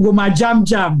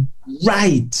 jam.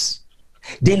 Right.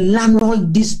 They learn all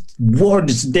these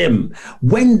words them.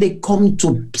 When they come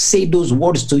to say those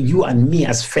words to you and me,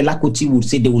 as Fela Kuti would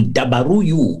say, they will dabaru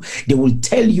you. They will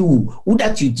tell you who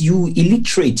that you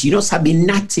illiterate, sabi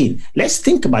nothing. Let's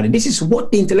think about it. This is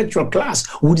what the intellectual class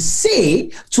would say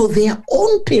to their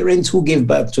own parents who gave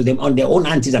birth to them, on their own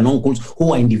aunties and uncles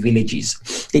who are in the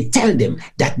villages. They tell them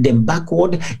that them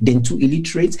backward, then too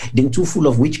illiterate, then too full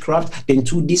of witchcraft, then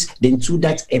too this, then too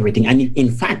that, everything. And in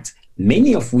fact,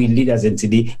 many of we leaders in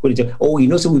today,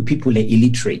 so we people are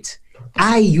illiterate.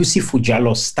 I, Yusuf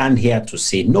Fujalo, stand here to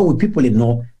say, no, we people are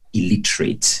not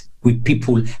illiterate. We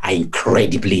people are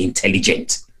incredibly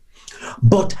intelligent.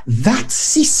 But that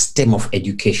system of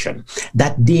education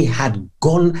that they had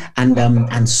gone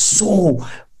and so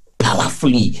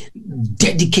powerfully,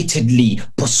 dedicatedly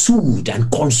pursued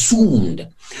and consumed,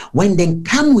 when they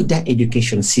come with that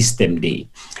education system, they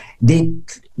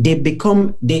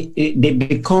become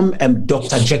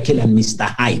Dr. Jekyll and Mr.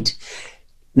 Hyde.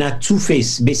 Now,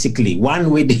 two-face, basically. One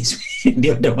way this way,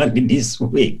 the other one this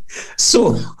way.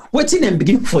 So, what in them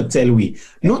begin for tell we?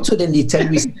 Not so then they tell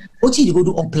me, what you go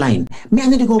to upline? Me, I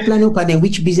need to go upline up and then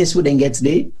which business would then get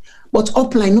there? But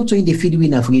upline, not in the feed we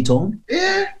in freedom.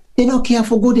 Yeah. They don't care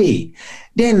for good day.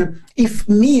 Then, if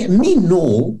me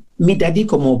know, me daddy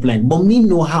come upline, but me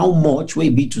know how much we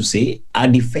be to say, I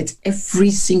defect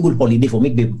every single holiday for me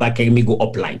back and me go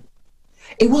upline.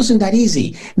 It wasn't that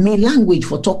easy. Me language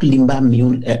for talk limba,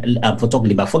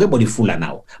 forget about the fuller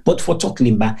now. But for talk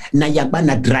limba, na yagba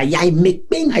na dry I make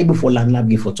pain I before land lab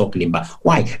give for talk limba.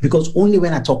 Why? Because only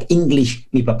when I talk English,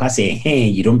 me papa say, hey,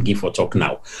 you don't give for talk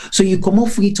now. So you come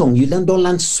off free tongue, you don't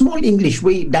learn small English,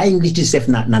 way that English is safe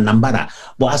na nambara.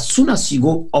 But as soon as you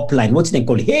go upline, what's they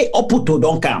call it? Hey, Opoto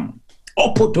don't come.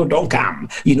 Opoto don't come.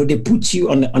 They put you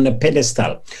on a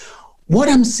pedestal. What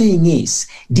I'm saying is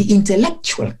the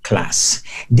intellectual class,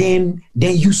 then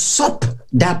they usurp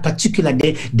that particular,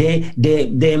 they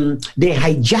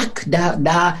hijack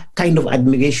that kind of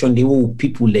admiration the old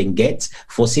people then get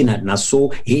for saying that now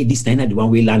so hey this is the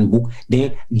one way land book.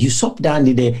 They usurp that,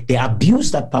 they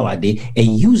abuse that power, and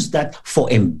use that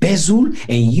for embezzle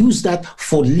and use that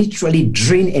for literally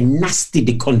drain and nasty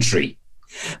the country.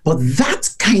 But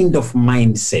that kind of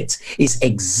mindset is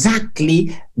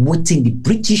exactly what in the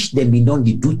British they don't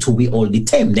do to we all the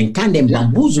time. Then can them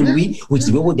bamboozle we with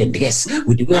the way they dress,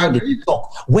 with the way they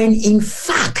talk. When in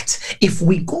fact, if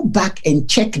we go back and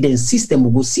check the system,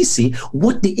 we will see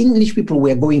what the English people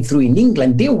were going through in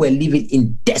England. They were living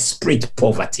in desperate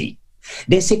poverty.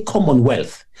 They say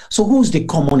commonwealth. So who's the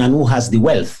common and who has the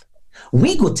wealth?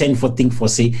 We go tend for think for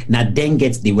say, now then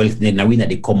gets the wealth, then now we are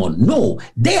the common. No,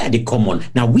 they are the common.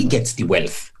 Now we get the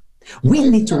wealth. We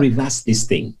need to reverse this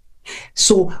thing.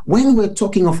 So when we're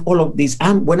talking of all of this,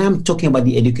 when I'm talking about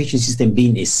the education system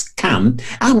being a scam,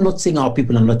 I'm not saying our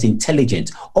people are not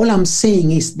intelligent. All I'm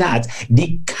saying is that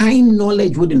the kind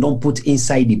knowledge we don't put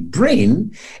inside the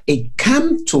brain, it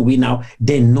come to we now,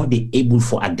 they're not able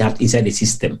for adapt inside the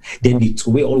system. Then the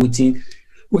two way all within.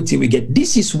 What we get?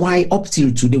 This is why up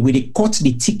till today, we they cut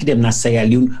the tick them na Sierra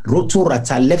Leone, roto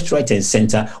rata, left, right, and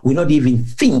center. We not even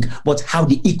think about how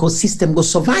the ecosystem will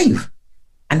survive.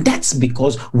 And that's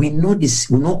because we know this,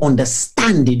 we don't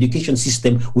understand the education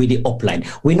system with the upline.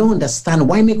 We don't understand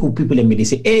why make people and they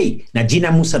say, hey, na Gina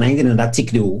Musa na hindi na that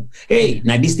tick do. Hey,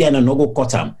 na this day na no go cut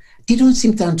them. They don't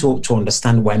seem to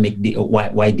understand why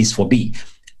why this for be.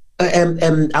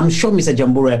 I'm sure, Mr.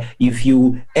 Jambura, if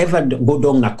you ever go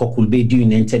down na Kokulbe during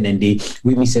the internet day,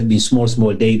 we miss the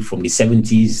small day from the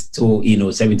 70s to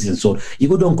 70s and so on. You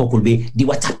go down Kokulbe, the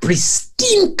water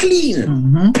pristine clean.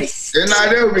 Then I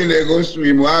don't mean they go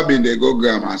swim, why been they go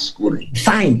grammar school?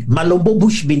 Fine. Malombo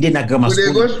Bush been there na grammar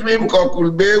school. Will they go swim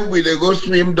Kokulbe? Will they go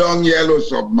swim down Yellow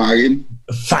Submarine?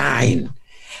 Fine.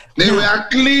 They were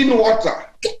clean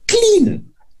water.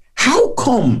 Clean. How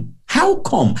come?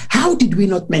 How did we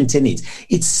not maintain it?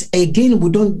 It's again, we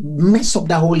don't mess up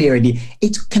that whole area.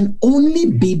 It can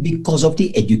only be because of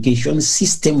the education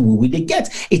system we will get.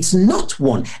 It's not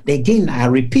one, again, I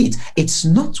repeat, it's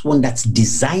not one that's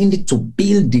designed to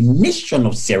build the nation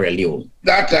of Sierra Leone.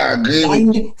 That I agree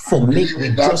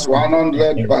with. That's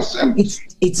 100%.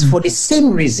 It's for the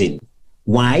same reason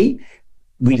why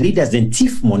we leaders then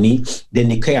thief money, then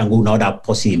they carry and go now that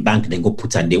person in bank, then go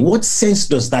put on there. What sense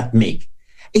does that make?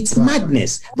 It's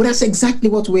madness, but that's exactly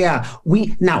what we are.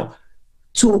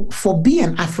 For being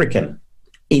an African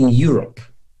in Europe,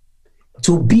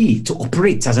 to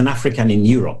operate as an African in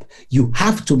Europe, you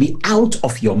have to be out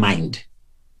of your mind.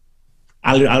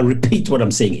 I'll repeat what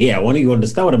I'm saying here. I want you to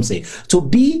understand what I'm saying. To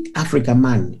be African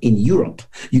man in Europe,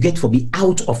 you get to be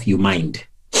out of your mind.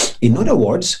 In other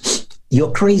words,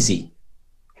 you're crazy.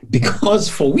 Because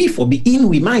for be in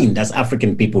we mind as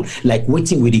African people, like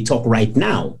waiting with the talk right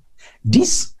now,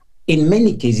 this, in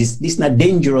many cases, this is not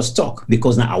dangerous talk,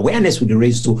 because now awareness will be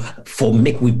raised to for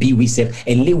make we be we self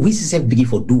and let we self begin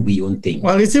for do we own thing.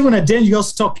 Well, it's even a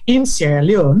dangerous talk in Sierra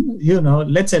Leone,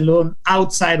 let alone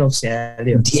outside of Sierra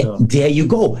Leone. There you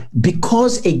go.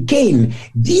 Because again,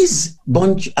 these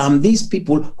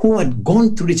people who had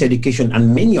gone through this education,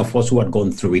 and many of us who had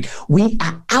gone through it, we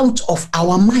are out of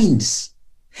our minds.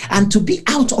 And to be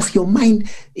out of your mind,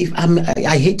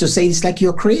 I hate to say, it's like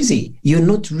you're crazy. You're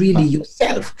not really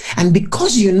yourself. And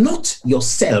because you're not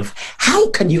yourself, how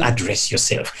can you address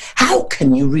yourself? How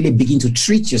can you really begin to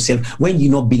treat yourself when you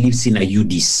not believe in a you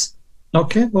this?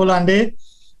 Okay, Olande,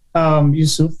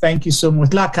 Yusuf, thank you so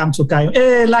much. Let's come to Karim.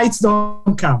 Hey, lights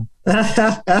don't come. Let's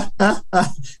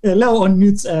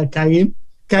unmute Karim.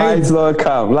 Lights don't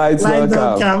come. Lights don't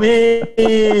come.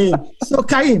 Hey. So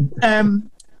Karim,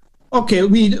 okay,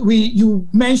 you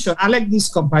mentioned, I like this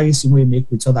comparison we make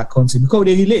with other countries because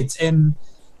they relate, and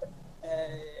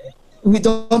we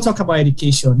don't talk about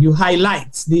education. You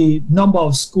highlight the number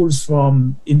of schools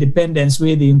from independence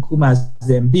where the Nkrumahs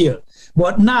them built.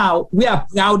 But now we are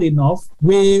proud enough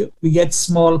where we get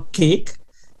small cake,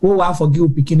 we want to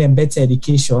give picking them better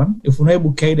education. If we're not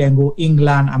able to carry them go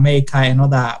England, America, and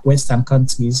other Western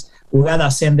countries, we'd rather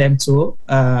send them to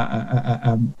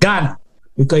Ghana.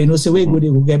 Because so we go, they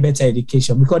will get better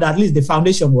education because at least the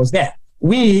foundation was there.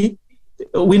 We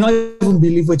not even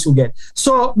believe what you get.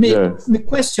 So the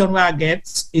question where I get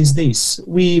is this: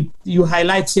 you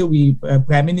highlight say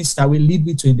Prime Minister will lead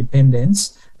me to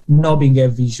independence, not being a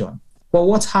vision. But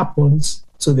what happens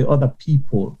to the other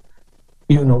people?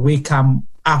 We come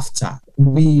after.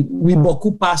 We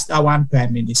boku past our one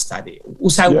Prime Minister there. We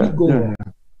go.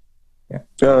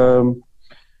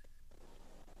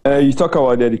 You talk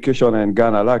about the education in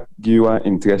Ghana. I'd like to give you an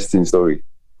interesting story.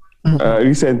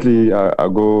 Recently, I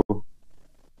go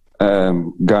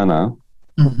Ghana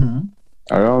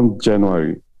around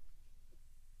January.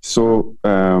 So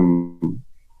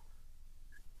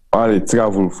I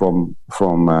travel from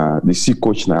the sea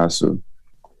coach now. So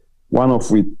one of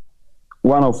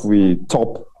the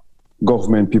top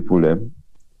government people them,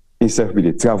 instead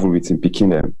we travel with him, picking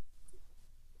them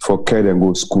for care and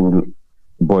go school,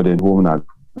 board and home now.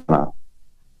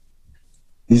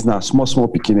 This now small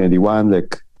picking, and the one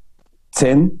like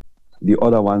 10, the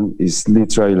other one is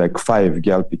literally like 5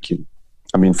 girl picking.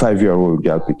 5-year-old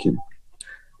girl picking.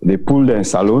 They pull them in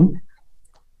salon.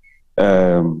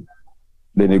 Then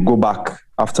they go back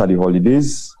after the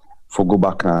holidays for go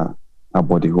back and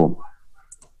body home.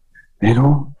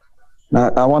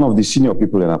 Now one of the senior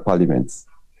people in our parliament,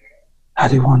 I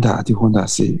wonder,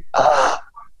 say,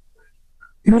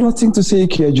 you don't think to say you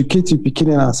can educate you picking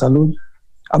in a salon?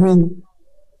 And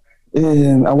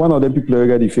one of the people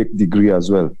already fake degree as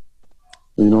well.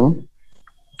 I'll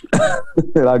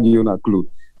give you a clue.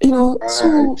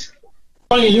 So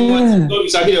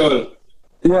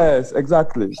yes,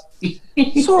 exactly.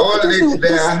 So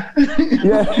there.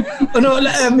 Yeah. No,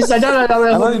 Mr. Jala,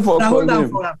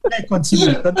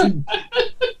 continue.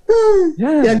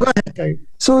 Yeah, go ahead.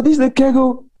 So this is the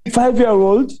Kego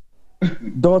 5-year-old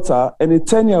daughter and a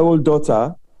 10-year-old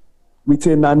daughter with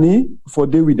a nanny for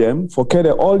day with them, for carry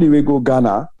all the way go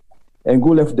Ghana and go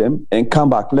left them and come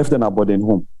back, left them about them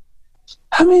home.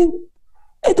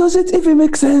 It doesn't even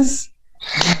make sense.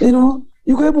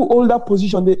 You go able to hold that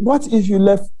position. What if you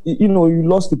left, you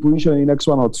lost the position in the next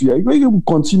 1 or 2 years? You go able to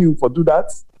continue for do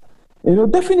that?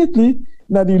 Definitely,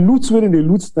 now the loot when they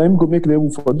loot time go make them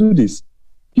able for do this.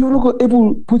 You will go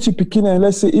able to put your picking and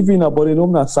let's say even about a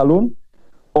home salon,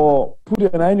 or put them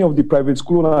in any of the private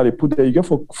school now they put there, you get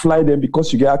for fly them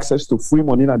because you get access to free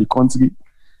money in the country.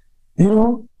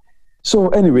 So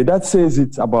anyway, that says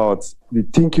it about the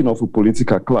thinking of a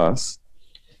political class,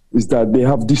 is that they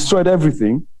have destroyed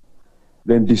everything,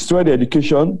 then destroy the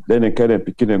education, then they can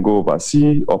pick it and go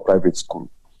overseas or private school.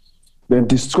 Then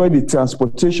destroy the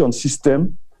transportation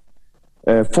system.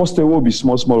 First they will be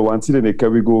small ones, then they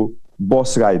can go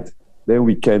bus ride. Then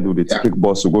we can do the take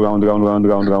bus to go round, to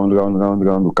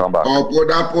come back.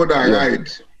 Poda ride.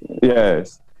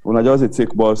 Yes. When I just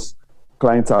take bus,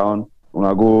 Klein Town, when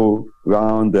I go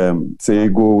round, say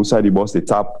go inside the bus, they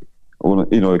tap,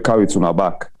 carry it on our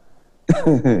back.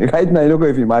 Right now, you don't go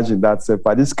even imagine that.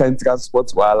 For this kind of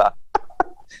transport, voila.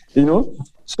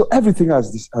 So everything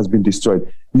has been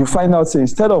destroyed. You find out, say,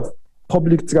 instead of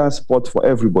public transport for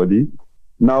everybody.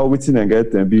 Now waiting and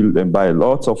get and build and buy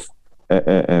lots of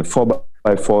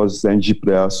 4x4s and G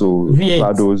players, so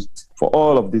Prados for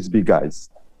all of these big guys,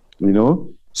 you know.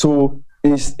 So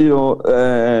it's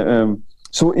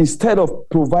so instead of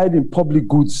providing public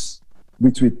goods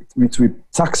with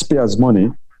taxpayers'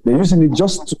 money, they're using it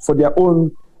just for their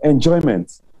own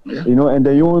enjoyment, you know, and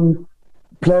their own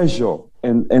pleasure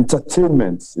and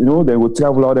entertainment. You know, they will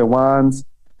travel all they want,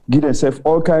 give themselves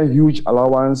all kind of huge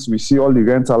allowance. We see all the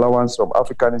rent allowance from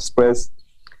African Express,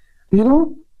 you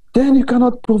know. Then you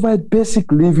cannot provide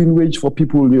basic living wage for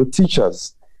people, your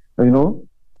teachers, you know.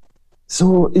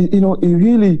 So, it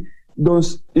really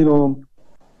does,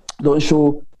 don't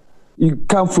show. You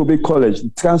come from a college,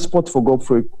 transport for go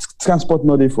for transport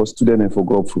not there for student and for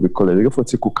go for the college. They go for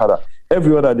take Okada.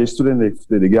 Every other day, student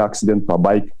they get accident per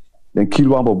bike, then kill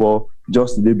one bubble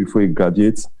just the day before he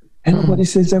graduates. And nobody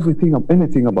says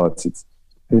anything about it.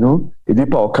 You know, a day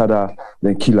per Okada,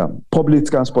 then kill them. Public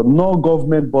transport, no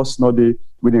government bus, no day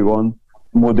with a one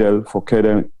model for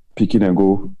them picking and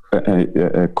go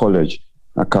college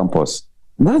and campus.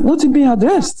 Nothing being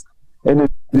addressed. And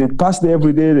they pass there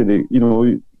every day, they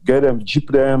get them, jeep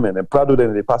them, and then proud of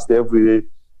them, they pass there every day,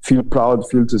 feel proud,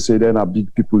 feel to say they're not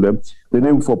big people. They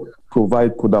need for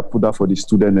provide put for the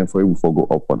student and for you for go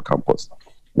up on campus.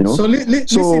 You know? So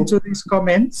listen to these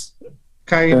comments,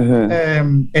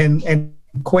 Karim, and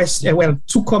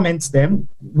two comments them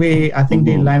where I think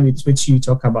they line with which you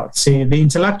talk about. Say the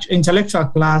intellectual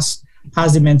class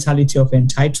has the mentality of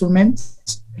entitlement.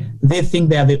 They think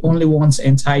they are the only ones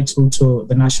entitled to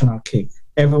the national cake.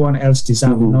 Everyone else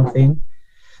deserves nothing.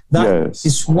 That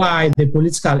is why the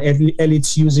political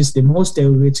elite uses the most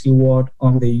derogatory word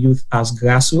on the youth as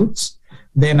grassroots.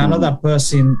 Then another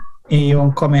person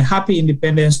in comment, happy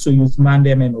independence to youth man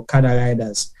them and Okada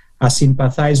riders. I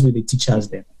sympathize with the teachers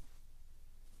then.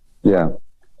 Yeah.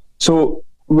 So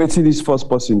waiting this first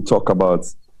person talk about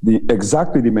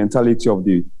exactly the mentality of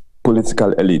the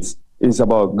political elite. It's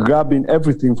about grabbing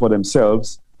everything for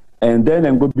themselves and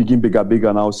then go begin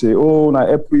bigger now say, oh, now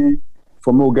every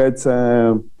for more get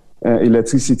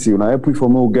electricity, now every for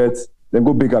more get, then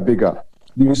go bigger.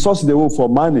 The resources they will for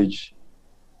manage,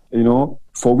 you know,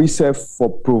 for we serve, for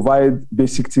provide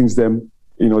basic things them,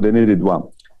 you know, they needed one.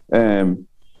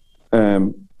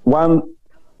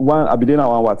 One I be in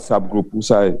one WhatsApp group who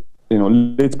say, you know,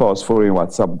 late powers foreign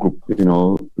WhatsApp group, you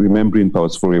know, remembering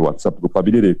powers foreign WhatsApp group. I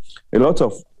be did a lot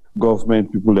of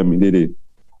government people them did it,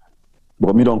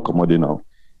 but me don't come out now.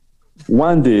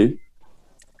 One day,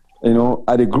 you know,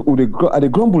 at the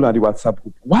grumble at the WhatsApp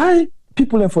group, why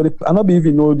people for the I not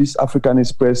even know this African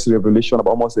Express revelation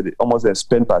about almost they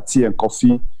spend per tea and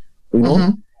coffee, you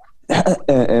know,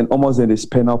 and almost then they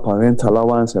spend out per rent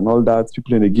allowance and all that.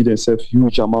 People they give themselves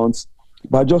huge amounts.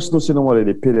 But just don't see no more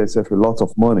they pay themselves a lot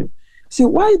of money. See,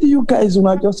 why do you guys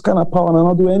not just kind of power and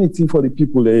not do anything for the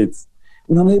people that it's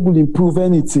you're not able to improve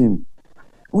anything?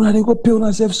 When they go pay on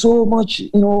themselves so much,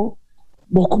 you know,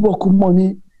 boku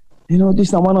money. You know, this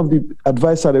is one of the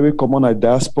advice that we come on at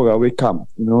diaspora we come,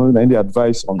 you know, and the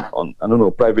advice on I don't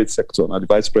know, private sector, on the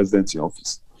vice presidency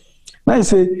office. Now I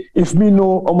say, if me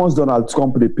know almost Donald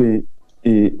Trump they pay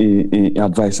a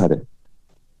advisor there.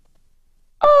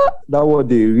 That was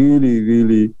they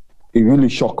really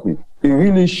shocked me. It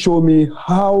really showed me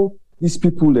how these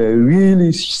people are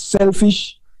really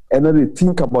selfish and then they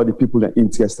think about the people that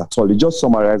interest at all. They just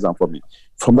summarize them for me.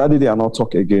 From that day, they are not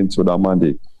talk again to that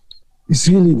Monday. It's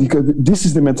really because this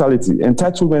is the mentality,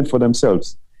 entitlement for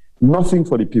themselves, nothing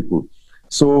for the people.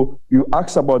 So you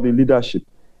ask about the leadership.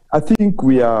 I think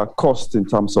we are cursed in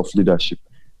terms of leadership.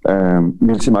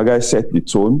 Milty Magai set the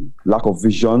tone, lack of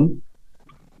vision,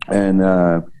 and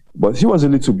but he was a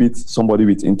little bit somebody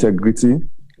with integrity,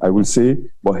 I will say,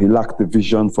 but he lacked the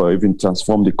vision for even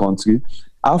transform the country.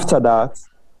 After that,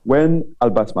 when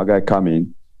Albert Magai came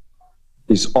in,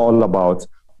 it's all about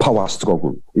power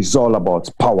struggle. It's all about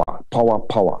power.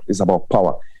 It's about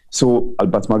power. So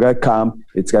Albert Magai came,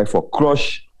 he tried for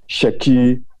crush,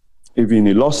 Sheki, even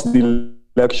he lost the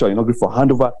election, you know, for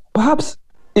handover. Perhaps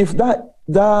if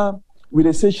that we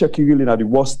they say Sheki really not the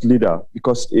worst leader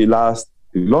because he last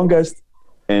the longest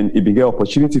and he began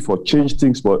opportunity for change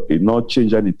things, but he not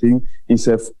change anything.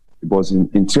 Himself, he was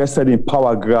interested in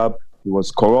power grab, he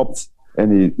was corrupt,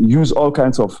 and he used all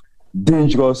kinds of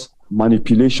dangerous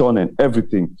manipulation and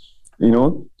everything, you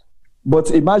know.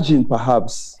 But imagine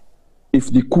perhaps if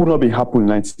the coup not be happened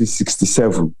in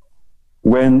 1967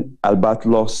 when Albert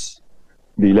lost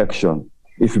the election,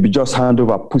 if he just hand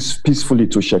over peacefully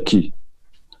to Sheki,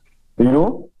 you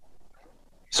know.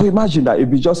 So imagine that if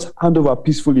we just hand over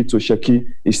peacefully to Sheki,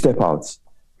 he step out.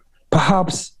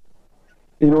 Perhaps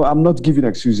I'm not giving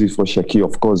excuses for Sheki,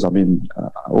 of course. I mean,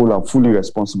 I'm fully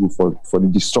responsible for the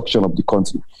destruction of the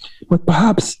country. But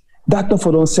perhaps that not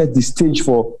for don't set the stage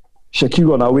for Sheki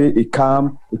run away, he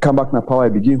come back na power,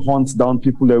 he begin hunt down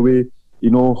people away,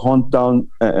 hunt down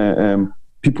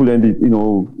people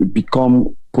and,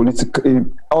 become political,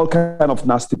 all kind of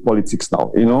nasty politics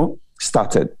now,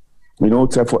 started,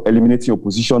 try for eliminating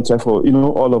opposition, try for,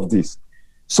 all of this.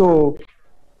 So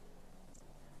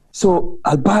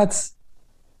Albert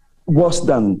worse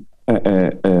than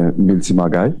Milty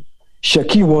Magai,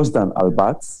 Sheki worse than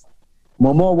Albert,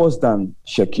 Momo worse than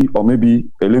Sheki, or maybe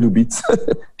a little bit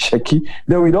Sheki.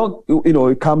 Then we don't,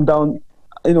 it calm down,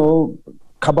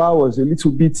 Kaba was a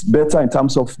little bit better in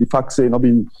terms of the fact saying not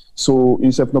being so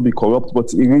himself not be corrupt, but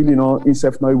he really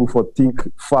himself not able to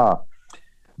think far.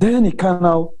 Then he can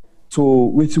now to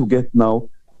where to get now,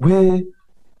 where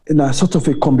in a sort of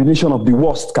a combination of the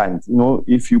worst kind,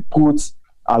 if you put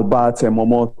Albert and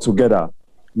Momo together,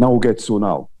 now we get so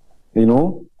now,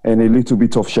 and a little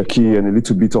bit of Sheki and a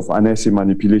little bit of Anesi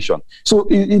manipulation. So,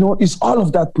 it's all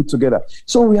of that put together.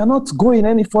 So we are not going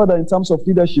any further in terms of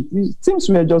leadership. It seems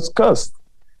we are just cursed,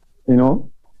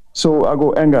 So I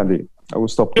go Engandi. I will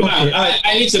stop.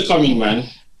 I need to come in, man.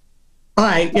 All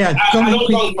right, yeah. I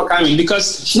don't come for coming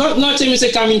because not time you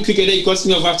say coming quick, it cost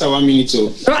me off after 1 minute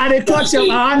too. No, and they touch your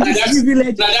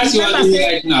privilege. That's what I'm doing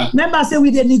right now. Remember, say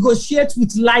we dey negotiate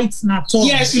with lights na talk.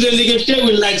 Yes, we dey negotiate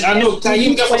with lights. I know. Can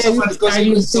you get for someone because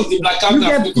he was of the black out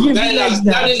now?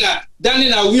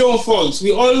 Then we own fault.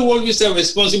 We all hold yourself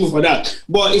responsible for that.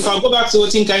 But if I go back to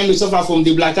what Karim will suffer from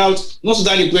the blackout, not so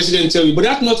that the president tell you, but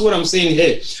that's not what I'm saying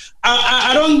here.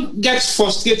 I don't get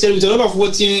frustrated with a lot of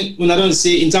what when I don't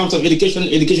say in terms of education.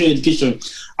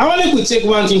 I want to take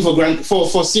one thing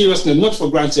for seriousness, not for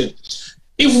granted.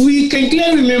 If we can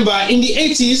clearly remember, in the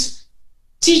 80s,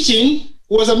 teaching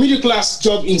was a middle class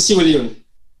job in Sierra Leone,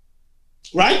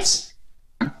 right?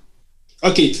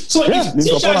 Okay, so if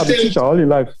teachers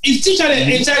are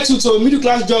entitled to a middle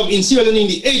class job in Sierra Leone in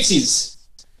the 80s.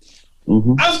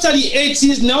 Mm-hmm. After the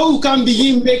 80s, now we can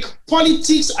begin make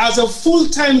politics as a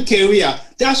full-time career.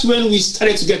 That's when we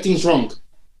started to get things wrong.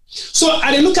 So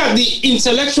I look at the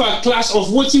intellectual class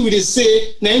of what you would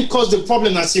say then caused the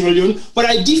problem at Sierra Leone, but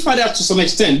I differ that to some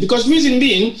extent because reason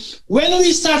being, when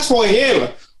we start for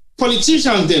here,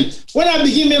 politicians then, when I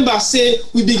begin members say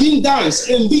we begin dance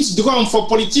and beat drum for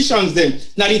politicians then,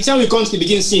 now the time we country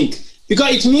begin sing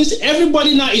because it means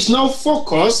everybody now is now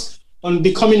focused on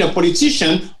becoming a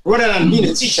politician rather than being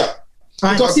a teacher.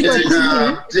 Because T-boy, I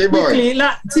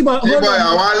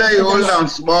want to let you hold on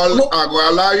small. I will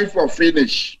allow you for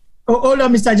finish. Hold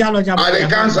on, Mr. Jalo. I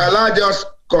can't allow just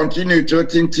continue to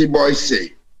think T-boy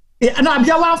say. Yeah, no, I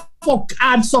want to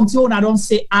add something I don't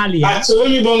say earlier.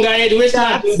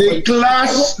 The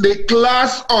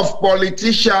class of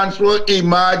politicians will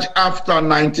emerge after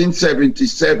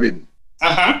 1977.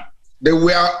 They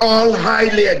were all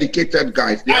highly educated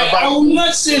guys. I will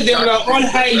not say they were all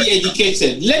highly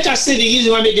educated. Let us say the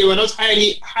reason why they were not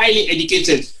highly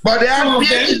educated. But they have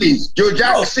PhDs. Joe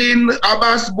Jackson,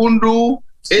 Abbas Bundu,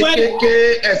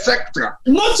 AKK, etc.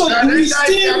 Not so we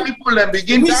still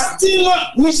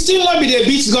not be the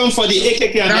beat gun for the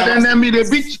AKK and then be the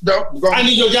beat gun. And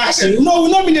the Joe Jackson. No,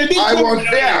 we not be the beat gun. I was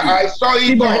there. I saw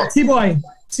it.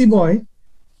 T-boy.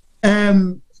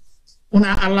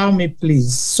 Allow me,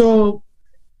 please. So,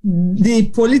 the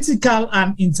political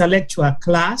and intellectual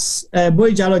class,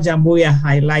 Boy Jalo Jamboya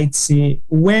highlights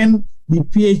when the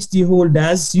PhD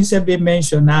holders, Yusuf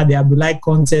mentioned now the Abdullah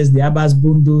contest, the Abbas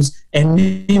Bundus, and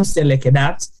names like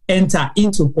that, enter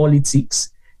into politics.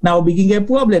 Now, we begin a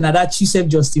problem that Yusuf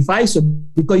justifies. So,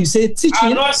 because you say teaching.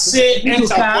 I'm not saying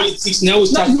enter politics, now we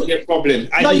start to get problem.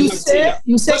 You say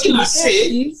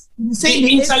the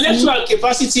intellectual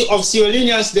capacity of Sierra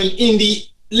Leoneans them in the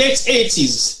late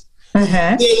 80s,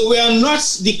 they were not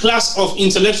the class of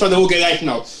intellectual that we get right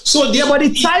now. So but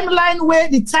the timeline where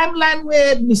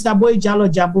Mr. Boy Jalo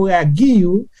Jamboya give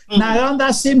you, now around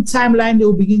that same timeline they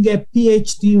will begin get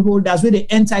PhD holders where they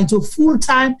enter into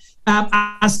full-time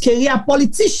as career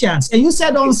politicians. And you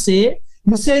said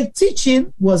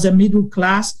teaching was a middle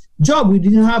class job. We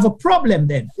didn't have a problem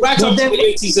then. Right up to the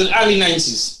 80s and early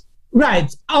 90s.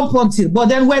 Right, up until, but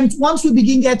then once we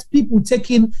begin get people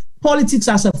taking politics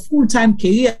as a full-time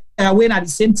career, when at the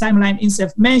same timeline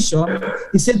Insef mentioned,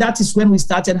 he said that is when we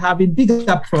started having bigger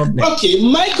problems. Okay,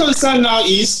 my concern now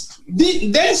is,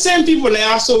 then same people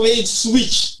are also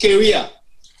switch career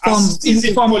from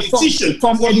politicians,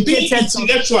 from being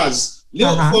intellectuals,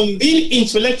 from being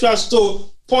intellectuals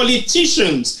to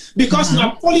politicians, because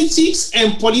now politics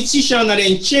and politicians are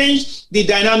then change the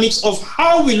dynamics of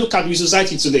how we look at the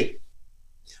society today.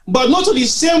 but not to the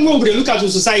same way we look at the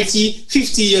society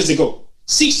 50 years ago,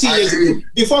 60 years ago,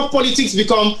 before politics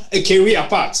become a career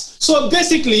path. So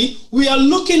basically, we are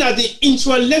looking at the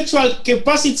intellectual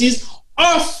capacities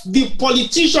of the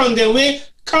politician that way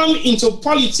come into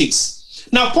politics.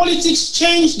 Now, politics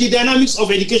changed the dynamics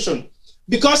of education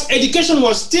because education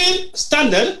was still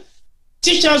standard.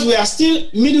 Teachers were still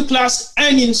middle class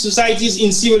earning societies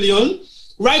in Sierra Leone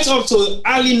right up to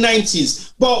early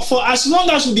 90s. But for as long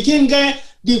as we became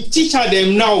the teacher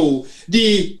them now,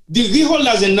 the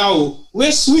holders them now,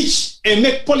 we switch and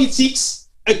make politics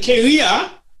a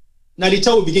career, now the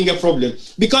time will begin a problem.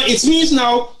 Because it means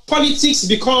now politics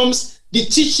becomes the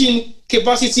teaching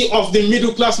capacity of the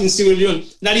middle class in Sierra Leone.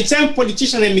 Now the time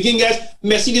politicians and begin get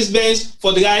Mercedes-Benz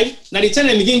for drive, now the time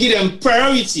they begin get them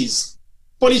priorities.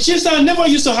 Politicians never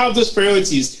used to have those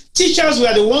priorities. Teachers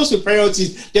were the ones with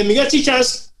priorities. Then we get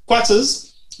teachers'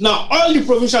 quarters. Now all the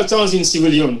provincial towns in Sierra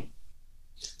Leone.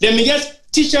 Then we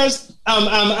get teachers,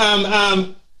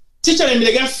 teachers and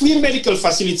they get free medical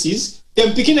facilities.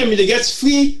 Then picking them, they get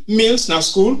free meals in our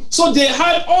school. So they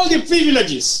had all the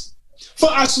privileges. For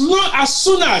as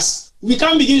soon as we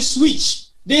can begin switch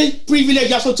the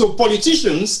privilege also to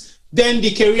politicians, then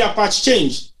the career path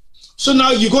change. So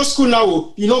now you go school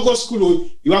now, you don't go school,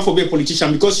 you have to be a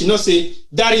politician because you know say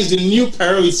that is the new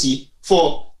priority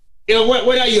for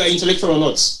whether you are intellectual or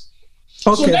not.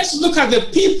 Okay. So let's look at the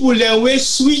people that will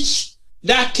switch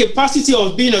that capacity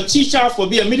of being a teacher for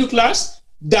being a middle class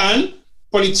than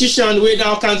politician we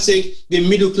now can take the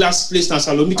middle class place now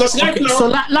alone. Because right now, so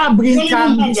la bring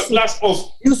the class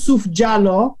of Yusuf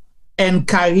Jallo and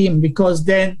Karim, because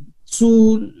then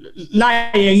to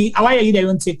they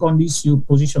don't take on this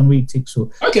position we take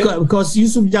so. Okay. Because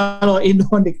Yusuf Jallo in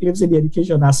on the claims the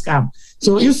education as scam.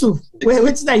 So Yusuf,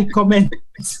 what's that comment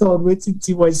on waiting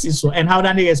T-Voice so and how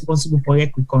are they responsible for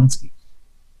equity country?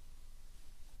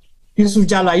 Yusuf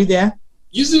Jallo, are you there?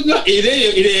 Yusuf,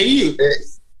 you.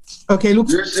 Okay, look,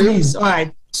 please. All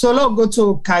right. So let's go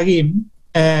to Karim.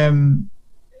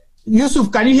 Yusuf,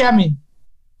 can you hear me?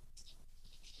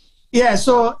 Yeah,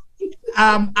 so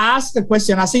I asked the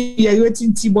question. I say, you're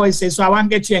waiting T-Boy says, so I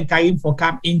want to get you and Karim for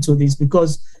come into this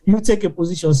because you take a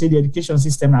position, say the education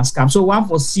system has come. So one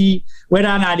for see whether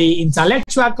not the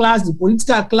intellectual class, the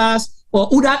political class, or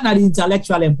who that not the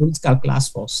intellectual and political class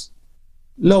first.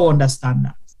 Low understand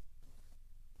that.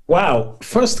 Wow.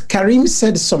 First, Karim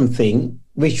said something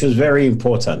which was very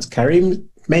important. Karim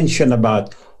mentioned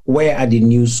about where are the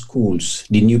new schools,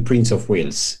 the new Prince of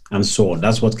Wales, and so on.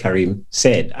 That's what Karim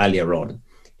said earlier on.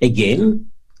 Again,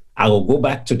 I will go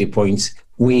back to the point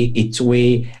where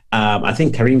I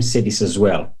think Karim said this as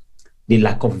well, the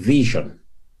lack of vision.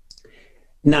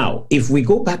 Now, if we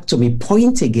go back to my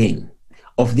point again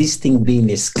of this thing being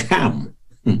a scam,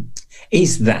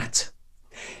 is that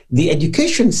the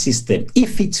education system,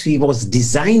 if it was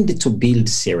designed to build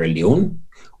Sierra Leone,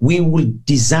 we will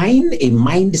design a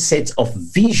mindset of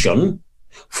vision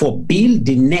for build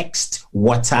the next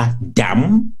water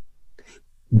dam,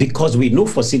 because we know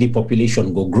for say the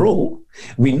population go grow.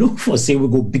 We know for say we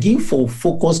go begin for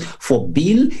focus for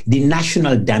build the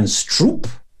national dance troupe.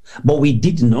 But we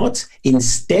did not.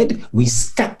 Instead, we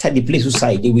scattered the place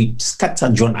society. We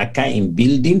scattered John Aka in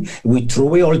building. We throw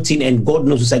away all thing, and God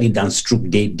knows society dance troupe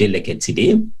they like it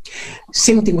today.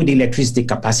 Same thing with the electricity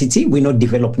capacity. We not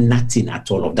develop nothing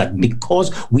at all of that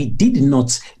because we did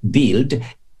not build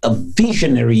a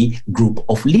visionary group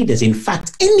of leaders. In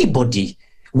fact, anybody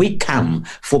we come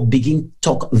for begin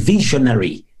talk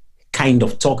visionary kind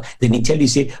of talk, then they tell you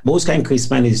say, most kind of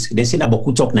Christmas is they say that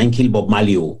Boku talk 9 kill Bob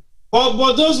Marley.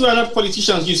 But those were not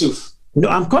politicians, Yusuf. No,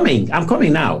 I'm coming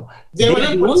now. They were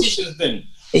not politicians then.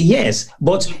 Yes,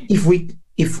 but if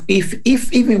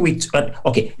even with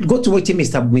okay, go to what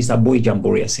Mr. Boy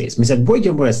Jamboria says. Mr. Boy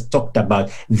Jamboria has talked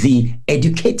about the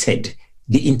educated,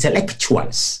 the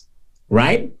intellectuals,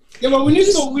 right? Yeah, but we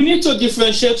need to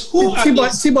differentiate who.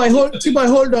 T-Boy,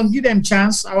 hold on, give them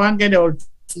chance. I want to get all.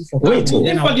 Wait,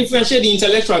 differentiate the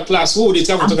intellectual class. Who they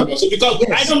talk about? So because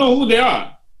yes. I don't know who they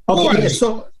are. Okay,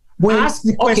 so. Ask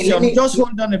the question. Just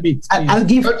hold on a bit. I'll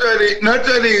give not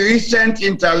only recent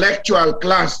intellectual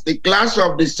class, the class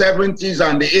of the 70s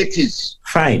and the 80s.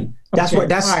 Fine. That's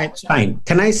right. Fine.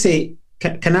 Can I say?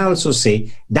 Can I also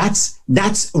say that's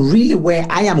really where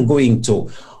I am going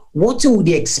to. What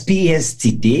we experience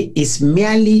today is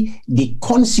merely the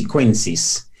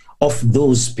consequences of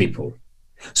those people.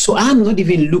 So I'm not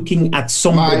even looking at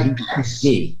somebody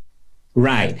today.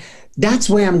 Right.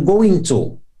 That's where I'm going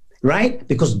to. Right?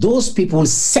 Because those people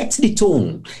set the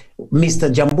tone.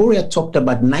 Mr. Jamboria talked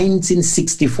about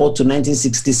 1964 to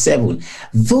 1967.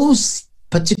 Those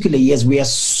particular years were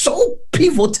so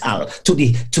pivotal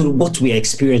to what we are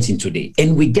experiencing today.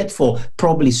 And we get for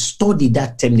probably study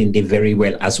that term very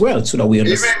well as well, so that we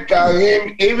understand.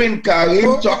 Even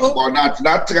Karim talked about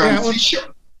that transition.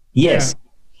 Yes.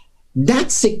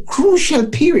 That's a crucial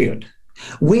period.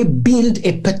 We build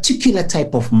a particular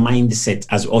type of mindset,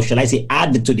 or shall I say,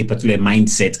 add to the particular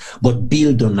mindset, but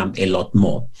build on them a lot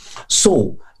more.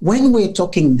 So when we're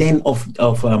talking then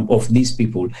of these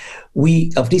people,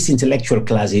 of these intellectual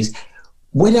classes,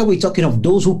 whether we're talking of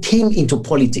those who came into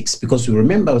politics, because we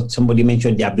remember somebody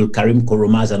mentioned the Abdul Karim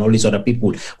Koromas and all these other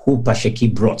people who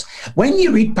Pasheki brought. When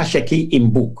you read Pasheki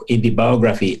in the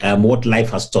biography, What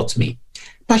Life Has Taught Me,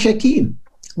 Pasheki,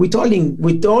 with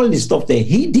all the stuff there,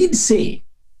 he did say,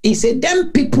 he said,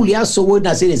 them people here so when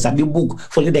I say there's a book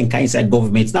for them kind of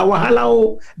governments. Now,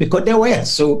 hello, because they were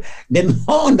so they don't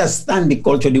understand the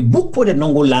culture. The book for the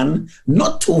Nongolan,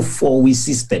 not to for we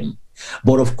system.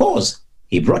 But of course,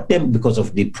 he brought them because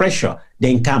of the pressure.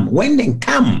 Then come. When they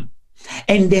come,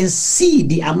 and then see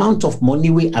the amount of money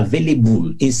we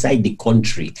available inside the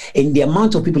country, and the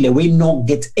amount of people that will not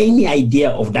get any idea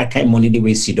of that kind of money they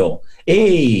will see though.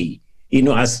 Hey,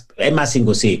 as Emma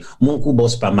Singo say, Munku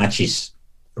boss per matches,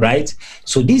 right?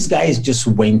 So these guys just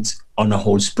went on a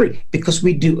whole spree because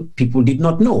people did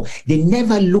not know. They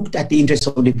never looked at the interests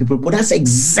of the people, but that's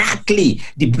exactly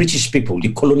the British people, the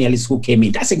colonialists who came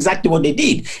in. That's exactly what they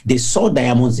did. They saw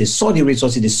diamonds, they saw the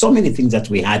resources, they saw many things that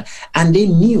we had, and they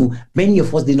knew many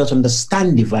of us did not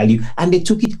understand the value, and they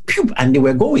took it, and they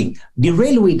were going. The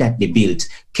railway that they built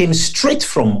came straight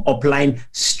from upline,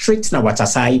 straight to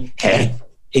Nawatasai,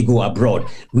 go abroad.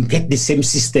 We get the same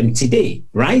system today,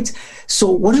 right? So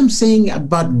what I'm saying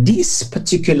about these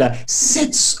particular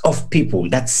sets of people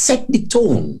that set the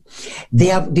tone, they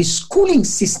have the schooling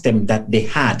system that they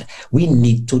had, we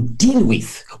need to deal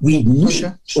with. We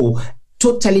need to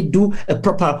totally do a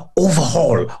proper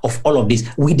overhaul of all of this.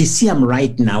 We see them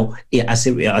right now as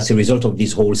a result of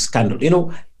this whole scandal.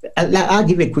 I'll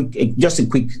give a quick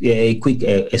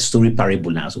story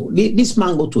parable now. So this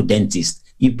man go to a dentist.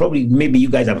 Maybe you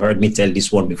guys have heard me tell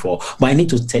this one before, but I need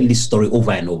to tell this story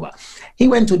over and over. He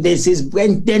went to dentist,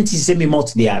 when dentist said me more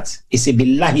to the heart. He said,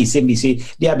 Billah, he said,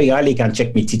 they big can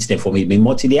check me teeth there for me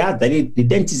more to the heart. The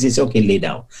dentist says, okay, lay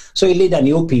down. So he lay down,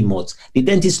 he open mouth. The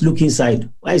dentist look inside.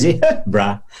 I say,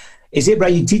 brah. He said,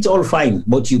 brah, your teeth all fine,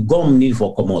 but you gum need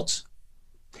for come out.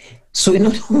 So in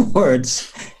other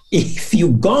words, if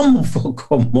you gum for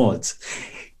come out,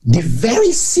 the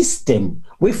very system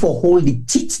where for hold the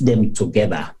teeth them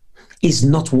together is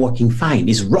not working fine,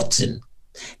 is rotten.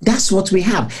 That's what we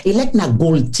have. Like na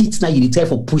gold teeth now you try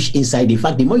for push inside. In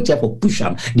fact, the more you try for push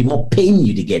them, the more pain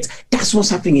you get. That's what's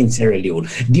happening in Sierra Leone.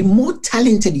 The more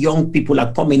talented young people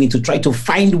are coming in to try to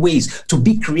find ways to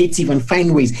be creative and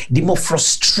find ways, the more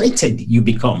frustrated you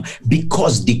become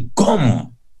because the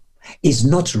gum is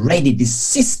not ready. The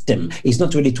system is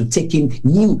not ready to take in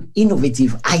new,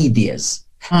 innovative ideas.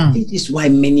 This is why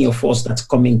many of us that's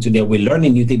coming today, we're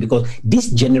learning new things, because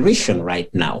this generation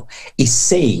right now is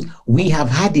saying we have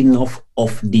had enough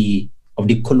of the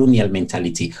colonial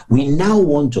mentality. We now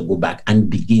want to go back and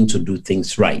begin to do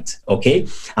things right. Okay.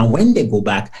 And when they go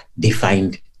back, they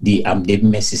find the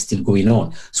mess is still going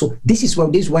on. So this is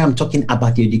why I'm talking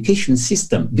about the education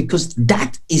system, because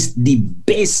that is the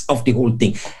base of the whole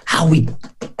thing. How we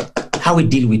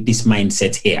deal with this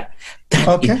mindset here.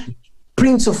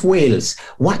 Prince of Wales.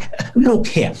 Why? Look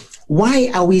here.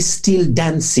 Why are we still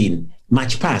dancing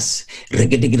March Pass? Why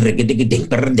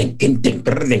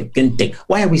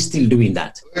are we still doing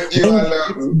that?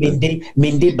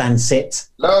 Mende Banset.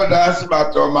 No, that's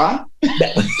Matoma.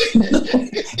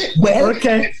 Well,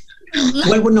 okay.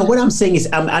 Well, no. What I'm saying is,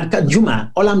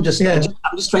 Juma. I'm just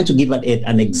trying to give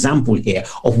an example here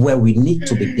of where we need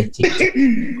to be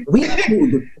getting.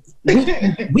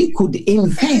 We could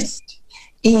invest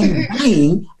in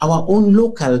buying our own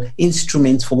local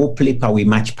instruments for play power. We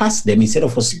match past them instead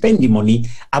of spending money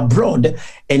abroad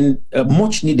and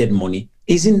much needed money.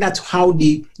 Isn't that how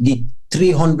the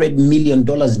 $300 million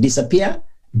disappear?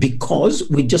 Because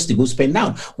we just go spend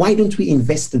out. Why don't we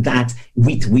invest that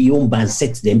with we own band,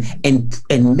 set them and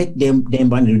make them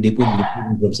run the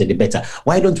programs the better?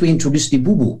 Why don't we introduce the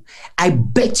boo-boo? I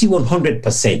bet you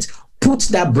 100%. Put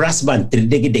that brass band, then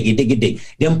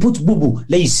put boo-boo,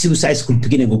 let you suicide school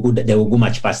begin and go, they will go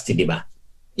much past the bar.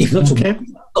 If not, okay.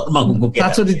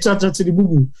 That's what the church to the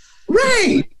boo-boo.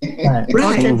 Right.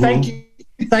 Okay,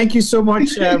 thank you so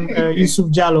much,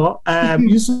 Yusuf Jallo.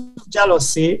 Yusuf Jallo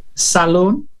say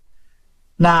salon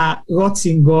na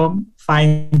rotting gum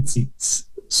fine teeth.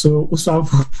 So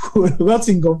what's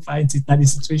in go fight it the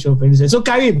situation for instance. So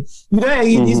Karim, you don't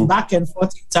hear this back and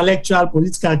forth intellectual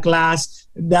political class,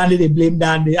 then they blame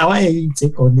down. I want you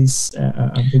take on this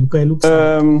because it looks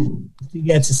like you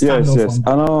get to stand off. Yes.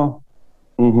 I know.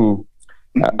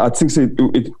 I think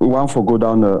it one for go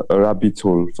down a rabbit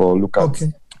hole for look at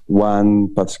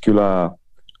one particular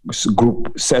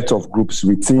set of groups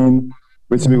within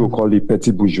what we will call the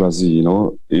petty bourgeoisie.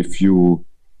 If you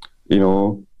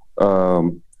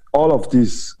all of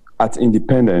this at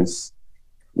independence,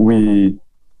 we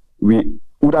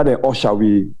either they usher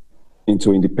we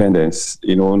into independence,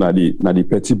 na the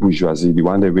petty bourgeoisie, the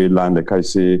one that we land, like I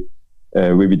say,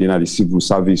 we be the civil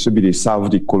service, so be they serve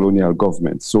the colonial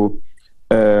government. So,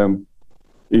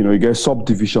 you get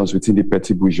subdivisions within the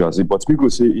petty bourgeoisie, but we go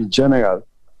say in general,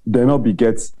 they not be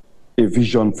get a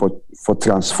vision for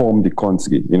transform the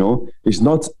country. It's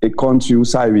not a country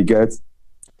whose side we get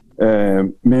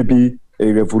maybe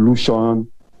a revolution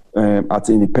at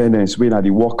independence when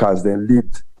the workers then lead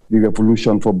the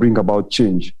revolution for bring about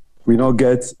change. We not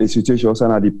get a situation also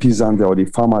that the peasants or the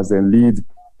farmers then lead,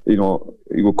 you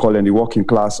call them the working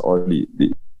class or the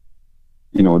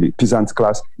peasant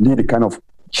class lead the kind of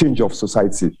change of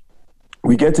society.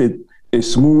 We get a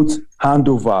smooth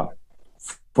handover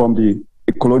from the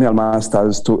colonial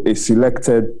masters to a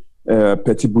selected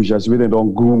petty bourgeoisie where they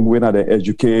don't groom, where they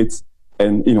educate,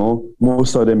 and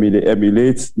most of them they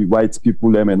emulate the white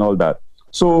people them and all that.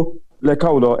 So like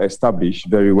how we established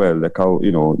very well, like how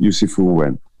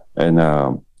Yusufu and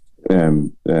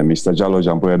Mr. Jallo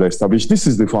Jamboya established. This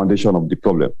is the foundation of the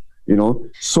problem,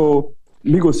 So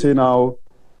we go say now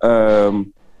the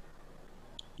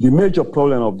major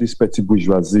problem of this petty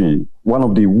bourgeoisie, one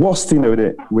of the worst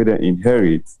things where they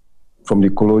inherit from the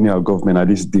colonial government are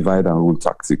these divide and rule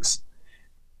tactics.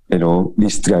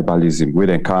 This tribalism, where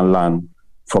they can learn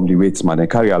from the weights man, they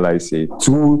can realize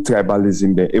through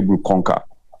tribalism they're able to conquer.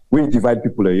 When you divide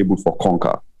people, they're able to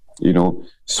conquer.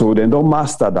 So they don't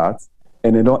master that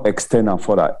and they don't extend and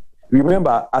further.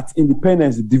 Remember, at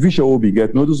independence, the division will be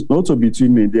get not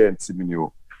between Mende and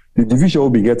Siminio. The division will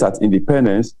be get at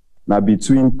independence now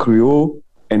between Creole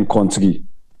and country.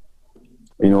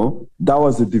 That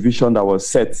was the division that was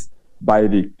set by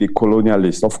the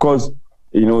colonialists. Of course,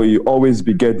 you always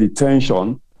beget the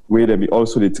tension where they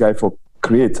also they try to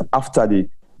create after the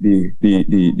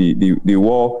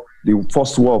war, the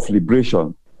first war of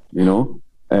liberation.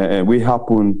 And we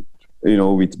happen,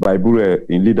 with Baibure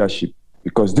in leadership,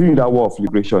 because during that war of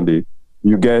liberation,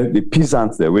 you get the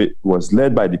peasants. It was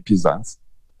led by the peasants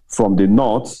from the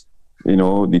north.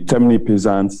 The Temni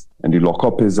peasants and the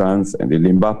Loko peasants and the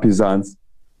Limba peasants.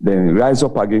 Then rise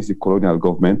up against the colonial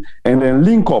government and then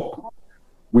link up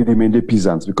with the Mende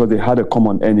peasants because they had a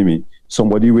common enemy.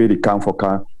 Somebody where they come for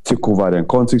can take over their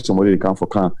country, somebody they come for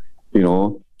can,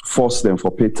 force them for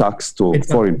pay tax to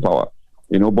foreign power.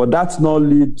 But that's not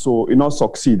lead to, not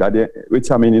succeed. Not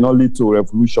lead to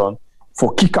revolution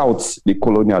for kick out the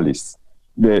colonialists.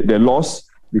 They lost,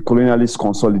 the colonialists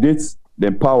consolidate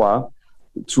their power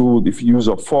through the use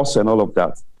of force and all of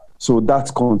that. So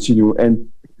that continue. And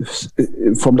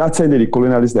from that time, the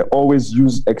colonialists, they always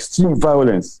use extreme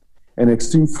violence and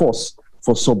extreme force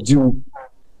for subdue,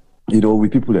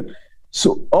 with people.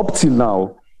 So up till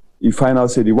now, you find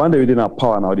out, say, the one that we didn't have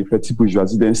power now, the petty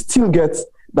bourgeoisie, then still get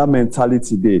that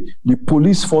mentality there. The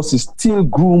police force is still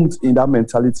groomed in that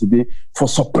mentality there for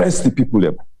suppress the people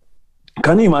there.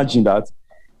 Can you imagine that?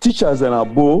 Teachers and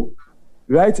Abo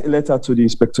write a letter to the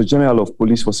Inspector General of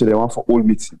Police for say they want for all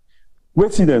meeting.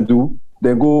 What see them do?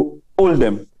 They go hold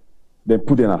them, then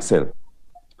put them in a cell.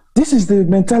 This is the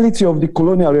mentality of the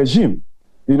colonial regime.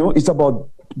 It's about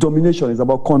domination, it's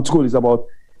about control, it's about,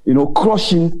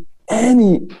 crushing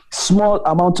any small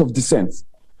amount of dissent.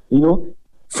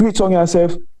 Free tongue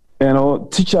yourself,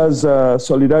 teachers'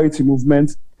 solidarity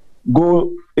movement,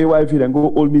 go AYV, then go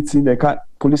all meeting, they can't,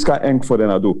 police can't hang for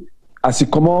them. As you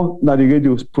come on now the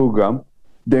radio program,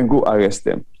 then go arrest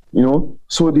them.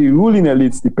 So the ruling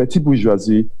elites, the petty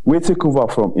bourgeoisie, will take over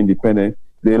from independence.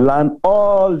 They learn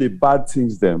all the bad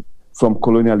things them from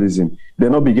colonialism. They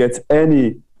not beget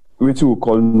any what we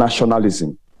call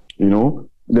nationalism. They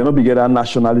not beget that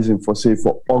nationalism for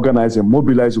organizing,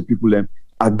 mobilizing people them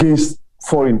against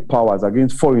foreign powers,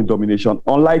 against foreign domination.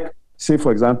 Unlike, say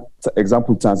for example,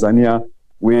 Tanzania,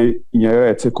 where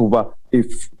Nyerere take over,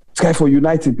 if try for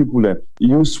uniting people them,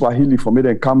 use Swahili for me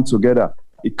them come together.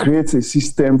 It creates a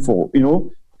system for,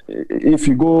 if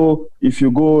you go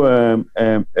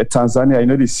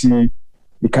Tanzania, they see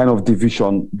the kind of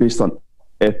division based on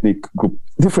ethnic group.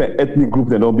 Different ethnic group,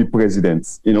 they don't be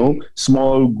presidents.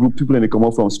 Small group, people they come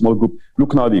out from small group.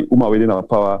 Look now, the Uma within our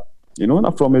power, you know,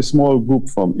 not from a small group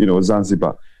from, you know,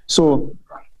 Zanzibar. So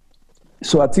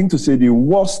I think to say the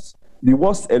worst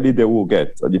elite they will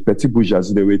get, the petty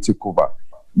bourgeoisie they will take over,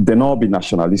 they not be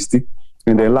nationalistic,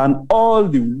 and they learn all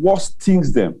the worst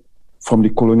things them from the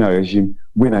colonial regime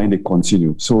when they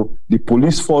continue. So the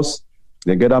police force,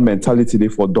 they get that mentality, they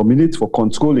for dominate, for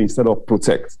control instead of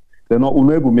protect. They're not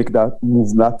able to make that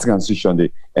move, that transition there.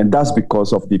 And that's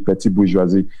because of the petty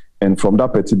bourgeoisie. And from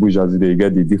that petty bourgeoisie, they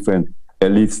get the different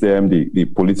elites, the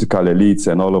political elites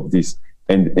and all of this,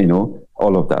 and, you know,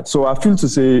 all of that. So I feel to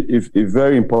say it's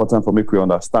very important for me to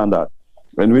understand that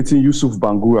when waiting Yusuf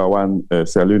Bangura, one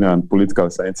Sierra Leonean political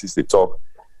scientist, they talk,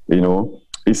 you know,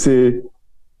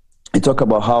 he talk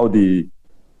about how the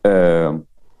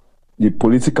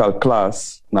political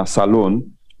class na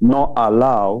Salon not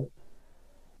allow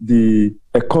the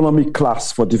economic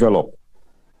class for develop.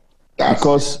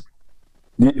 Because,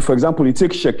 for example, you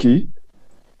take Sheki,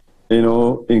 you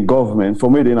know, in government,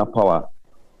 from where they're in power,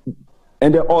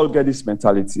 and they all get this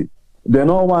mentality. They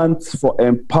don't want for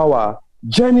empower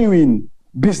genuine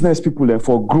business people and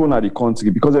for grown at the country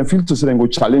because they feel to say they go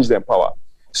challenge their power.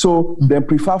 So they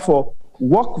prefer for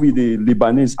work with the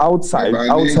Lebanese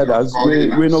outsiders,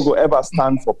 we not go ever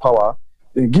stand for power,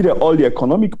 and give them all the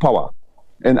economic power.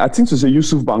 And I think to say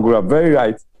Yusuf Bangura very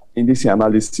right in this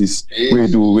analysis. We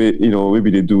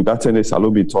maybe they do that. And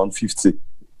Salomi turned 50.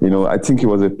 You know, I think it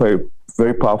was a very,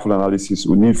 very powerful analysis.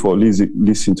 We need for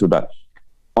listen to that.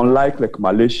 Unlike like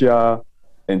Malaysia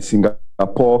and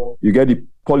Singapore, you get the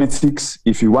politics.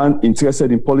 If you want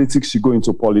interested in politics, you go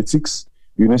into politics.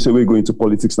 You know, so we go into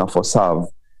politics now for serve,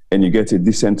 and you get a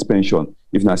decent pension.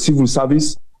 If not civil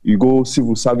service, you go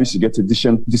civil service, you get a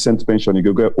decent pension. You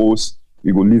go get host,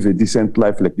 you go live a decent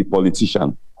life like the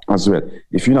politician as well.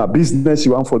 If you're in a business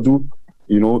you want to do,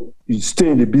 you know, you stay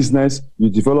in the business, you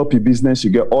develop your business, you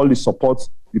get all the support,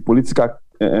 the political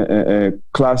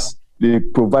class, they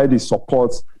provide the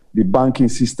support, the banking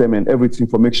system and everything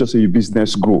for make sure so your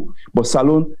business grow. But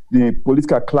Salon, the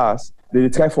political class, they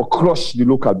try for crush the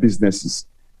local businesses,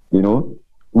 you know.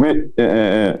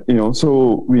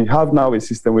 So we have now a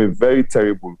system where very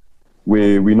terrible,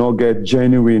 where we not get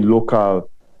genuine local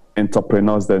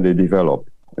entrepreneurs that they develop.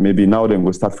 And maybe now they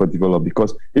will start for develop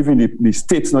because even the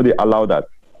states now they allow that.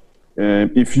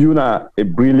 If you're not a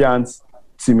brilliant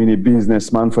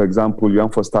businessman, for example, you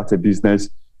want to start a business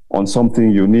on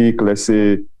something unique, let's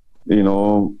say,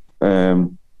 for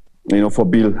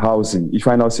build housing. If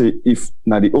I now say if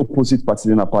now the opposite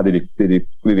party in a party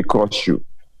they crush you,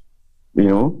 you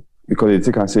know, because they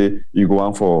take and say you go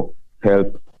on for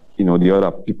help, you know, the other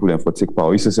people and for take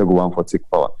power. You say go on for take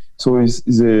power. So it's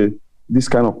this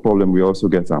kind of problem we also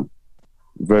get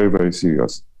very, very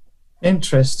serious.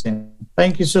 Interesting.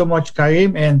 Thank you so much,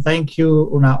 Karim, and thank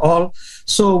you, Una all.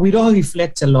 So we don't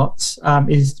reflect a lot.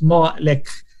 It's more like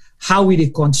how we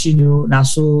continue now.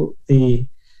 So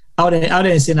how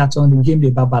they say that on the game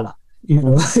the babala, you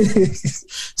know.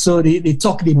 So they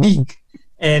talk the big,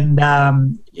 and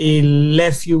it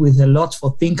left you with a lot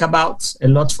for think about, a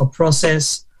lot for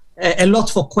process, a lot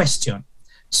for question.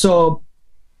 So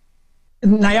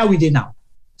now we did now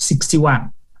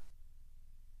 61.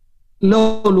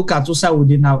 Look at Usa we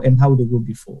did now and how they go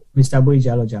before, Mr.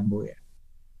 Boijalo Jamboya.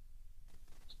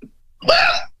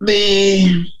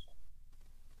 Well,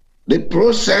 the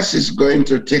process is going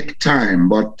to take time,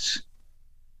 but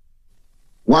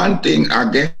one thing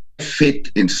I get fit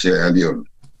in Sierra Leone.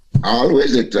 I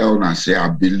always tell and say I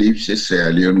believe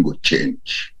Sierra Leone will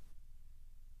change.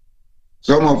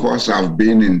 Some of us have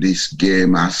been in this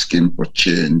game asking for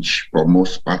change for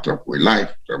most part of our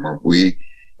life. Some of we.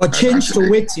 But change to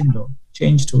waiting though.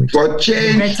 Change to waiting. For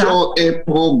change to a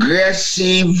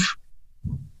progressive,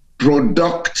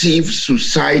 productive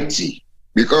society.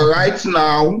 Because right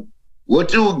now,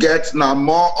 what you get now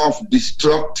more of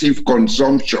destructive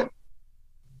consumption.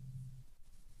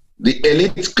 The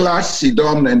elite class sit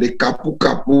down and the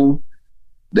kapu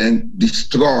then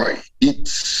destroy it,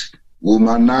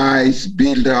 womanize,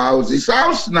 build houses.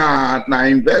 House na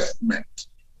investment.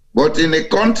 But in a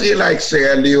country like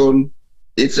Sierra Leone,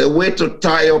 it's a way to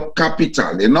tie up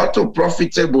capital, a not a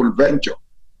profitable venture.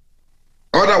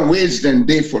 Other ways than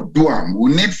they for do them.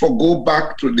 We need to go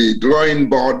back to the drawing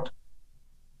board.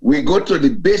 We go to the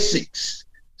basics,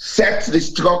 set the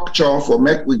structure for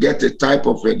make we get a type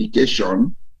of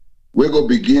education. We go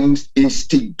begin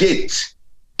instigate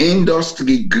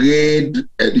industry grade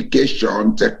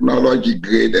education, technology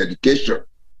grade education.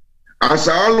 As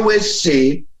I always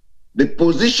say, the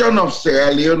position of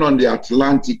Sierra Leone on the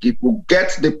Atlantic, if we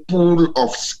get the pool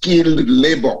of skilled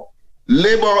labor,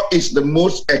 labor is the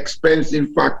most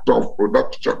expensive factor of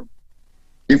production.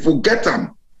 If we get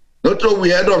them, Not all we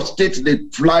head of state, they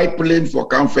fly plane for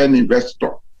conference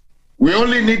investor. We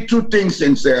only need two things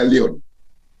in Sierra Leone.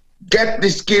 Get the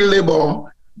skilled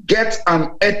labor, get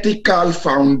an ethical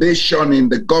foundation in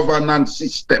the governance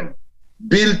system.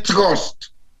 Build trust.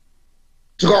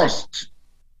 Trust.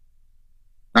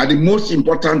 Now the most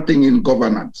important thing in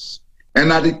governance.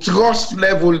 And at the trust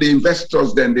level, the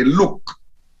investors then they look.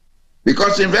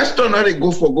 Because investors now they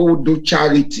go do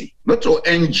charity, not to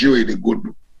NGO they go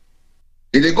do.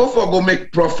 They go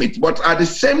make profit, but at the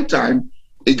same time,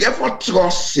 they get for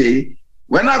trust say,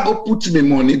 when I go put my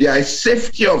money, there is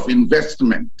safety of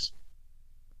investment.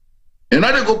 And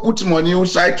now they go put money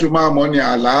outside to my money,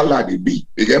 ala they be.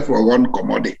 They get for run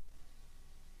commodity.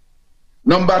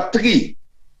 Number 3,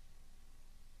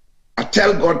 I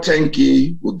tell God thank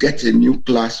you, we'll get a new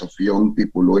class of young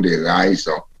people who they rise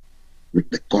up with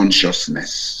the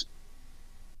consciousness.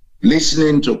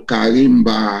 Listening to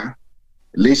Karimba,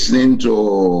 listening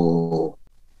to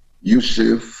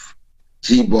Yusuf,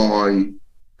 T-Boy,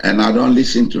 and I don't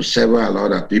listen to several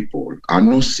other people. I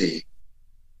know say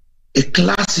a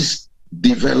class is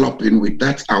developing with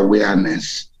that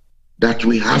awareness that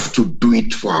we have to do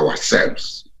it for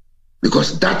ourselves.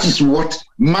 Because that is what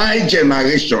my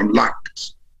generation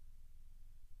lacked.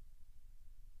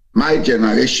 My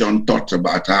generation thought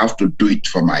about I have to do it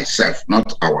for myself,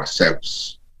 not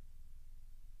ourselves.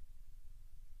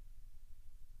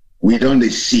 We don't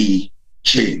see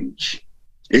change.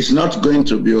 It's not going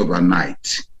to be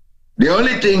overnight. The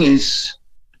only thing is,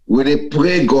 we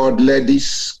pray God let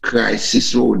this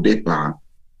crisis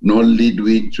not lead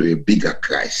into a bigger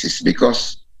crisis,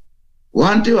 because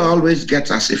one thing I always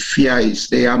get as a fear is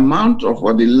the amount of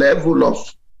or the level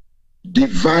of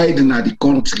divide in the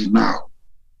country now.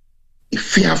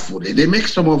 It's fearful. They make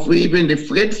some of we even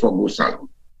afraid for go salon.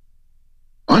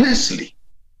 Honestly.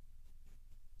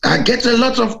 I get a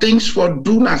lot of things for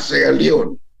doing at Sierra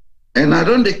Leone, and I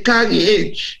don't carry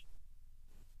age.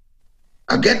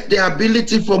 I get the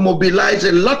ability for mobilize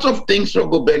a lot of things that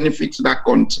go benefit that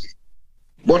country.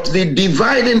 But the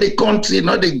divide in the country,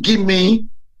 they give me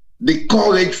the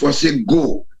courage for say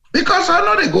go. Because I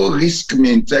know they go risk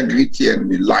me integrity and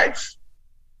my life.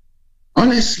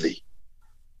 Honestly.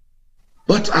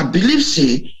 But I believe,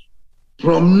 say,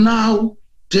 from now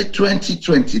to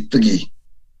 2023,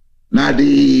 now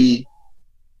the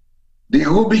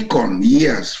Rubicon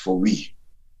years for we.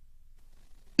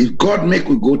 If God make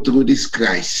we go through this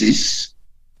crisis,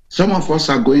 some of us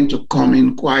are going to come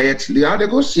in quietly. How they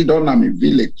go sit down at my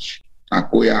village,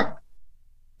 Akoya.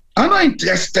 I'm not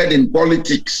interested in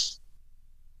politics.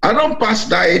 I don't pass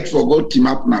that age for go team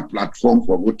up on a platform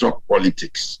for go talk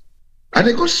politics. And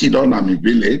they go sit down at my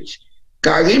village.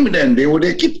 Karim then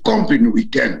they keep company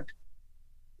weekend.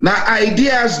 Now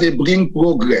ideas they bring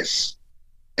progress.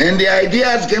 And the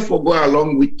ideas get for go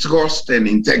along with trust and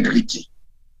integrity.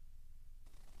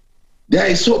 There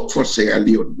is hope for Sierra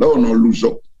Leone. Don't lose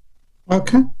hope.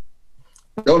 Okay.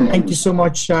 Thank you so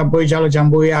much, Boy Jallow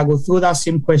Jamboree. I'll go through that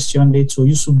same question to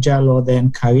Yusuf Jallow,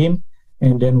 then Karim,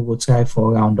 and then we'll try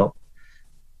for a roundup.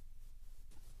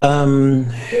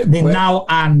 Now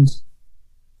and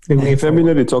the way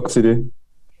Femi, they talk today.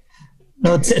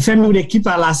 No, Femi, they keep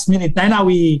our last minute. Now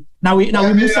we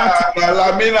move out.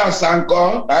 Lamina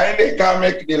Sanko, they can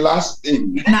make the last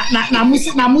thing. Na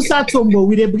Musa Tombo,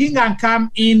 we bring and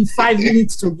come in 5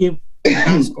 minutes to give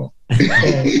the score.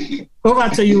 Over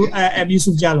to you,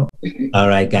 Yusuf Jallow. All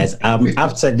right, guys.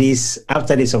 After this,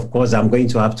 of course, I'm going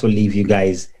to have to leave you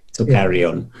guys to carry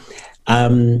on.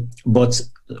 But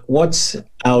what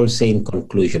I'll say in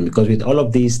conclusion, because with all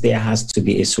of this, there has to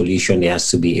be a solution. There has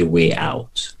to be a way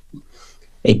out.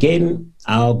 Again,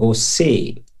 I'll go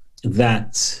say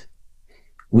that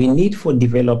we need to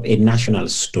develop a national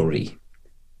story.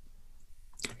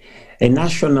 A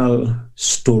national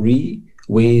story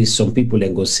where some people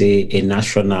then go say a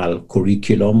national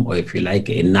curriculum, or if you like,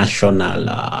 a national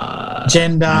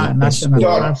gender, national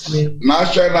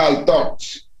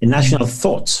thought. A national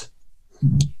thought.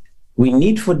 We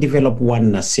need to develop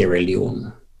one in Sierra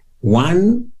Leone.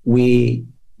 One way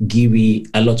give we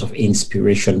a lot of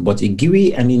inspiration, but it give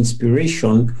we an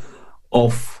inspiration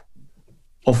of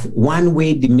one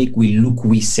way to make we look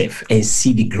we safe and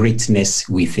see the greatness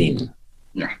within.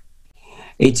 Yeah.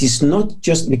 It is not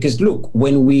just because look,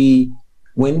 when we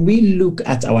look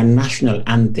at our national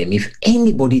anthem, if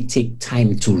anybody take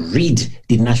time to read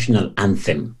the national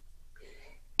anthem,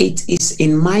 it is,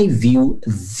 in my view,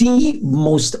 the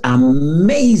most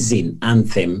amazing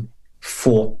anthem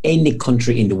for any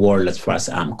country in the world as far as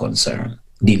I'm concerned.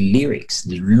 The lyrics,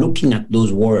 looking at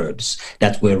those words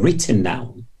that were written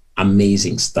down,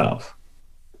 amazing stuff.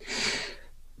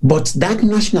 But that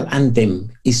national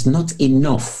anthem is not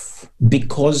enough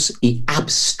because it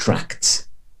abstracts.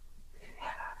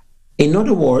 In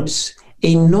other words,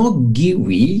 a not give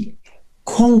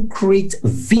concrete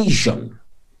vision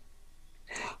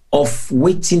of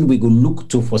waiting we go look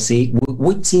to for say,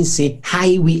 waiting say,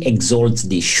 high we exalt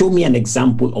thee. Show me an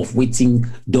example of waiting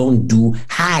don't do,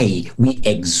 high we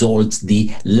exalt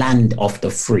the land of the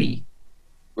free.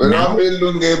 Well, now,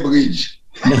 bridge.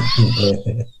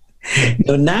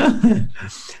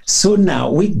 So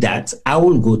now with that, I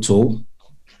will go to,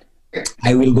 if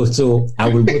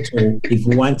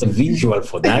you want a visual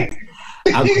for that,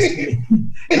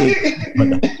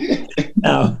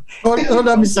 now, hold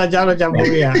on, Mr. Jalo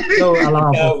Jambuya.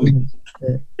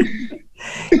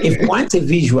 If you want a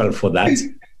visual for that,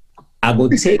 I go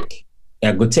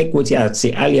take what I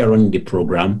say earlier on in the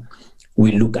program.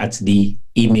 We look at the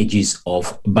images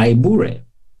of Baibure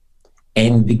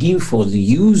and begin for the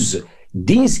use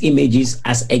these images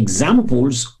as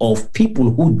examples of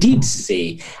people who did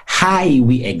say, high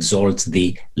we exalt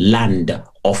the land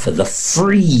of the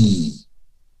free.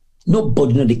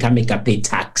 Nobody know they can make a pay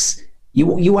tax. You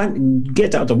want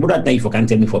get out of that if you can't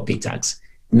tell me for pay tax.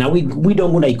 Now we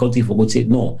don't want to country for go say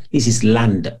no, this is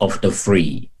land of the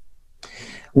free.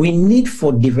 We need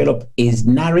for develop a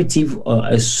narrative or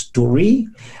a story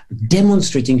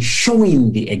demonstrating,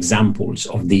 showing the examples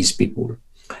of these people.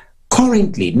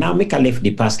 Currently, now make a left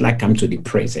the past, like come to the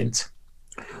present.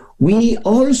 We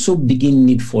also begin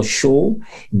need for show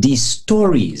the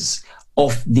stories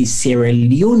of the Sierra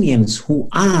Leoneans who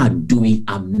are doing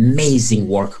amazing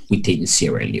work within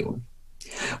Sierra Leone.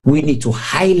 We need to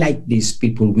highlight these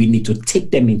people. We need to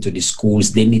take them into the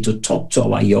schools. They need to talk to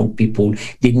our young people.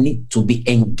 They need to be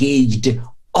engaged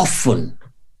often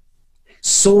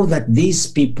so that these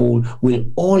people will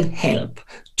all help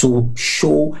to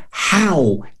show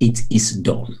how it is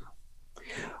done.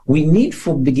 We need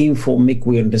for begin for make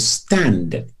we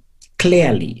understand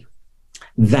clearly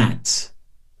that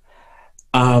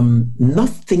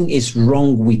nothing is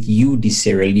wrong with you, the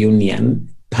Sierra Leonean,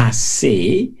 per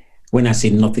se. When I say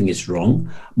nothing is wrong,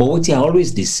 but what I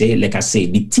always say, like I say,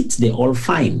 the teeth, they all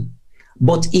fine.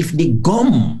 But if the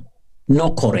gum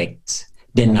not correct,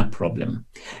 then no problem.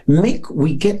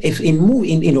 Because in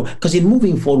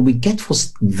moving forward, we get for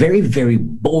very, very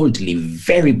boldly,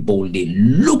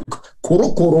 look,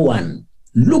 Korokoroan,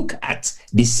 look at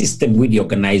the system where they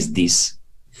organize this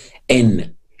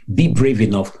and be brave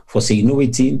enough for say, you know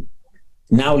what,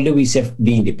 now let we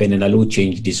be independent, I'll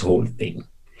change this whole thing.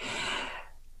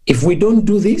 If we don't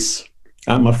do this,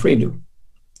 I'm afraid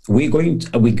we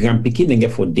can pick in and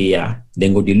get for there,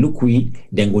 then go the look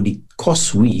then go the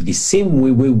cost the same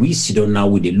way where we sit on now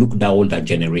with the look that older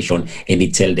generation and they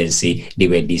tell them say they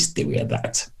were this, they were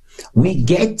that. We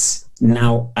get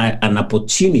now an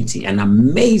opportunity, an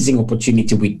amazing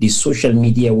opportunity with the social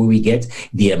media where we get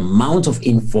the amount of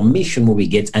information where we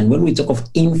get. And when we talk of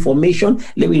information,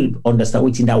 let me understand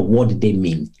what in that word they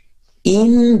mean.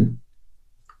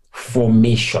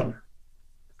 Formation,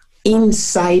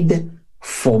 inside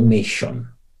formation.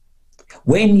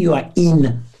 When you are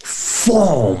in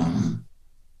form,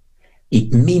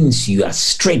 it means you are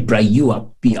straight, bright. You are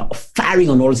firing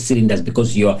on all cylinders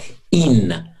because you are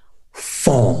in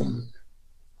form.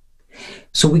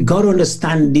 So we got to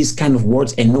understand these kind of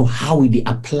words and know how we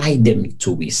apply them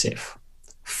to ourselves.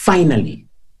 Finally,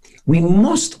 we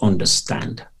must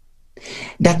understand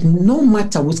that no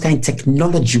matter what kind of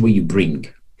technology where you bring,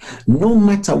 no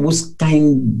matter what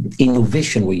kind of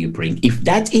innovation where you bring, if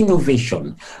that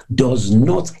innovation does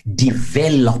not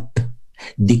develop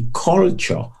the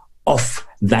culture of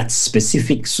that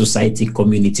specific society,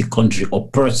 community, country, or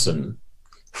person,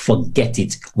 forget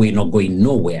it. We're not going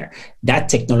nowhere. That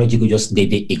technology will just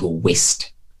it go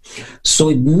waste. So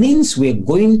it means we're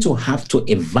going to have to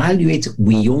evaluate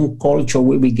we own culture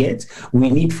where we get.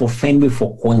 We need for find way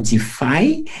for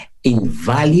quantify in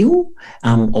value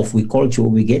of we culture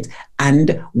we get,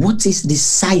 and what is the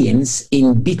science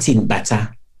in beating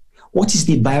batter? What is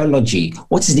the biology?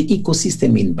 What is the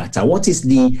ecosystem in batter? What is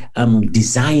the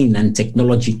design and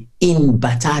technology in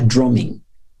batter drumming?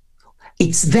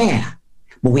 It's there,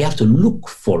 but we have to look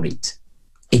for it.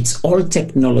 It's all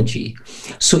technology.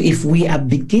 So if we are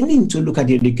beginning to look at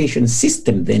the education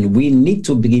system, then we need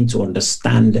to begin to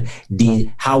understand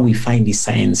how we find the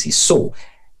sciences. So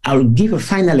I'll give a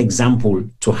final example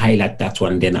to highlight that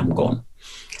one, then I'm gone.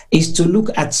 Is to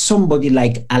look at somebody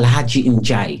like Alhaji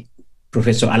Njai,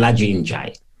 Professor Alhaji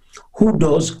Njai, who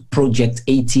does Project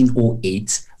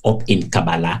 1808 up in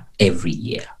Kabbalah every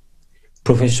year.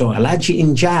 Professor Alhaji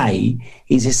Njai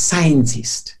is a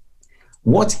scientist.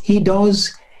 What he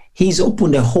does he's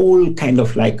opened a whole kind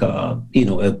of like a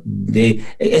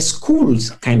schools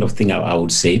kind of thing, I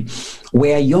would say,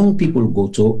 where young people go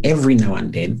to every now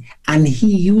and then, and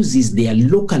he uses their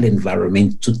local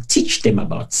environment to teach them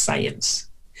about science.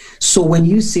 So when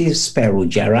you say sparrow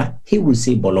jara, he will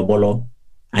say bolo bolo,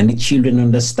 and the children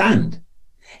understand.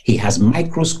 He has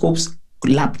microscopes,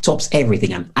 laptops,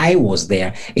 everything. And I was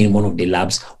there in one of the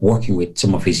labs working with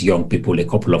some of his young people a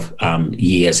couple of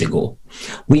years ago.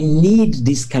 We need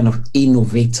these kind of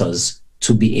innovators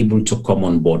to be able to come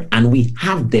on board. And we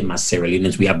have them as Sierra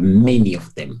Leoneans. We have many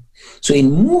of them. So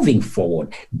in moving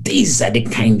forward, these are the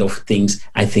kind of things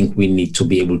I think we need to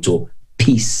be able to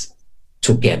piece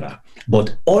together.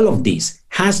 But all of this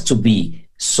has to be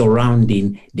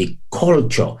surrounding the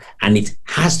culture, and it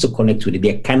has to connect with it.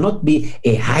 There cannot be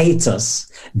a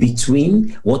hiatus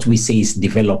between what we say is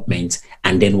development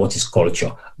and then what is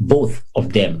culture. Both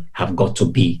of them have got to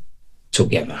be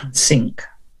together. Sync.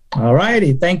 All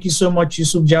righty. Thank you so much,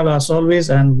 Yusuf Jallow, as always,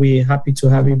 and we're happy to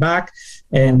have you back,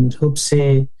 and hope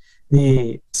say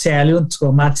the Sierra Leone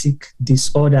traumatic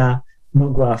disorder no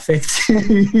go affect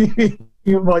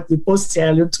you much. The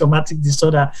post-Sierra Leone traumatic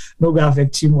disorder no go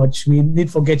affect you much. We need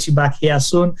to get you back here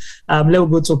soon. Let's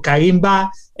go to Karimba,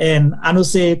 and I know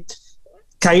say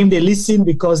Karim, they listen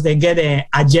because they get an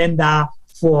agenda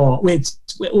for when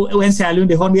Sierra Leone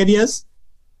the 100 years.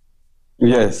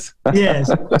 Yes.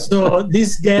 Yes. So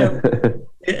this girl,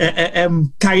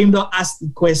 Karim, don't ask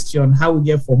the question how we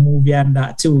get from movie and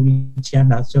till we reach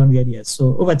 100 years.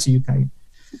 So over to you, Karim.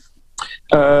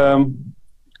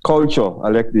 Culture. I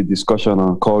like the discussion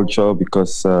on culture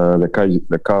because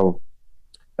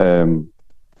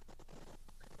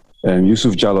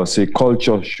Yusuf Jallow say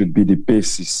culture should be the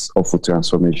basis of a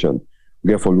transformation.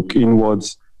 Therefore, look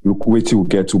inwards, look where to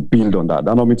get to build on that.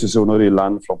 That don't mean to say we not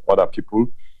learn from other people,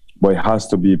 but it has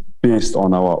to be based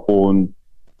on our own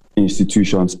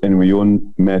institutions and our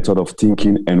own method of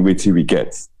thinking and where we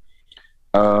get.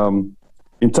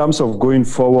 In terms of going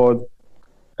forward,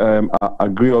 I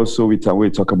agree also with the way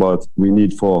we talk about we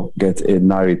need for get a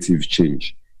narrative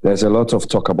change. There's a lot of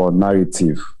talk about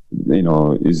narrative,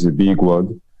 is a big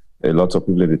word. A lot of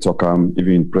people they talk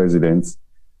even presidents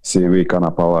say we can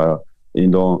have power in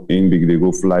big they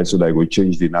go fly so they go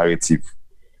change the narrative.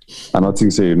 And nothing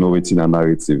say it's in a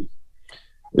narrative.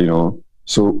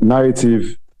 So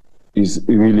narrative is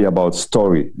really about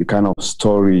story, the kind of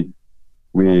story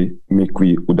we make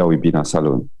that we be in a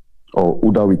salon, or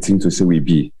that we think to say we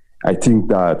be. I think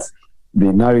that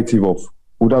the narrative of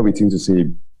that we think to say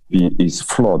be is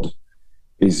flawed.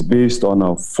 It's based on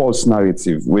a false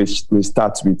narrative, which we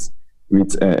start with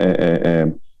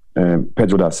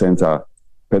Pedro da Center.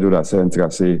 Pedro da Center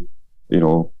say,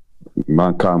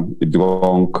 man come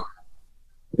drunk,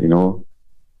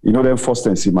 them first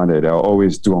and see man they are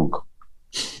always drunk.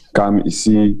 Come you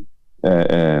see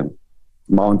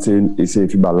mountain, he say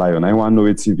if you lion. I want to know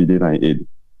it's if you I aid.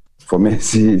 For me,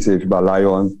 see, he say if you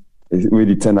lion, with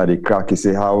the ten that they crack, he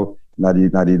say how now the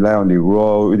lion they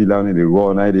roar, with the lion they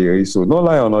roar, now they race. So no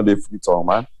lion or they free tongue,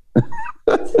 man.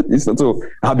 It's not a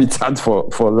habitat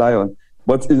for lion.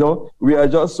 But we are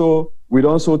just we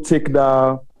don't take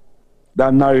that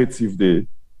narrative there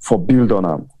for build on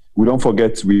them. We don't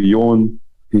forget we own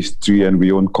history and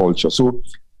we own culture. So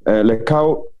like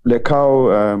how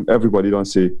everybody don't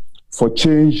say for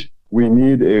change we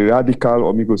need a radical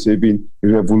or maybe say being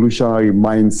revolutionary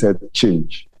mindset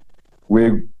change.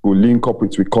 We will link up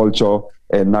with culture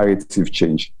and narrative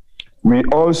change. We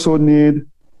also need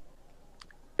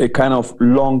a kind of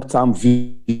long-term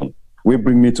vision. We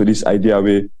bring me to this idea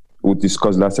where we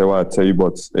discussed last year. I tell you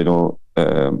about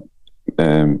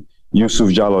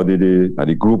Yusuf Jallow did it at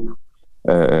the group.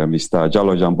 Mr.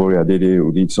 Jallow Jamboria did it.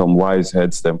 We need some wise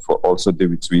heads them for also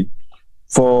David Twee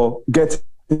for get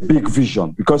a big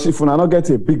vision. Because if we not get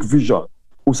a big vision,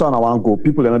 who say want go,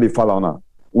 people are not they follow now.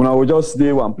 When I will just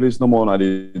stay one place no more, when I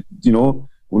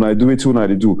do it, when I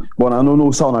do. But I don't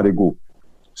know how they go.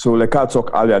 So like I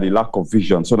talked earlier, the lack of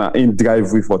vision. So now in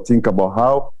drive we for think about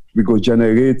how we go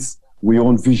generate we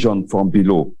own vision from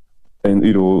below. And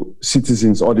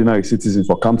citizens, ordinary citizens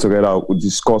for come together, we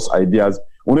discuss ideas.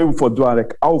 Only for doing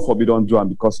like how for we don't do and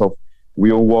because of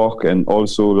we own work and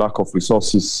also lack of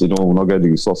resources, we not get the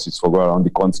resources for go around the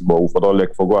country, but we for don't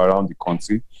like for go around the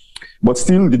country. But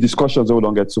still the discussions we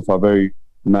don't get so far very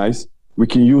nice. We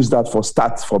can use that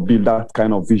for build that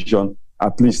kind of vision,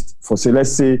 at least for say,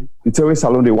 let's say the terrorist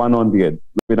salon the 100,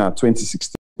 maybe in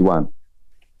 2061.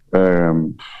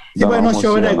 We're not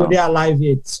sure whether they are alive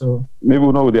yet, so maybe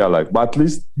we know they are alive, but at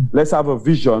least let's have a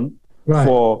vision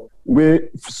for where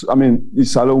the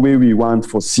salon where we want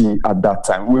for see at that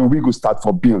time when we go start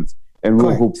for build. and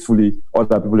we'll hopefully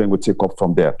other people then will take up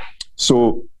from there.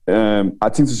 So I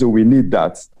think to say we need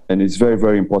that, and it's very,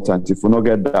 very important. If we not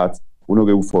get that, we're not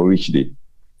going for reach day.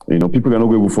 You know, people are not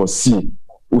going for see.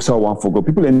 Also want for go.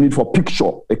 People they need for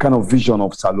picture, a kind of vision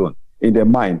of Salone in their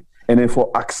mind, and then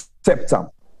for accept them.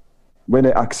 When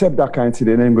they accept that kind of thing,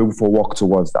 they then go for work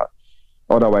towards that.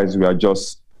 Otherwise, we are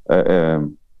just,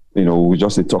 you know, we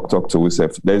just talk to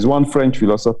ourselves. There's one French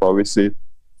philosopher always say,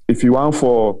 if you want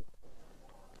for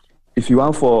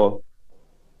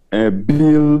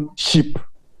build ship,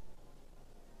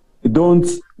 don't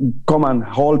come and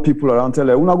haul people around. Tell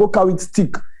them, "Una go carry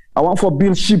stick. I want for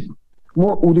build ship.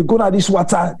 We they go na this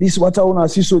water una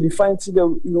see so the fine thing.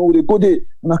 You know, they go there.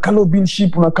 Una cannot build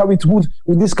ship. Una carry it wood.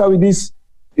 With this carry this."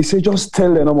 He say, just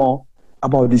tell them more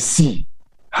about the sea,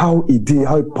 how it is,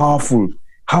 how it powerful,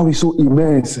 how it's so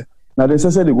immense. Now they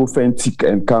say they go find tick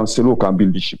and can say, "Look, can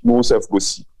build the ship." Most self go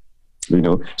see. You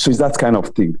know, so it's that kind of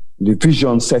thing. The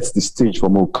vision sets the stage for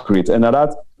more create, and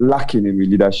that lacking in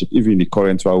leadership, even in the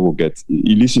current one we'll get.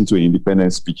 You listen to an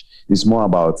independent speech, it's more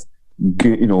about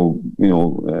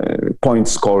point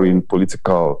scoring,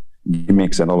 political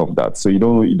gimmicks, and all of that. So you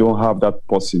don't have that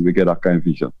person. We get that kind of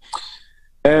vision,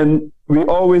 and we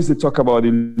always talk about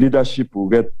the leadership. We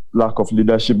get lack of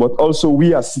leadership, but also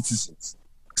we as citizens,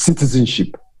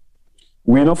 citizenship.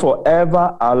 We not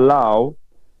forever allow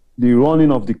the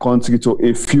running of the country to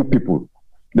a few people.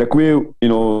 Like we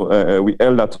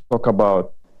elder talk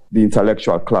about the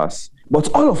intellectual class, but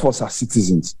all of us are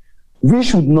citizens. We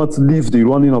should not leave the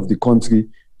running of the country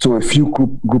to a few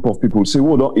group of people. Say,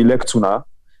 "Oh, don't elect now,"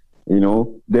 you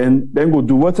know, then go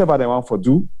do whatever they want to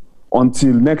do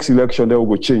until next election. They will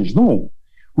go change. No,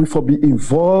 we for be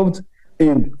involved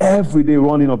in everyday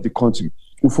running of the country.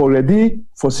 We for ready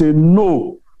for say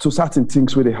no to certain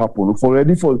things where they happen. We for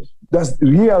ready for that's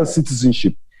real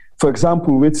citizenship. For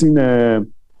example, waiting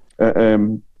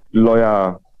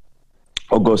lawyer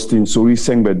Augustine Sori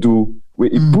Sengbedu, where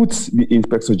he puts the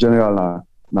Inspector General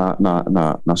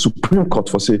na Supreme Court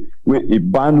for say where he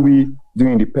ban we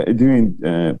during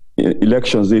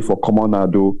elections day for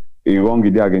Comonado a wrong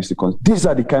idea against the country. These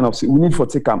are the kind of we need for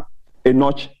take a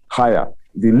notch higher.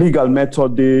 The legal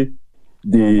method day,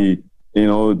 the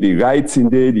rights in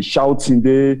there, the shouting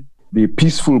there, the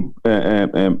peaceful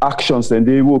actions and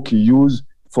they will use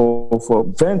for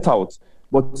vent out.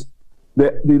 But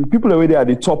the people already at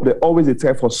the top, they always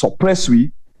try for suppress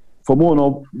we, for more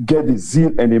not get the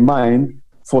zeal and the mind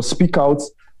for speak out.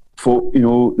 For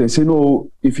they say no.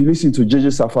 If you listen to JJ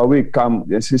Safawi, come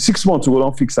they say 6 months we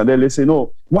don't fix, and then they say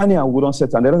no 1 year we don't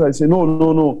set, and then they say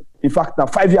no. In fact, now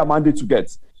 5-year mandate to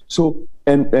get. So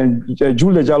and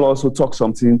Jules Lejal also talk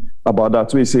something about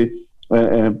that. Where he say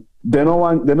they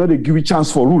know they give you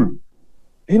chance for rule.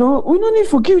 We don't need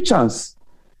for give you chance.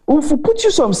 If we put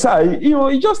you some side,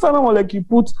 you just like you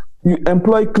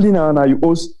employ cleaner and you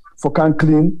host for can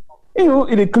clean.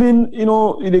 It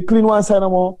clean one side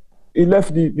more. He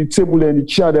left the table and the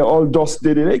chair, they're all dust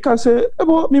there. They can say, "Hey,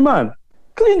 me man,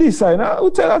 clean this side." I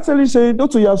tell you, say,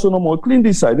 "Don't you so no more, clean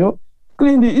this side,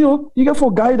 clean the, you get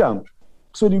for guide them."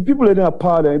 So the people that are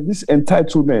part of this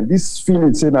entitlement, this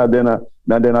feeling saying that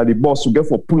they're the boss, we get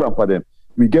for pull up for them.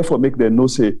 We get for make them know,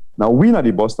 say, now we are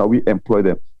the boss, now we employ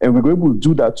them. And we're able to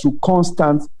do that through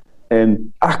constant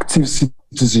and active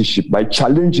citizenship, by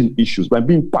challenging issues, by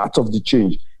being part of the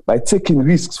change, by taking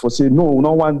risks for saying, no, we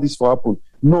don't want this to happen.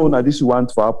 No, now this we want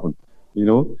to happen.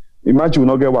 Imagine we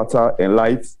not get water and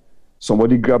light,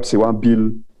 somebody grabs say one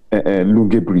bill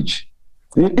Lunge Bridge.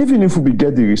 Even if we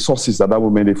get the resources that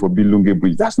moment for build Lunge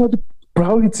Bridge, that's not the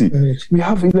priority. We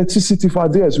have electricity for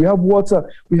others, we have water,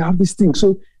 we have this thing.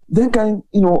 So then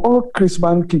all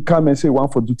Christmas can come and say one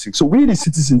for do things. So we the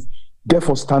citizens get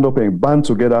for stand up and band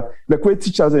together. Like where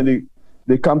teachers and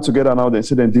they come together now, they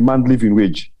say they demand living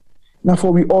wage. Now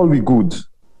for we all we good.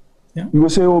 Yeah. You will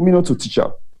say, "Oh, me not a teacher,"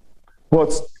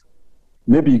 but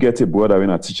maybe you get a brother when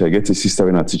a teacher, you get a sister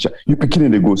when a teacher. You picking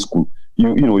and they go school.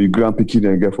 You grand picking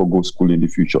and get for go school in the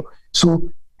future. So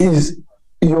is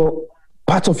your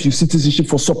part of your citizenship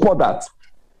for support that,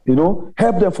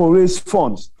 help them for raise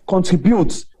funds,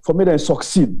 contribute for me them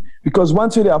succeed. Because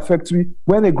once they are factory,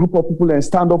 when a group of people then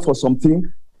stand up for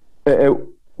something,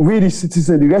 we the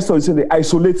citizens, the rest of the citizens, they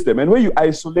isolate them. And when you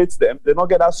isolate them, they don't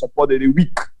get that support, they're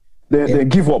weak. They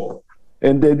give up.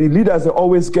 And the leaders, they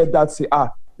always get that, say,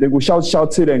 they go shout,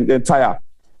 say, they're tired.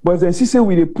 But if they see,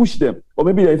 say, they push them, or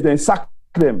maybe if they sack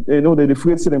them, they're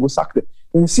afraid, say, they go sack them.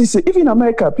 And see, say, even in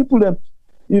America, people,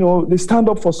 they stand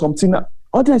up for something.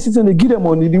 Other citizens, they give them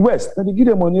money, the West, and they give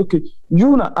them money, okay,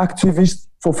 you're an activist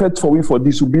for Fed for we for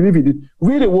this, who believe in it.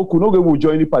 We, they work, we not going to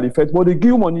join the party, Fed, but they give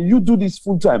you money, you do this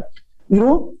full time.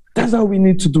 That's how we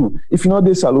need to do. If you know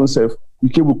this alone self, we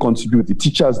can contribute. The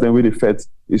teachers, then where they fed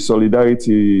a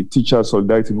solidarity, teacher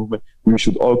solidarity movement, we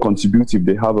should all contribute. If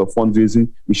they have a fundraising,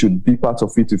 we should be part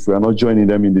of it if we are not joining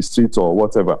them in the street or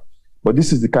whatever. But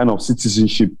this is the kind of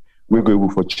citizenship we're going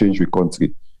for change with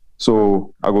country.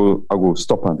 So I go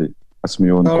stop on it as my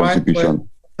own contribution.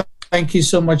 Well, thank you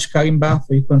so much, Karimba,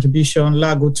 for your contribution.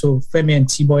 Let's go to Femi and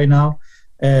T-Boy now.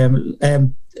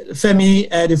 Femi,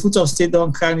 the foot of state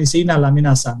don't currently say na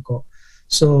Lamina Sanko.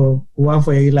 So one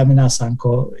for Lamina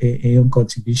Sanko a own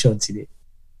contribution today.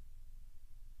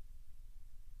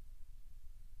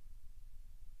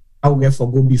 I will get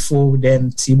for go before,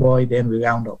 then T-Boy, then we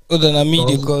round up. Oh, then I mean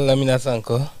you call Lamina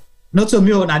Sanko. Not to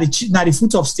me, na the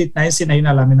foot of state na say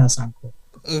na Lamina Sanko.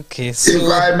 Okay, so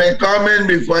if I may comment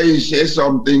before you say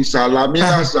something, sir,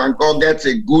 Lamina Sanko gets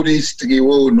a good history.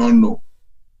 Oh no.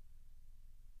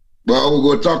 But we'll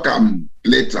go talk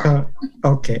later.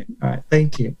 Okay, all right,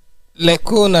 thank you.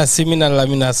 Leko na Simina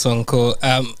Lamina Sanko.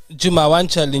 Juma, one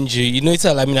challenge you. You know it's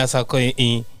a Lamina Sanko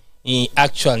in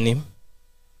actual name.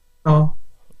 No.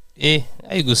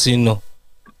 How you go say no?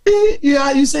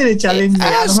 Yeah, you say the challenge.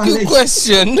 I ask you a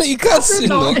question. No, you can't say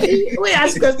no. We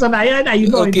ask question. I hear that you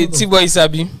know. Okay, T-Boy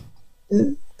Isabi.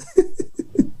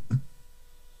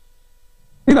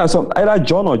 Either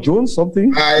John or Jones,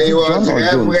 something. I was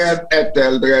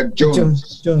Etheldred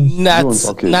Jones.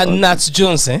 Nat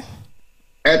Jones, eh?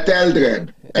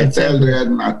 Etheldred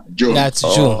Nat Jones. Nat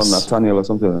Jones. Nathaniel or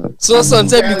something. So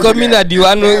sometimes you come in at the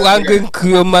one going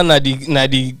crew man at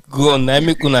the ground. I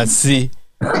make una see.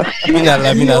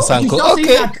 Lamina Sanko.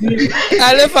 Okay.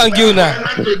 I left Anguna.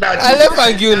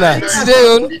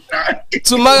 Today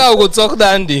tomorrow I will talk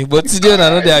Dandy, but today I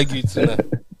not argue tonight.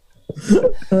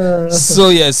 So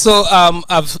yeah, so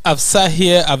I've sat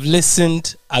here, I've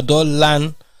listened, I don't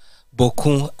learn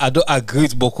beaucoup, I don't agree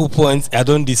with beaucoup points, I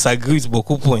don't disagree with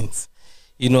beaucoup points.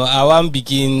 You know, I want to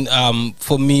begin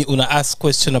for me when I ask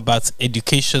question about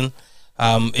education.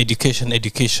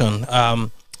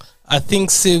 I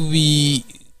think say we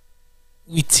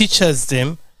teachers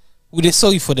them, we dey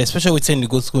sorry for them, especially when they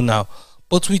go to school now.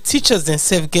 But we teachers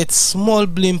themselves get small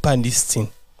blame on this thing.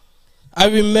 I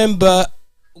remember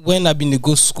when I been to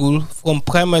go school, from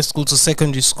primary school to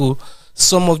secondary school,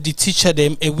 some of the teacher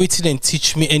them waiting and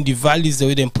teach me, and the values the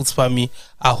way them put for me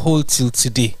are hold till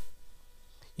today.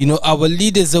 You know, our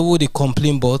leaders the way they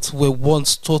complain about were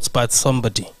once taught by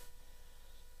somebody.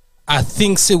 I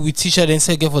think so we teacher then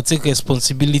say get for take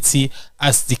responsibility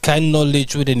as the kind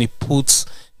knowledge where they put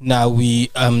now we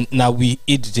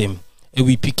eat them and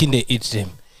we picking they eat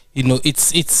them. You know,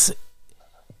 it's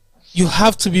you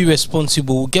have to be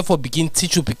responsible. We get for begin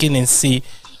teach you begin and say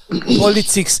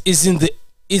politics isn't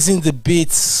the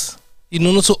bits. You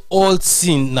know, not so all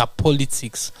sin na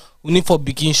politics. We need for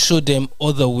begin show them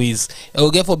other ways. And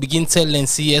we get for begin tell them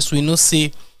say yes, we know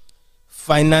say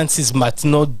finances might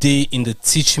not be in the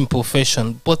teaching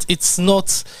profession, but it's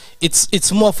not.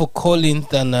 It's more of a calling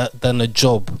than a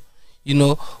job. You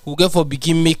know, we get for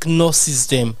begin make nurses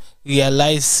them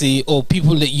realize say, or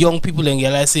young people and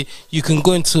realize say you can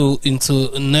go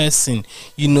into nursing.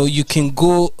 You know, you can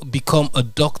go become a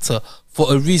doctor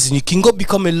for a reason. You can go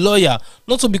become a lawyer,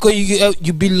 not so because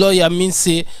you be lawyer means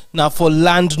say now for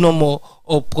land no more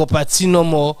or property no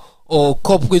more or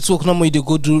corporate work no more you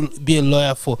go do be a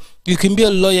lawyer for. You can be a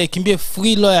lawyer, you can be a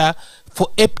free lawyer for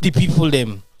help the people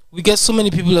them. We get so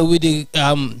many people with the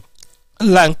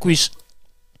language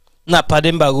na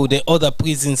Pademba Road and other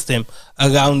prisons them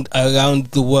around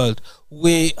the world.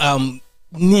 We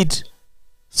need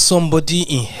somebody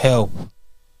in help.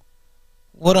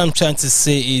 What I'm trying to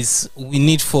say is we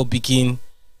need for begin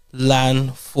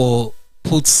learn for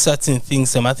put certain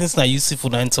things them. I think it's not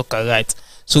useful and talk right.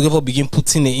 So we for begin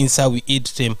putting it inside we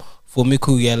eat them for make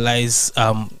we realize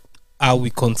how we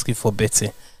country for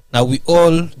better. Now we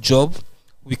all job.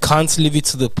 We can't leave it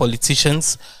to the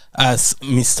politicians, as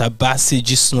Mr. Bassi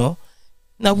just know.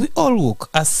 Now we all work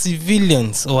as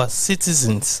civilians or as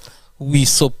citizens. We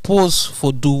suppose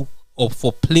for do or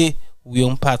for play we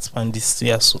own part on this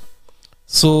year.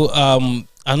 So I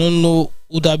don't know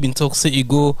who that been talk say you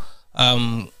go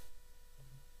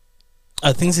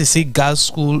I think they say girls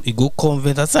school, you go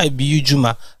convent. That's how I be you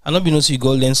Juma. I not be no so you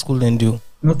go learn school and do.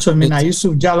 Not to me now.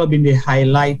 Yusuf Jallob in the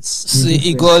highlights. So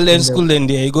you go learn school and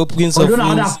there you go Prince of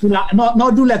Wales.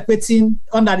 Not do like petting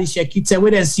under the shekite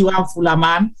where they see one fuller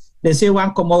man. They say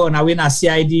one come on a win a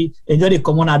CID. They just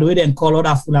come on a way then call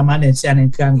other fuller man and say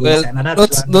and can go. Well,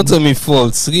 not on me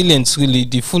fault. Really and truly,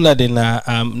 the fuller than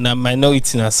na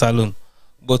minority in a salon.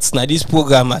 But now this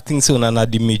program, I think so na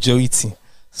the majority.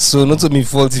 So not on me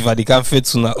fault if I can't fit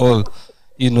to na all.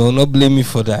 Not blame me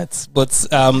for that. But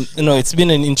it's been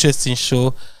an interesting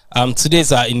show.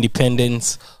 Today's our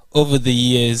independence. Over the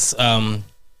years,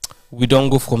 we don't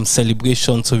go from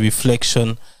celebration to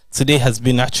reflection. Today has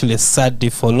been actually a sad day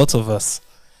for a lot of us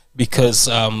because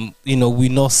we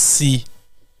not see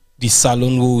the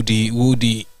salon who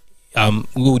the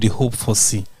hope for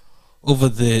see over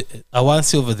the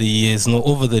years,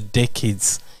 over the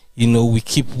decades. We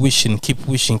keep wishing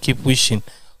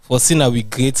for seeing that we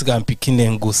great grandpicking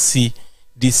and go see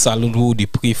this salon who they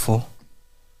pray for.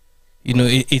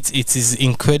 It is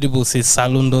incredible. Say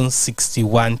salon done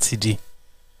 61 today,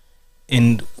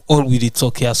 and all we did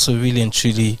talk here so really and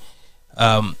truly.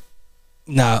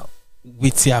 Now,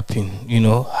 what's happened?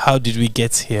 How did we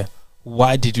get here?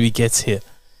 Why did we get here?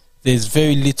 There's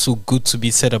very little good to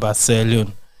be said about Sierra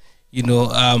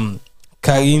Leone.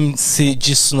 Karim said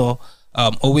just now,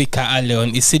 Oweka earlier on,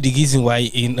 he said the reason why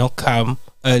he not come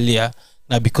earlier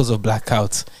now because of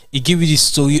blackout. He gave you the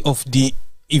story of the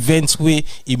events where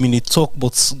he mean talk,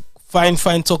 but fine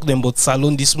talk them about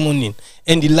salon this morning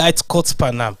and the light caught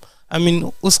Panam. I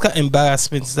mean, Oscar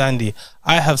embarrassment Sunday.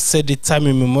 I have said the time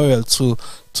immemorial to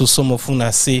some of you.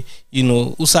 I say,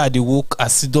 Usa the work. I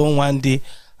sit down one day.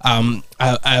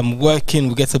 I'm working.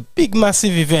 We get a big,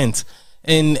 massive event,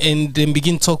 and then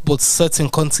begin talk about certain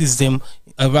countries them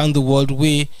around the world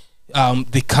where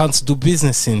they can't do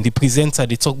business in. The presenter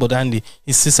they talk about Andy.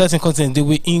 It's a certain countries they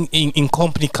were in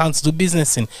company can't do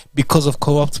business in because of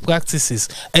corrupt practices,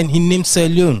 and he named Sierra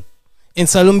Leone. And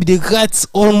Salon be the right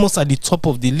almost at the top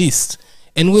of the list.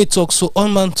 And we talk so all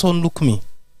man turn look me.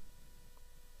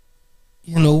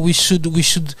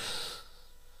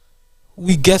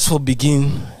 We get for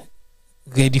begin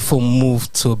ready for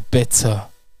move to a better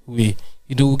way.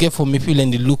 We get for people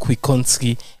and the look we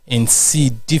country and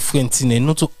see different things and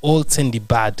not to all turn the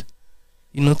bad.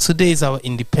 Today is our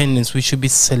independence. We should be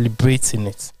celebrating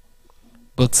it.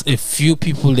 But a few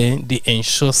people then they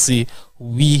ensure say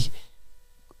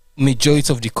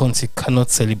majority of the country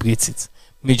cannot celebrate it.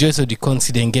 Majority of the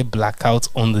country then get blackout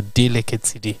on the day like it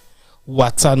today.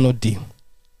 Water no day.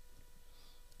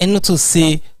 And not to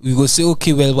say we go say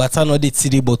okay, well water no day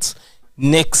today, but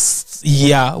next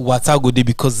year water go day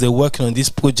because they're working on this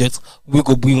project. We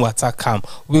go bring water come.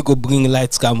 We go bring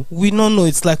lights come. We don't know.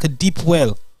 It's like a deep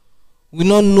well. We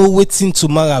don't know what's in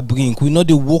tomorrow bring. We know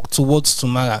they walk towards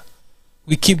tomorrow.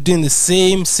 We keep doing the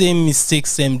same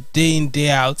mistakes, same day in,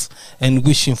 day out, and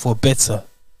wishing for better.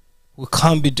 We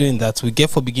can't be doing that. We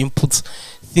get for begin put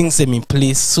things them in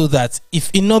place so that if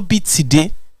it not be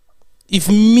today, if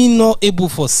me not able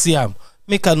for see am,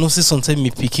 make I know say sometimes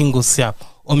me picking go see am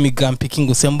or me grand picking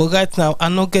go see am. But right now I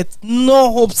not get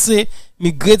no hope say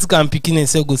me great grand picking and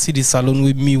say go see the salon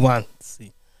with me one.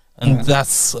 See, and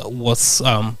that's what's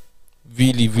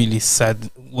really sad.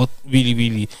 What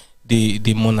really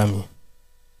the monami.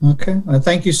 Okay,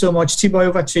 thank you so much. T-Boy,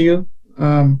 over to you.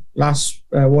 Last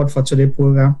word for today's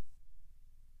program.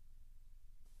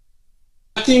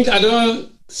 I think I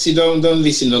don't sit down, don't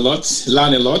listen a lot,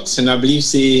 learn a lot, and I believe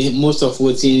say most of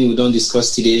what we don't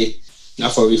discuss today now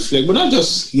for reflect, but not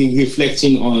just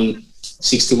reflecting on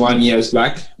 61 years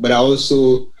back, but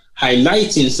also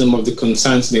highlighting some of the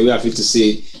concerns that we have to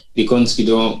say the country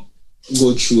don't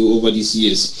go through over these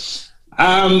years.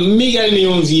 Me get my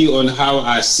own view on how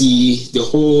I see the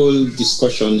whole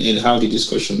discussion and how the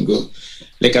discussion go.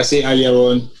 Like I said earlier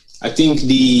on, I think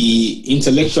the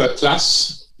intellectual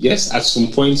class, yes, at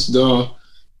some point don't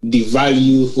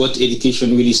devalue what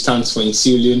education really stands for in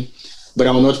Sierra Leone, but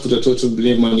I will not put a total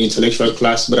blame on the intellectual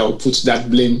class, but I will put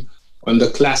that blame on the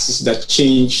classes that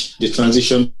change the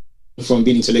transition from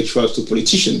being intellectuals to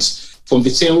politicians. From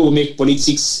the time we will make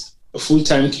politics a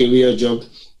full-time career job,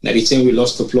 that the time we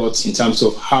lost the plot in terms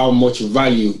of how much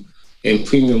value and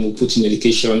premium we put in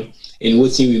education and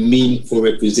what we mean for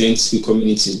represents the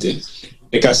communities then.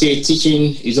 Like I say,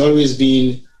 teaching has always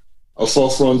been a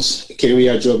forefront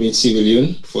career job in Sierra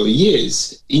Leone for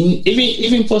years,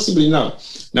 even possibly now.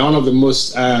 Now one of the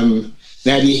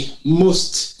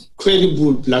most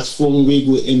credible platform we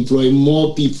will employ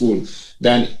more people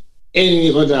than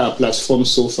any other platform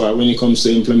so far when it comes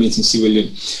to implementing Sierra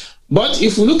Leone. But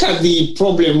if we look at the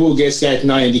problem we'll get right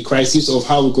now and the crisis of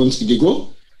how we're going to go,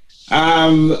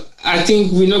 I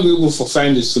think we're not able to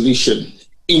find a solution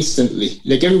instantly.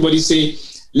 Like everybody say,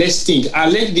 let's think. I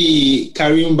like the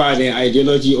Karimba the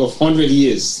ideology of 100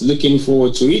 years, looking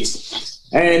forward to it.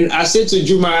 And I said to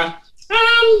Juma,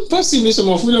 possibly some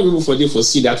of we not able to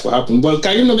foresee that will happen. But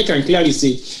Karimba can clearly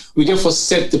say, we can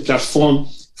set the platform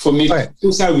for me.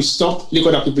 Inside we stop, look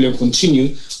other people and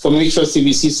continue for make sure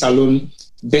CBC Salon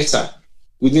better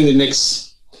within the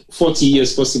next 40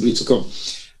 years possibly to come.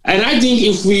 And I think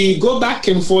if we go back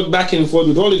and forth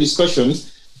with all the discussions,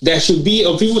 there should be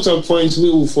a pivotal point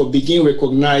where we will begin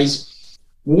recognize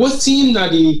what's in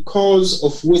the cause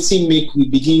of what's in make we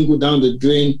begin go down the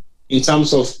drain in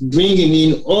terms of bringing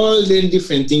in all the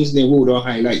different things they would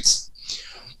highlight.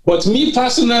 But me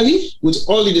personally, with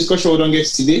all the discussion we don't get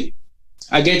today,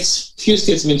 I get few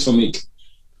statements from it.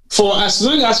 For as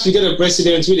long as we get a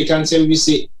president where they can tell we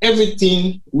say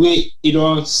everything where he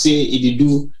don't say he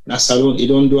do in a salon, he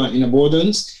don't do in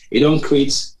abundance, he don't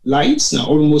create lights. Now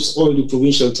almost all the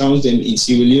provincial towns in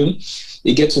Sierra Leone,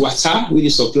 they get water where they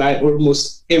supply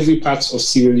almost every part of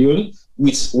Sierra Leone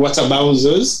with water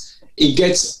bouncers. It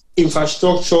gets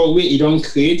infrastructure where he don't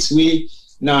create, where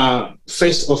now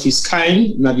first of its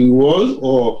kind in the world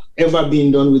or ever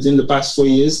been done within the past 4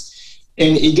 years.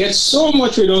 And it gets so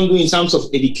much we don't do in terms of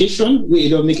education, we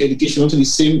don't make education onto the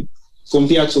same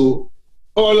compared to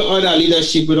all other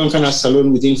leadership we don't kind of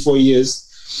salon within 4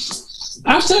 years.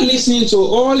 After listening to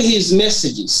all his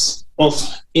messages of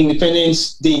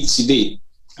Independence Day today,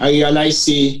 I realized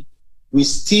we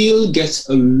still get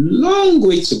a long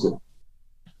way to go.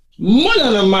 More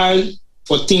than a mile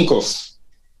for think of.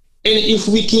 And if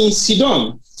we can sit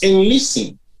down and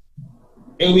listen,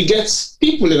 and we get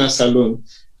people in a salon,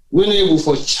 we're able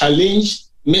to challenge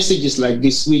messages like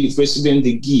this with the president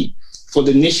the give for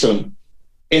the nation.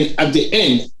 And at the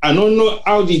end, I don't know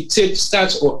how the tape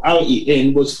starts or how it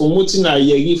ends, but from Motina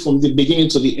Yegi from the beginning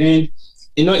to the end,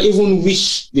 you not even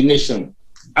wish the nation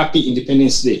happy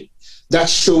Independence Day. That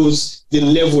shows the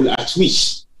level at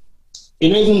which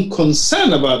you're not even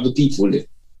concerned about the people there.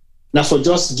 Now for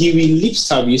just giving lip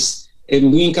service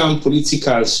and bring on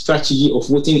political strategy of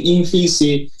voting in,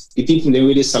 say the people they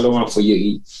really salon for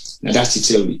Yegi. Now that's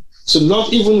it, tell me. So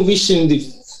not even wishing the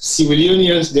Sierra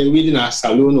Leoneans they're within our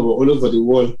salon or all over the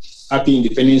world happy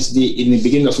Independence Day in the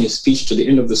beginning of his speech to the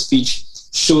end of the speech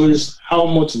shows how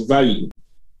much value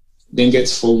they get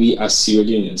for we as Sierra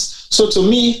Leoneans. So to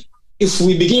me, if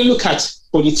we begin to look at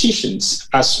politicians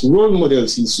as role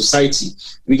models in society,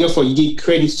 we get for give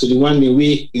credit to the one they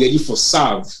way ready for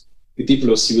serve the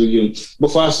people of Sierra Leone.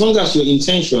 But for as long as your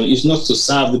intention is not to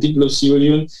serve the people of Sierra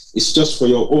Leone, it's just for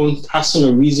your own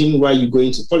personal reason why you go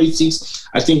into politics,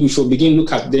 I think we should begin to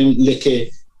look at them like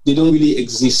they don't really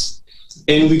exist.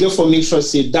 And we therefore make sure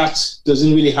that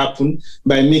doesn't really happen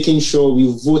by making sure we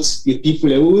vote the people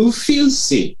that we will feel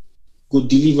could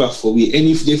deliver for we. And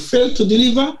if they fail to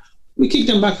deliver, we kick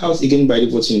them back out again by the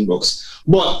voting box.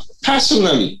 But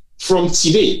personally, from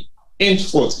today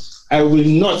henceforth, I will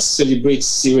not celebrate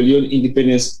Sierra Leone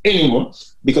independence anymore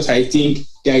because I think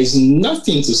there is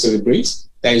nothing to celebrate.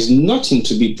 There is nothing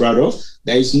to be proud of.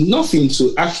 There is nothing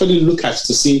to actually look at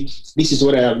to say, this is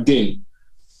what I have gained.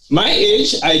 My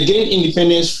age, I gained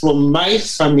independence from my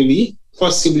family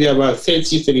possibly about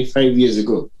 30, 35 years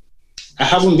ago. I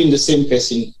haven't been the same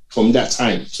person from that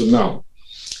time to now.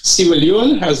 Sierra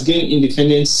Leone has gained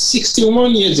independence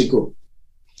 61 years ago.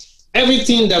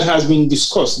 Everything that has been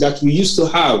discussed that we used to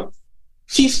have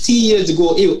 50 years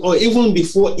ago or even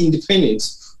before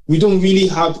independence, we don't really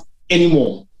have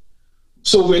anymore.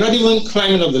 So we're not even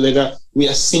climbing up the ladder, we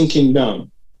are sinking down.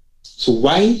 So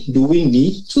why do we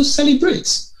need to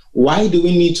celebrate? Why do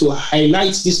we need to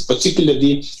highlight this particular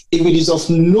day if it is of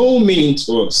no meaning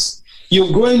to us?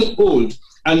 You're growing old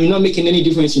and you're not making any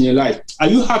difference in your life. Are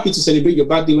you happy to celebrate your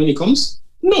birthday when it comes?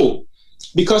 No.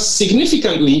 Because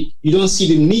significantly, you don't see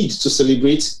the need to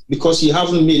celebrate because you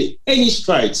haven't made any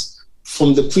strides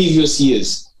from the previous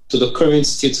years to the current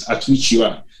state at which you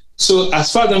are. So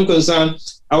as far as I'm concerned,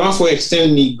 I want to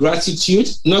extend my gratitude,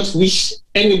 not wish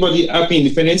anybody happy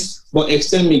independence, but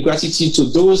extend my gratitude to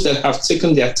those that have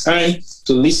taken their time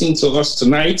to listen to us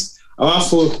tonight. I want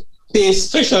to pay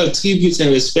special tribute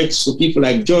and respect to people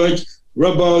like George,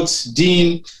 Robert,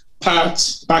 Dean,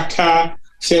 Pat, Baka,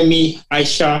 Femi,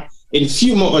 Aisha, and a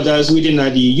few more others within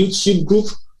the YouTube group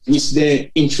with their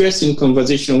interesting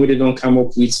conversation where they don't come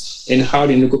up with and how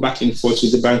they go back and forth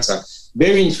with the banter.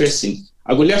 Very interesting.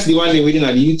 I will left the one within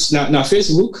the youth now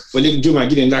Facebook for the Joe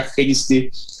Magid and that credit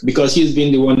stay because he's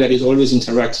been the one that is always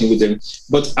interacting with them.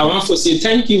 But I want to say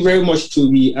thank you very much to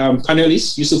the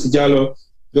panelists, Yusuf Jallo,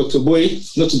 Dr. Boy,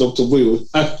 not to Dr. Boy,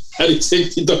 I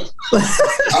accept Dr.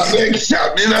 I beg,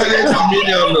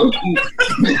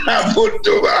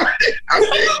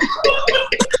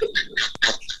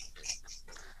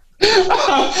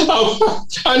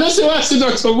 I know so I see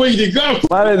Dr. Boy the ground.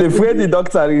 Man, the afraid the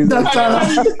doctor is.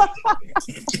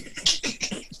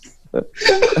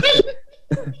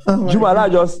 Juma,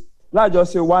 let's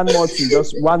just say one more thing,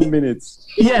 just 1 minute.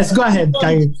 Yes, go ahead,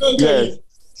 Kai.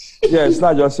 Yes,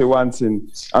 let's just say one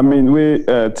thing. I mean, we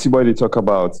T-Boy talk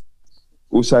about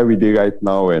outside we dey right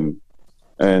now, and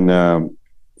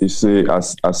you say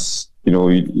as you know,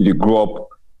 you grow up,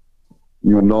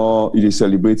 you know, you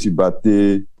celebrate your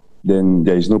birthday, then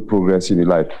there is no progress in your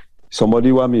life.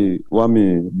 Somebody want me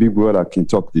big brother can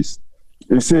talk this.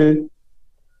 They say,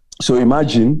 so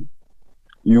imagine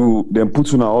you then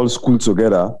put on all school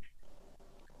together.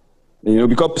 You know,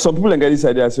 because some people get this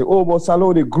idea, say, oh, but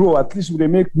Salo, they grow, at least they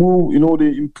make move, you know,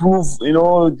 they improve, you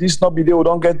know, this not be there, we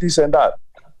don't get this and that.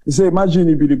 They say, imagine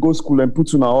if you go school and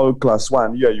put on all class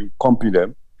 1, yeah, you compete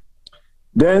them.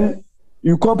 Then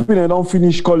you compete and don't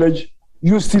finish college,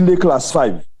 you still dey class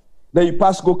 5. Then you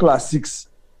pass go class 6.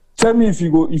 Tell me if you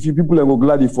people go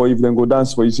glad for you, if then go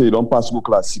dance for you, say you don't pass go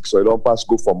class 6 or you don't pass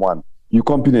go Form 1. You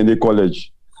compete in the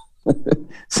college.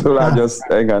 So I just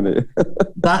hang on it.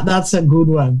 That's a good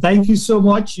one. Thank you so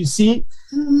much. You see,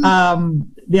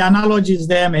 the analogies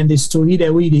there and the story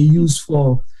that we they use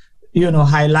for, you know,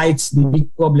 highlights the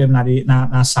big problem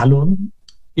na salon.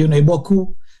 You know,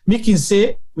 Boku, we can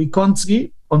say we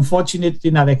country,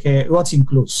 unfortunately, na like a rotting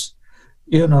close.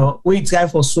 You know, we try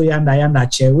for soya and yanda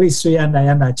chair, we soya and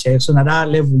yanda chair. So na that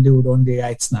level they would on the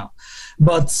right now.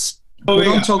 But we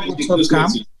don't talk about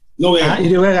camp.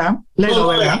 Nowhere.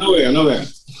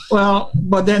 Well,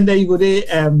 but then there you go. They,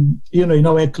 you know,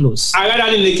 nowhere close. I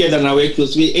rather naked than nowhere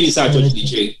close. We any side of the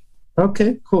trade.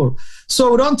 Okay, cool. So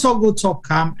we don't talk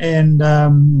camp, and a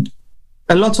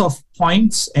lot of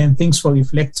points and things for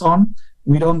reflect on.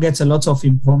 We don't get a lot of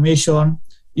information,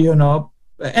 you know,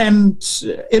 and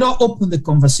it all open the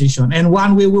conversation. And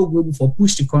one way we'll go before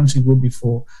push the country go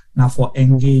before now for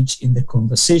engage in the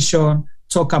conversation.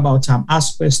 Talk about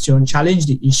ask questions, challenge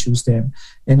the issues them.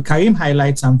 And Karim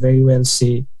highlights very well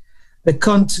say the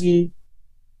country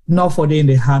not for in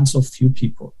the hands of few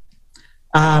people.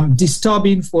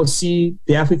 Disturbing for see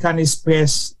the Africanist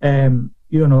press,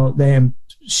 you know, the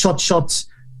short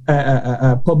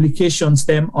publications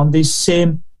them on this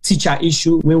same teacher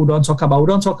issue we don't talk about. We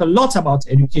don't talk a lot about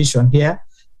education here,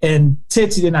 and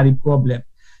take it in the problem.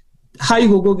 How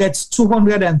you go get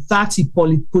 230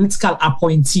 political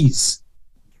appointees?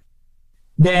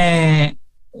 The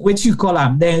what you call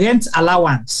them, the rent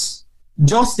allowance,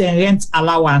 just the rent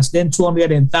allowance, then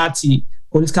 230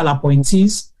 political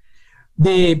appointees.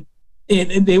 They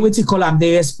what you call them,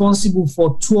 they're responsible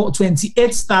for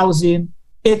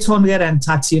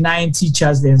 28,839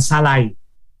 teachers then salary.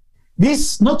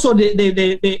 This not to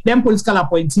them political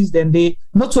appointees, then they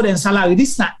not to them salary.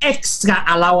 This is an extra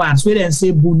allowance. We then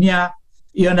say bunya,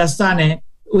 you understand?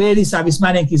 Where the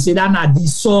serviceman can say that na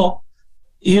diso.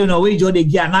 You know, we just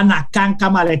get na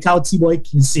kankama like how T-boy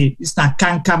can say. It's not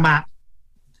kankama.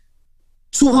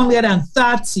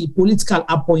 230 political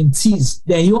appointees,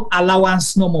 then your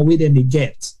allowance no more way than they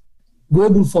get. We're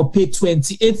able for pay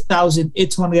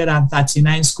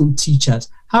 28,839 school teachers.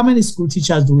 How many school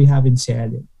teachers do we have in Sierra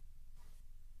Leone?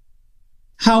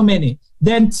 How many?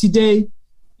 Then today,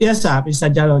 yes, sir, Mr.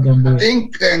 Jalo Gambo. I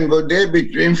think go there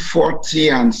between 40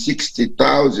 and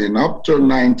 60,000. Up to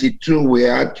 92, we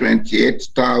are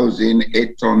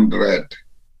 28,800.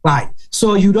 Right.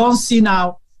 So you don't see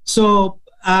now. So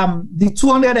the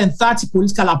 230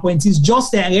 political appointees,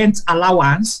 just their rent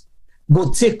allowance,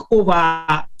 will take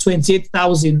over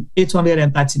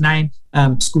 28,839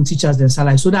 school teachers their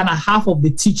salary. So that's half of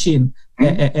the teaching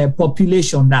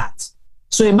population that.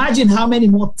 So imagine how many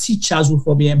more teachers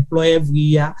will be employed every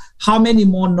year, how many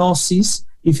more nurses,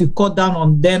 if you cut down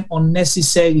on them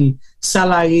unnecessary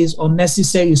salaries,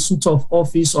 unnecessary suit of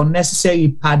office, unnecessary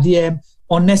per diem,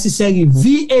 unnecessary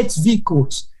V8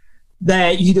 vehicles,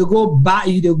 that you go buy,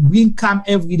 you bring camp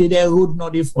every day, the road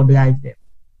not there for drive them.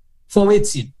 For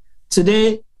waiting.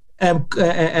 Today,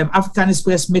 African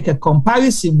Express make a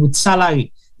comparison with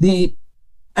salary. The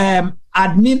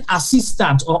admin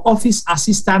assistant or office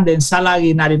assistant then salary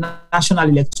in the National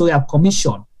Electoral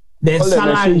Commission. Then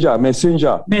salary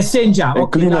messenger.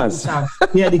 Okay, cleaners.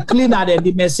 Yeah, the cleaner, then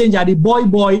the messenger, the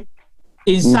boy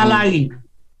in salary.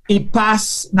 It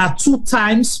pass now 2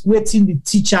 times waiting the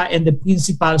teacher and the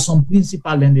principal, some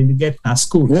principal, and then they get to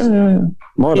school. Yeah.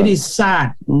 It is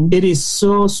sad. It is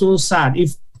so sad.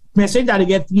 If messenger they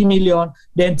get 3 million,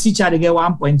 then teacher they get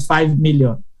 1.5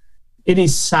 million. It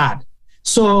is sad.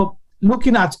 So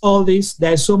looking at all this,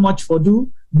 there's so much for do,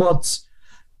 but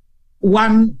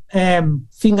one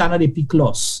thing another pick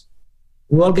loss.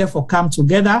 We all get for come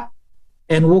together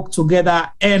and work together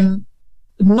and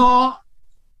not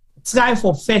try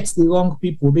for fix the wrong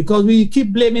people, because we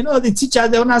keep blaming the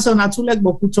teachers, they una say una too like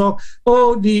bokuto,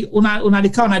 the una the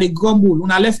count the grumble,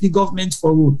 una left the government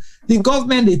for rule. The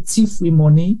government they thief with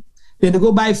money, then they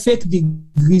go buy fake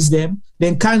degrees them,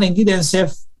 then can then give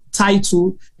themselves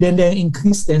title, then they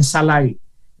increase their salary.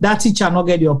 that teacher not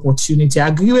get the opportunity. I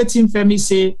agree with him, Femi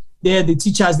say, the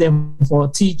teachers them for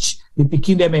teach, they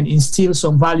picking them and instill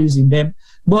some values in them.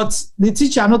 But the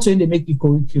teacher not trying to make the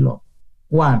curriculum.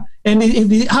 One. And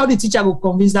how the teacher will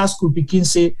convince that school picking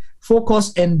say,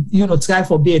 focus and, try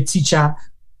for be a teacher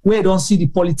where you don't see the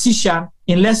politician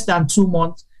in less than 2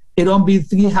 months, it don't be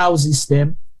 3 houses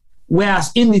them.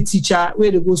 Whereas in the teacher, where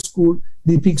they go school,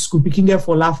 they pick school picking them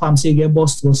for laugh and say, get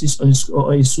boss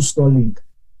or a store link.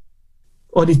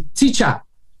 Or the teacher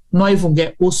not even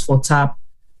get host for tap.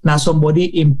 Now somebody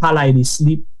in Pala they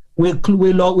sleep. We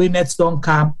nets don't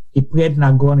come, he prayed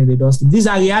na gone in the dust. These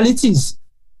are realities.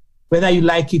 Whether you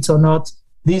like it or not,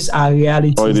 these are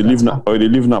realities. Or they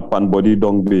live na pan body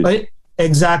dong bay.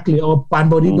 Exactly, or pan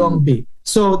body dong bay.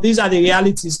 So these are the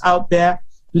realities out there.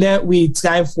 Let we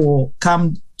try for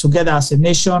come together as a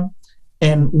nation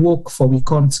and work for the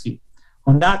country.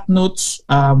 On that note,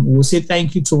 we'll say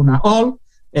thank you to all.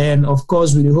 And of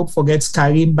course, we hope forget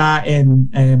Karimba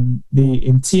and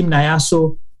the team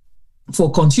Nayaso for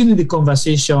continuing the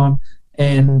conversation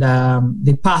and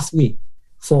the pathway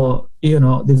for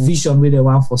the vision we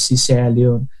want for Sierra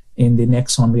Leone in the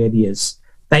next 100 years.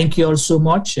 Thank you all so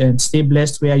much and stay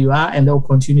blessed where you are, and they'll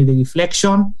continue the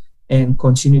reflection and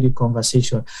continue the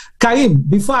conversation. Karim,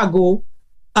 before I go,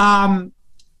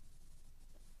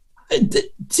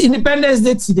 Independence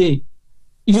Day today.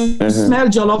 You smell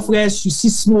jollof rice, you see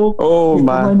smoke. Oh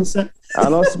man, I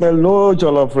don't smell no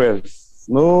jollof rice.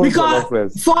 No because jollof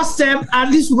rice. First time,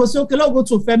 at least we go say, okay, let's go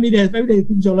to family there. Family they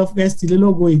cook jollof rice till they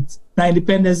don't go eat. Now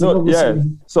Independence Day. No,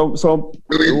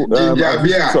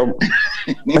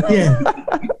 yeah,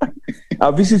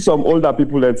 I visit some older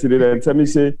people that today they tell me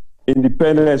say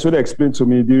Independence. What they explain to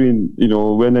me during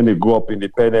when they grow up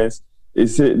Independence, they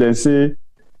say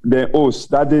the host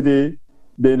that day.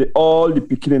 Then all the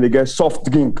picking they get soft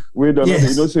drink. We don't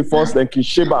say first then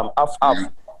kishebam half.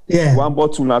 Yeah. 1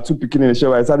 bottle now 2 picking in the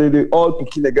shower. So they all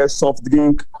picking they get soft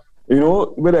drink.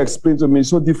 When they explain to me it's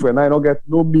so different. I don't get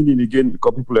no meaning again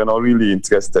because people are not really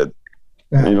interested.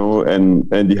 Yeah. And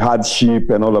the hardship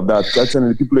and all of that. Actually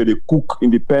the people they cook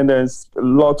Independence, a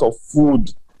lot of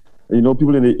food.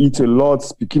 People they eat a lot,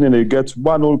 picking and they get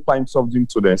 1 whole pint soft drink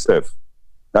to themselves.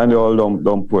 And they all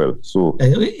don't well. So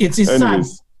it is sad.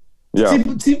 Yeah.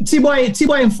 T-Boy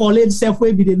and Fall itself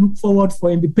where they look forward for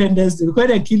Independence Day. Because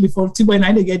they kill the fall, T-Boy and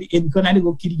I get the end because I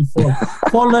go kill the fall.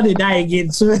 Fall not they die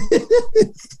again. So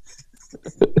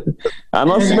I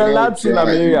not smell that in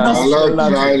America. Allow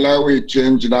try, like we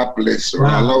change that place. So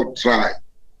allow try.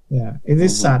 Yeah, it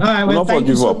is sad. All right, well, thank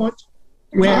you so much.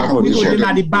 Well, we go in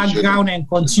at the background and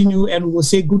continue, and we will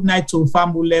say good night to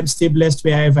Fambulem. Stay blessed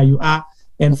wherever you are.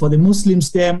 And for the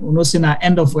Muslims, them, we know see the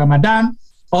end of Ramadan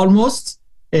almost.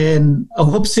 And I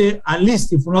hope say at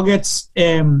least if we don't get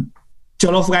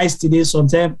jollof rice today,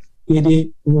 sometime we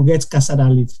will get cassava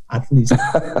leaf at least.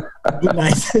 Good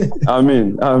night.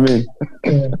 Amen.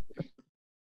 Yeah.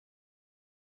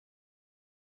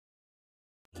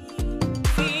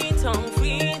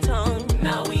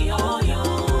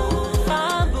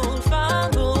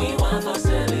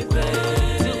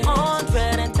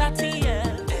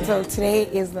 So today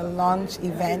is the launch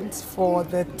event for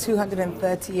the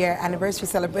 230-year anniversary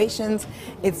celebrations.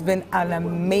 It's been an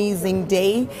amazing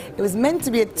day. It was meant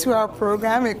to be a 2-hour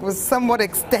program. It was somewhat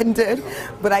extended,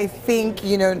 but I think,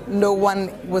 no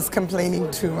one was complaining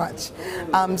too much.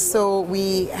 So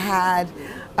we had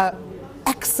an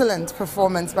excellent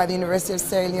performance by the University of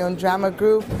Sierra Leone Drama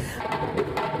Group.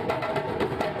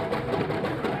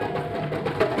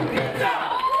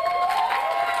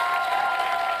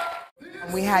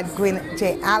 We had Gwyn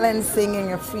J. Allen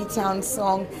singing a Freetown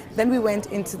song. Then we went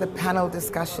into the panel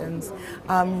discussions,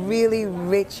 really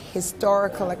rich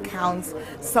historical accounts,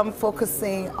 some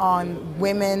focusing on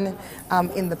women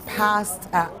in the past,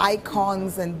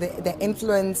 icons and their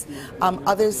influence,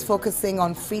 others focusing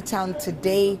on Freetown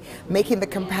today, making the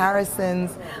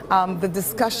comparisons. The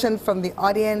discussion from the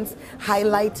audience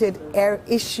highlighted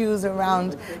issues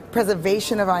around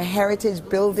preservation of our heritage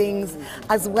buildings,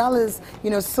 as well as,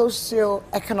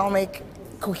 socio-economic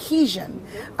cohesion,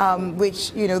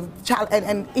 which,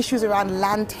 and issues around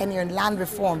land tenure and land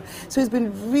reform. So it's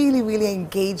been really, really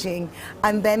engaging.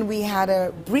 And then we had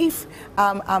a brief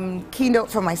keynote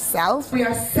for myself. We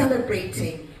are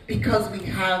celebrating because we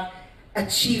have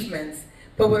achievements,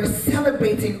 but we're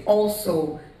celebrating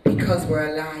also because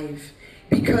we're alive,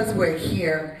 because we're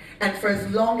here. And for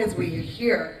as long as we're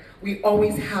here, we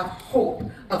always have hope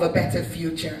of a better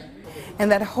future.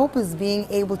 And that hope is being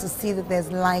able to see that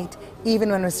there's light even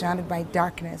when we're surrounded by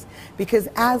darkness. Because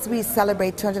as we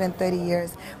celebrate 230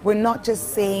 years, we're not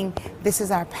just saying this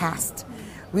is our past.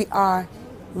 We are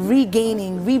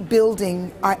regaining,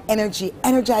 rebuilding our energy,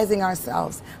 energizing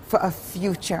ourselves for a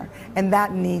future, and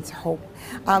that needs hope.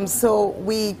 So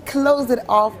we closed it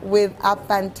off with a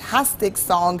fantastic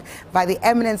song by the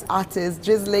eminent artists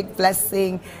Drizzlick,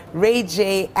 Blessing, Ray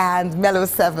J, and Mellow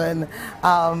 7.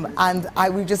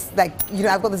 And we just like, you know,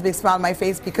 I've got this big smile on my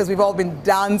face because we've all been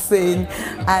dancing,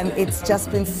 and it's just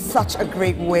been such a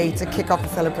great way to kick off the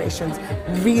celebrations.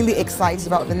 Really excited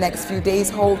about the next few days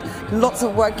hold. Lots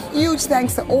of work. Huge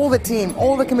thanks to all the team,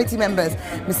 all the committee members,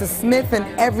 Mrs. Smith and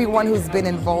everyone who's been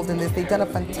involved in this. They've done a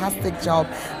fantastic job,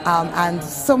 and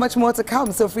so much more to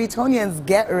come. So Freetonians,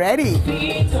 get ready.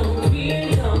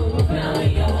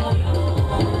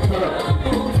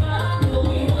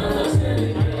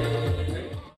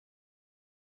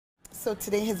 So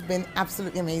today has been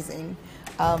absolutely amazing.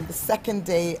 The second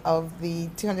day of the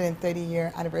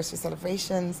 230-year anniversary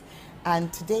celebrations,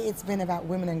 and today it's been about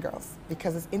women and girls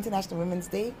because it's International Women's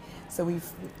Day. So we've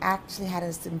actually had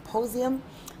a symposium,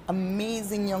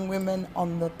 amazing young women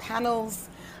on the panels,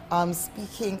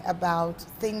 speaking about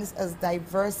things as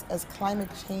diverse as climate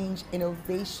change,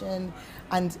 innovation,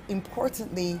 and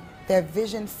importantly, their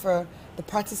vision for the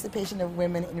participation of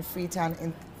women in Freetown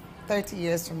in 30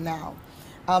 years from now.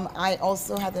 I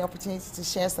also had the opportunity to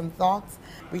share some thoughts.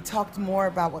 We talked more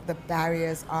about what the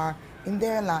barriers are in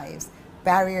their lives,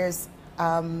 barriers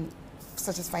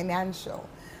such as financial,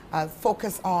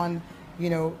 focus on, you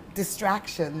know,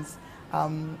 distractions,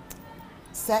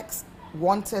 sex,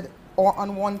 wanted or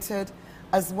unwanted,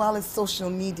 as well as social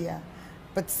media.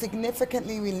 But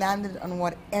significantly, we landed on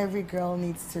what every girl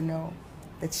needs to know,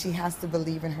 that she has to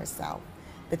believe in herself,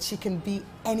 that she can be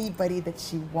anybody that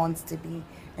she wants to be,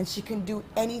 and she can do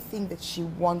anything that she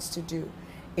wants to do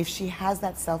if she has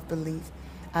that self-belief,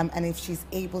 and if she's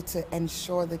able to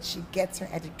ensure that she gets her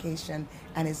education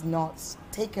and is not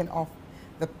taken off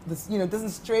doesn't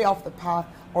stray off the path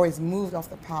or is moved off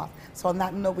the path. So on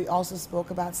that note, we also spoke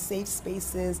about safe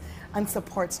spaces and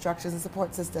support structures and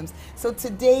support systems. So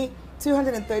today,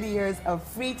 230 years of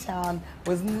Freetown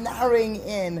was narrowing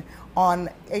in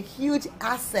on a huge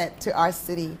asset to our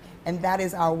city, and that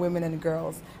is our women and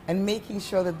girls, and making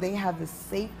sure that they have the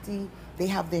safety, they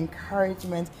have the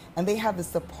encouragement, and they have the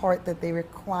support that they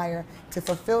require to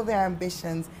fulfill their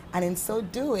ambitions, and in so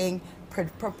doing,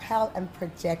 propel and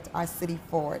project our city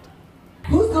forward.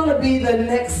 Who's going to be the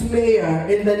next mayor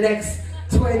in the next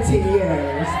 20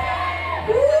 years?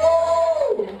 Woo!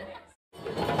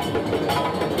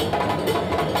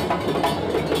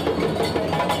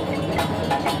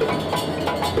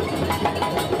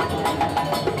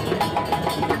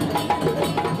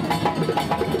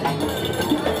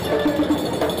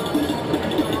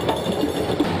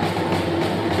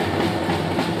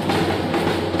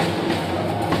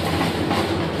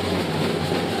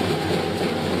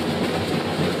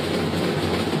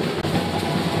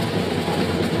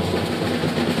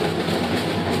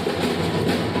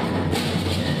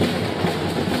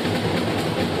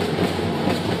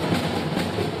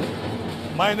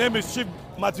 My name is Chief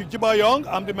Matthew Kibayong.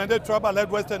 I'm the Mandate Tribal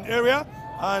Head Western Area,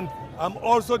 and I'm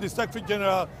also the Secretary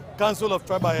General Council of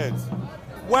Tribal Heads.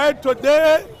 Well,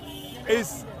 today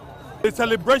is the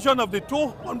celebration of the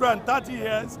 230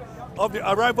 years of the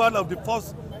arrival of the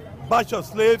first batch of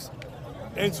slaves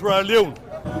in Sierra Leone.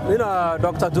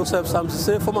 Dr. Joseph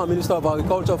Samsey, former Minister of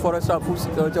Agriculture, Forestry and Food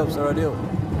Security of Sierra Leone.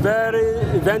 Very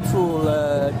eventful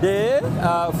day,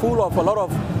 full of a lot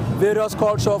of various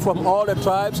culture from all the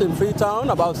tribes in Freetown,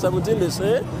 about 17 they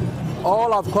say.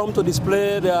 All have come to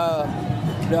display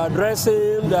their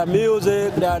dressing, their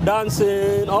music, their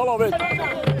dancing, all of it.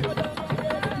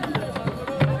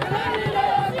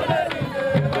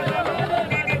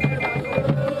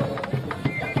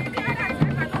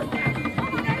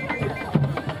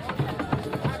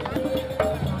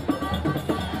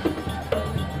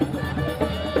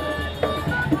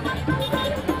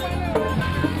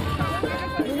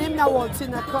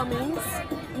 Waltina Cummings,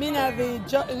 Mina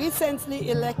the recently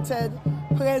elected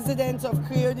President of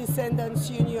Creole Descendants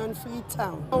Union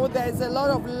Freetown. So there's a lot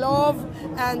of love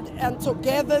and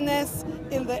togetherness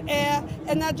in the air,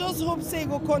 and I just hope it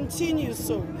will continue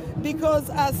so, because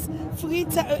as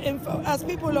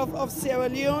people of Sierra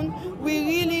Leone, we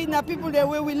really, na people the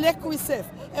way we like we safe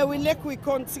and we like we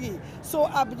country. So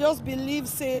I just believe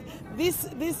say this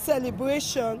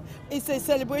celebration is a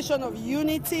celebration of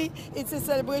unity, it's a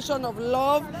celebration of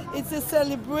love, it's a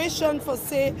celebration for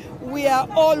say we are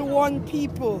all one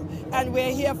people and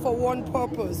we're here for one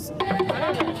purpose.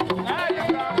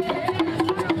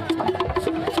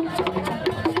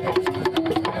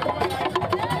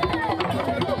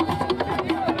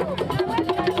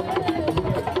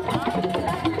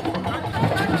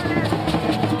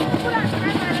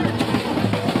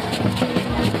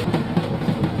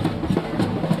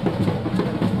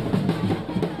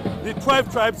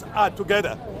 12 tribes are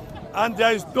together, and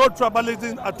there is no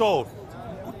tribalism at all.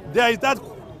 There is that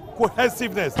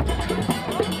cohesiveness.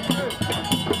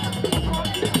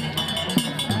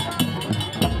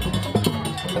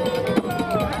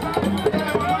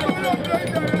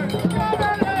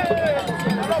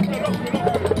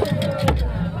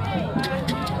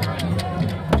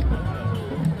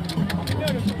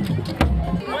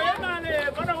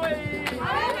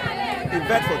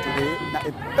 Event for today, now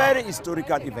a very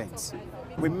historical event.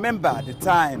 Remember the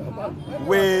time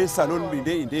where Salon be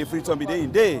day in day, freedom be day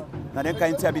in day, now then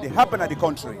kind of be happen at the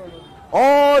country.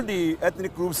 All the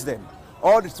ethnic groups them,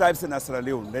 all the tribes in Sierra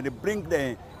Leone, then they bring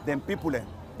them people in,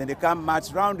 then they come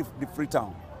march around the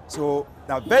Freetown. So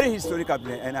now very historical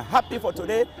event, and I'm happy for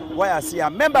today why I see a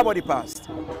member of the past.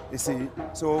 You see,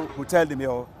 so we tell them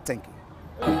all thank you.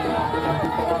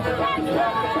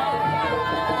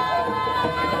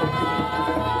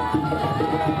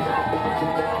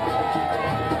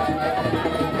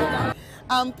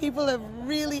 People have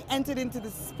really entered into the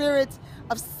spirit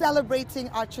of celebrating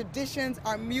our traditions,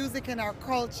 our music, and our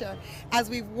culture as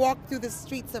we've walked through the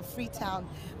streets of Freetown.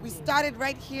 We started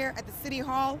right here at the City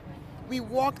Hall. We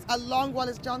walked along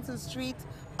Wallace Johnson Street,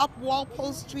 up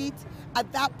Walpole Street.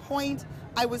 At that point,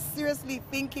 I was seriously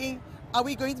thinking, are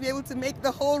we going to be able to make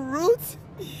the whole route?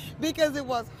 Because it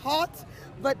was hot,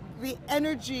 but the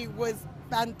energy was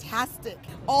fantastic.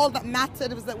 All that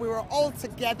mattered was that we were all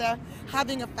together,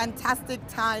 having a fantastic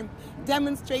time,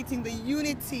 demonstrating the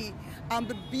unity,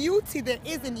 the beauty there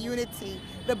is in unity,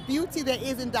 the beauty there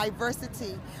is in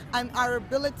diversity, and our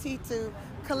ability to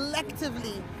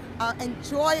collectively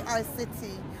enjoy our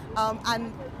city.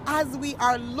 And as we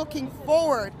are looking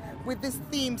forward with this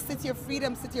theme, City of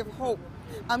Freedom, City of Hope,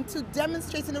 to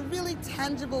demonstrate in a really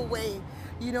tangible way,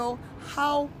 you know,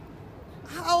 how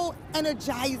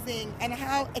energizing and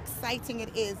how exciting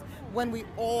it is when we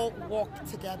all walk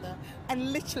together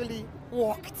and literally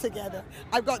walk together.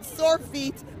 I've got sore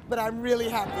feet, but I'm really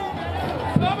happy.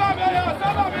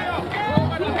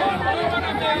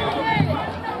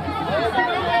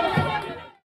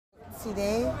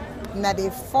 Today, na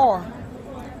day 4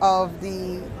 of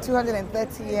the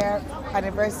 230-year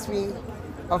anniversary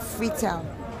of Freetown.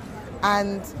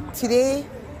 And today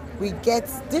we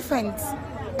get different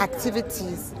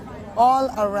activities all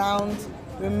around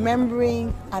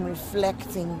remembering and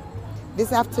reflecting.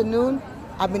 This afternoon,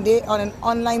 I've been there on an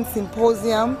online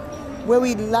symposium where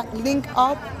we link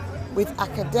up with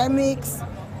academics,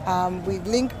 we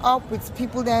link up with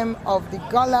people them of the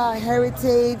Gullah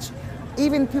heritage,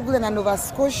 even people in Nova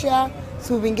Scotia.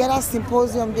 So we've been getting our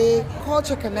symposium there,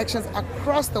 culture connections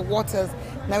across the waters.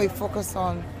 Now we focus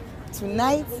on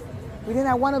tonight. We're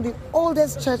in one of the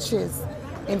oldest churches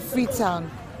in Freetown,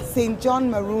 St.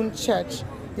 John Maroon Church.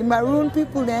 The Maroon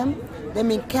people them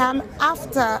been come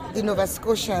after the Nova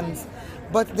Scotians,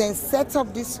 but then set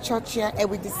up this church here, and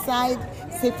we decide,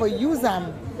 say, for use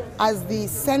them as the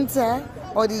center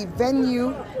or the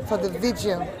venue for the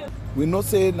vigil. We know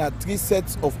say na 3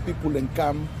 sets of in in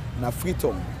come na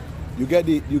Freetown. You get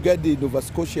the Nova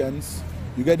Scotians,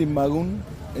 you get the Maroon,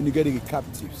 and you get the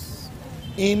captives.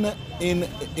 In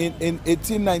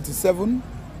 1897,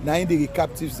 the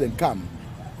captives then come.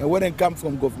 And when they come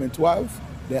from government wife,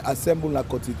 they assemble la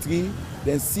 43,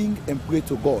 then sing and pray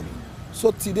to God.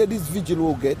 So today this vigil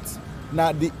will get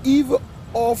now the eve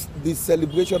of the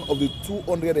celebration of the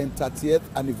 230th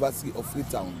anniversary of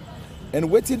Freetown. And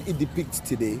waiting it depicts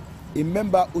today, a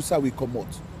member Usa we come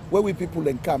out, where we people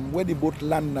then come, where they both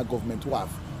land na government wife,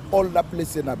 all that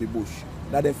place in the bush,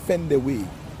 that they fend the way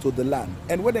to the land.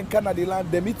 And when they come at the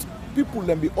land, they meet people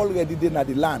then be already there at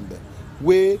the land,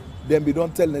 where then we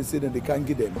don't tell them say that they can't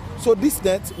get them. So this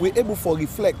net we're able to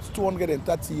reflect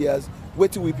 230 years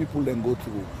what we people then go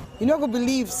through. You not gonna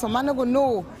believe, some man not gonna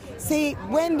know. Say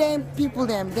when them people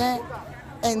them they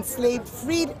enslaved,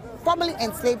 freed, formerly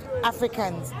enslaved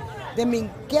Africans, they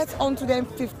mean get onto them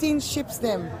 15 ships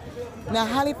them. Now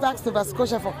Halifax, Nova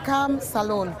Scotia for Cam,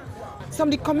 Salon. Some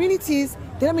of the communities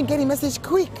they don't been getting message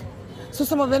quick. So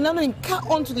some of them not been cut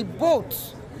onto the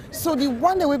boat. So the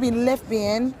one that we've been left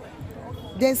behind,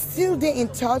 they're still there in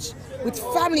touch with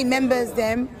family members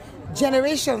them,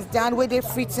 generations down where they're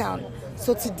Freetown.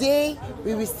 So today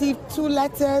we received 2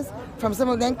 letters from some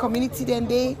of them community then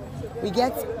they. We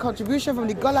get contribution from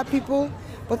the Gullah people,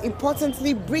 but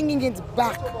importantly bringing it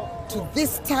back to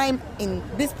this time, in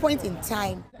this point in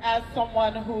time. As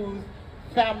someone whose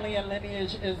family and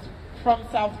lineage is from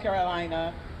South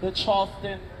Carolina, the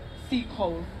Charleston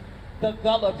Seacoast, the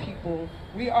Gullah people,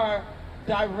 we are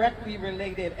directly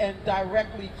related and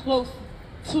directly close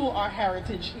to our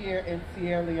heritage here in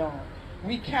Sierra Leone.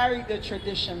 We carry the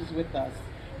traditions with us.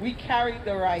 We carried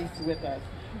the rights with us.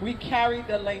 We carried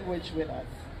the language with us.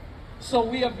 So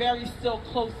we are very still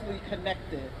closely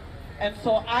connected. And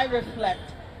so I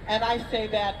reflect and I say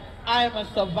that I am a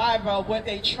survivor of what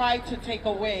they tried to take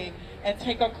away and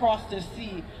take across the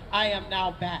sea. I am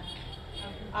now back.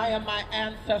 I am my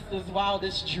ancestors'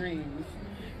 wildest dreams,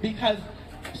 because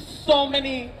so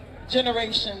many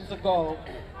generations ago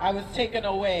I was taken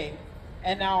away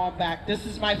and now I'm back. This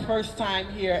is my first time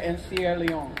here in Sierra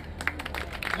Leone.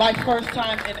 My first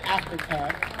time in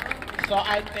Africa. So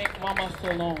I thank Mama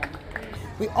Salome.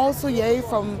 We also hear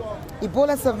from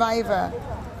Ebola survivor,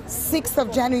 6th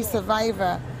of January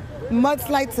survivor,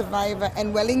 mudslide survivor,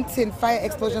 and Wellington fire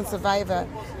explosion survivor,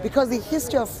 because the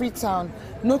history of Freetown,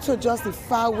 not just the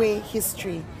faraway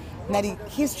history, now the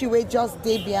history we just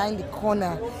day behind the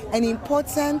corner, and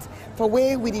important for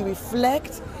where we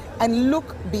reflect and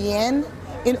look beyond.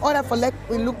 In order for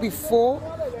we look before,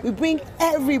 we bring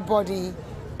everybody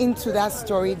into that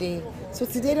story day. So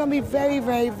today don't be very,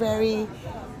 very, very,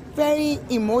 very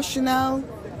emotional.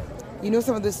 You know,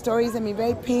 some of the stories that be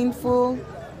very painful,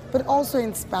 but also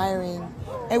inspiring.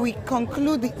 And we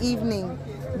conclude the evening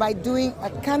by doing a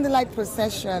candlelight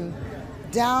procession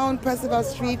down Percival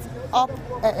Street, up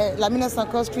Lamina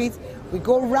Sanko Street. We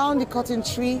go round the cotton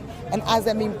tree, and as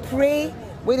I mean pray,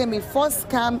 when they first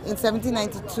come in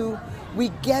 1792, we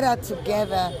gather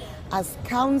together as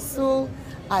council,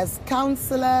 as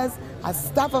councillors, as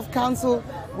staff of council,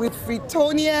 with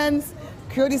Freetonians,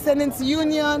 Creole Descendants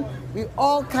Union. We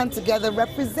all come together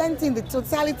representing the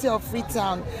totality of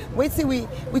Freetown.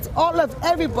 With all of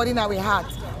everybody in our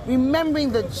hearts,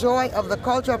 remembering the joy of the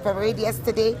cultural parade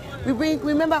yesterday. We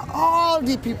remember all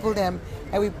the people them,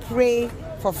 and we pray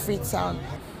for Freetown.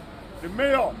 The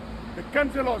mayor, the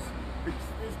councillors,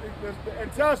 the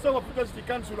entire staff of Freetown City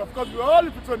Council, of course, we're all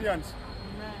the Freetonians.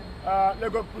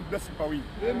 Let God put blessing for we.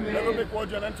 Let God make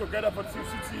world and together for the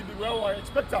city the way I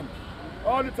expect them.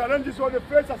 All the challenges all the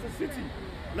face as a city,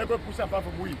 let God push apart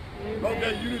from we. Now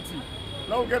get unity.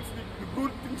 Now get the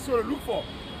good things to look for.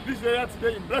 This area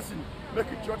today in blessing, make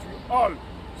it church with all,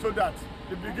 so that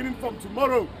the beginning from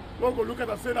tomorrow, we'll go look at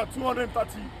and say that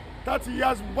 30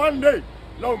 years, one day,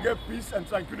 now get peace and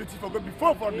tranquility for God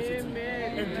before for the city.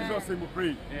 In Jesus' name we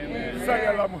pray.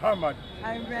 Sayyidina Muhammad.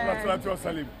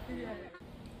 Amen.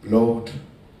 Lord,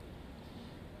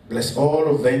 bless all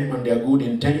of them and their good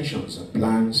intentions and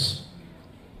plans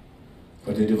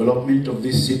for the development of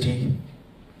this city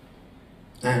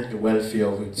and the welfare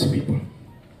of its people.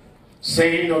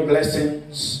 Send your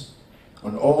blessings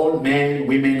on all men,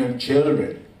 women, and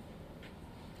children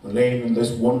living in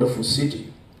this wonderful city.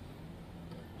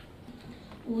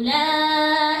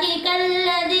 أولئك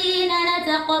الذين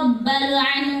نتقبل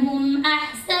عنهم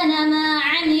أحسن ما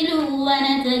عملوا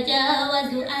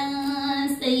ونتجاوز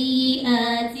عن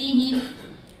سيئاتهم.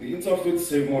 The interfaith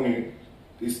ceremony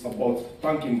is about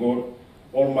thanking God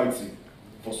Almighty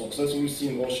for successfully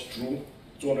seeing us through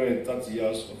 230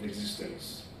 years of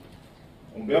existence.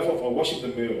 On behalf of our worship the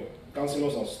mayor,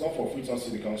 councillors and staff of Freetown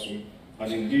City Council,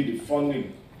 and indeed the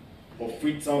founding of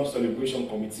Freetown Celebration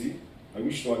Committee, I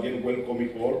wish to again welcome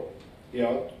you all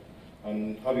here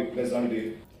and have a pleasant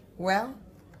day. Well,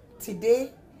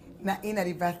 today, na ina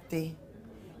the birthday,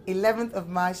 11th of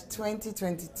March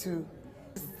 2022.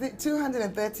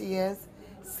 230 years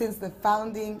since the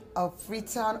founding of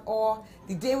Freetown, or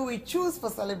the day we choose for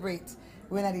celebrate,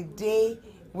 when at the day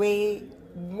where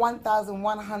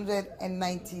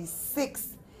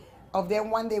 1,196 of them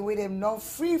one day with them not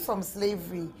free from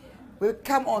slavery. We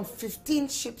come on 15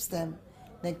 ships them.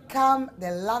 They come, they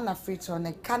land at Freetown,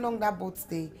 they come on that boat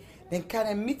stay. They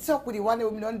can meet up with the one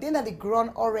that we done. Then at the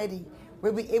ground already,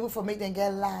 we'll be able to make them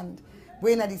get land.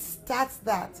 When it starts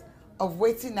that of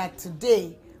waiting at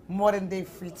today, modern day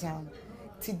Freetown.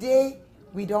 Today,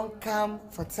 we don't come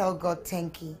for tell God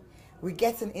thank you. We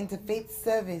get an interfaith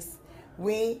service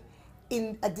where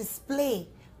in a display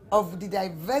of the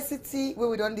diversity where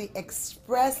we don't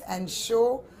express and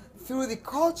show through the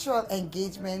cultural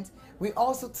engagement. We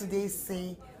also today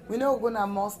say, we're not going to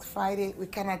mosque Friday, we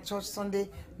cannot church Sunday.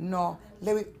 No,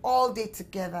 let we all day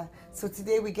together. So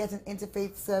today we get an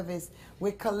interfaith service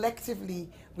where collectively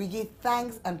we give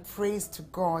thanks and praise to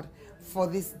God for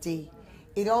this day.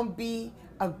 It don't be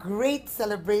a great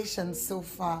celebration so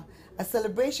far. A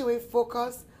celebration we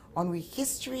focus on we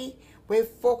history, we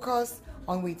focus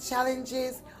on we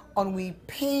challenges, on we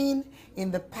pain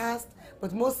in the past,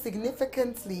 but most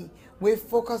significantly, we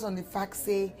focus on the fact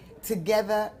say,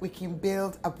 together we can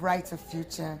build a brighter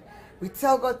future. We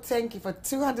tell God thank you for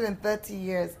 230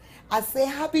 years. I say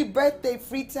happy birthday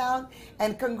Freetown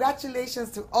and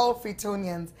congratulations to all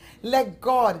Freetonians. Let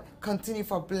God continue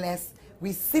for bless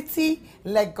We city,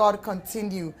 let God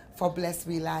continue for blessed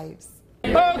we lives.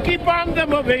 Oh, keep on the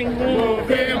moving,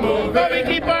 moving, moving. Oh, we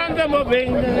keep on the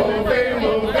moving, moving,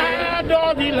 moving.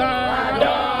 Adore the Lord,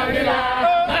 adore the Lord,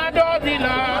 oh, adore the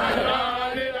Lord.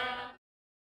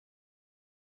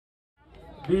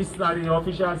 This is the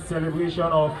official celebration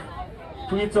of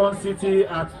Freetown City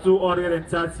at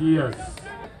 230 years.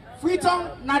 Freetown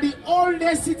na the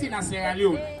oldest city in Sierra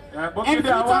Leone. And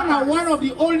Freetown na one of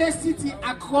the oldest cities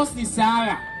across the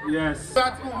Sahara. Yes.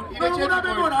 Yeah,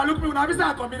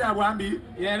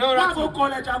 no, I go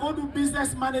college, I go do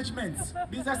business management,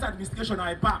 business administration,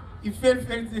 I pass. You fail.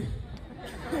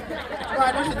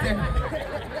 Why don't you tell?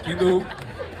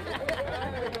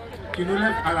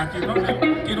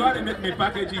 Make me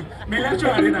packaging. Me lecture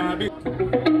arena.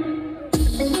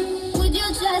 Would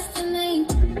you trust me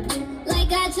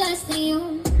like I trust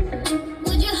you?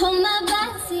 Would you hold my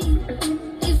body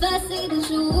if I say the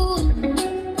truth?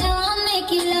 They won't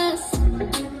make it last.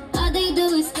 All they do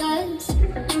is touch,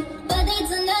 but they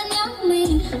turn on me.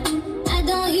 I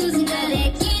don't use it. I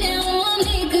take it and want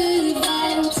me good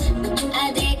vibes. I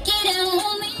take it and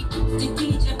want me. The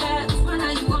DJ best when I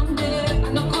want there.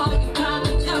 I don't call you down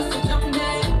just to jump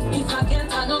there. If I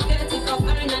get, I don't get. If I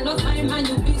find, I don't find my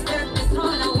new business. That's all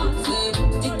I want to.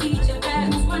 The DJ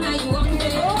best when I want there.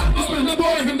 The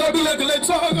boy can do like a little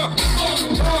talker.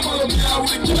 I'm all of you out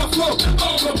with the killer flow.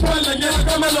 The point like yeah,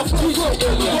 I'm on the floor.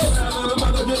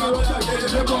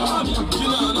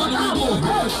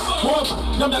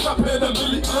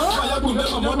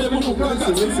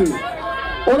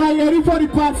 All right, ready for the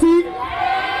party?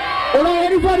 All right,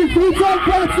 ready for the Freetown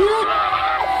party?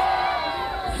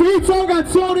 Freetown got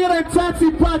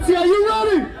 230 party. Are you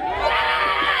ready?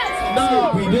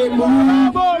 Now we dey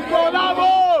move.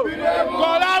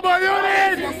 Collabo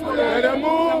unit.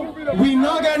 We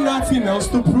no get nothing else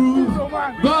to prove.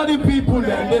 But the people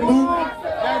then they move.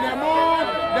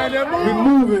 We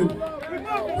moving.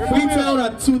 Freetown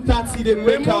at 2:30. They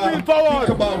make our think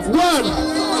about 1,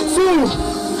 2,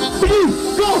 3,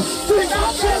 go.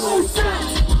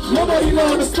 Nobody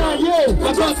don't understand, yeah.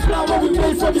 I got plan what we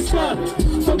made for the start.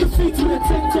 From the feet to the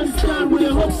tank to the stand, with the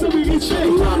hopes that we reach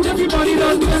it. Everybody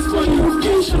does best for the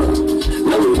location.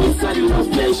 Now we inside the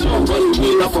location. But we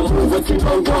need up and move, what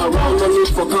people go around. No need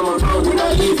for come around, we're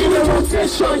not leaving a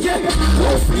rotation, yeah. No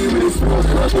feelings, no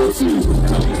quality.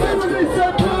 Everybody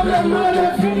said problem, not a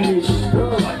finish.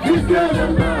 This girl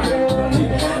and man.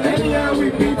 Anyhow we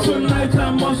beat tonight,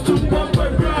 I must to pump a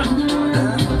brand.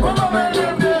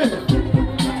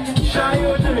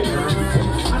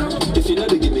 If you know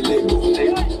they give me label,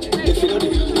 if you know they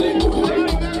give me label,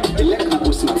 electric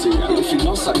boost material, if you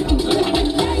know something,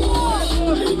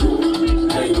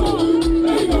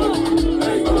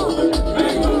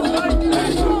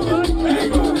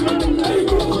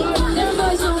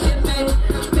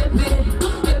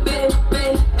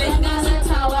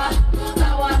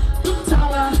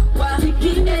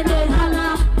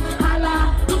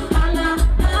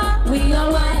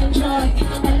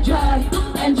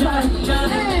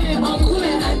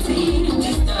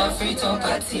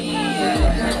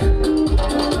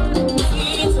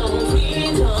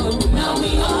 Now we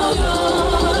all go.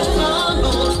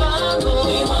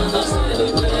 We want to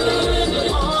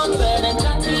celebrate on better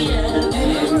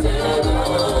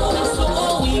that's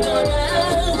all we gonna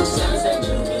have. Sunset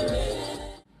jubilee.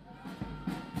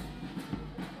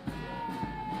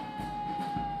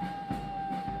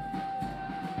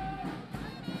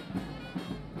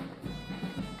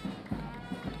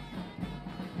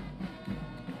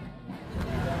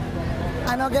 I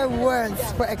don't get words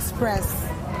for express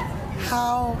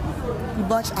how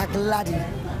much I'm glad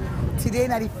today is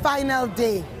the final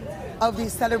day of the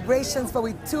celebrations for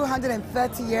the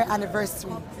 230-year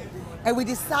anniversary. And we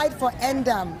decide for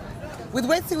Endam with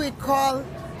what we call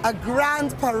a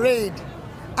grand parade.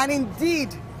 And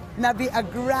indeed, now be a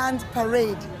grand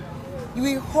parade.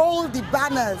 We hold the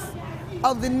banners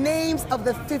of the names of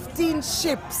the 15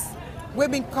 ships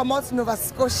we've been come out to Nova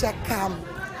Scotia camp.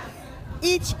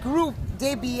 Each group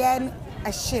they begin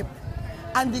a ship,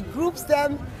 and the groups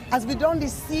them as we don't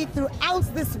see throughout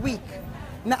this week.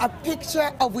 Now a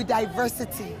picture of the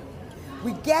diversity.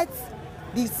 We get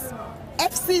this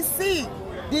FCC,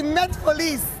 the Met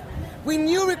Police. We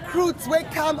new recruits will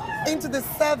come into the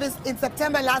service in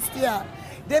September last year.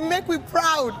 They make me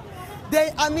proud.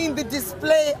 The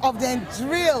display of their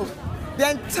drill,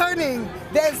 their turning,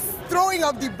 their throwing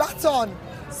of the baton.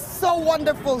 So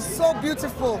wonderful, so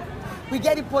beautiful. We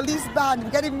get the police band, we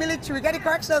get the military, we get the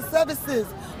correctional services.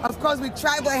 Of course, we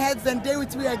tribal heads and day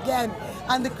with we again.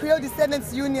 And the Creole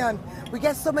Descendants Union. We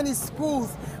get so many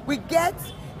schools. We get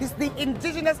the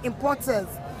indigenous importers.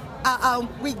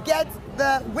 We get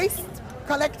the waste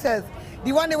collectors,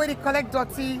 the one where they collect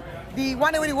dirty, the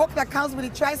one where they walk the accounts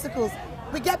with the tricycles.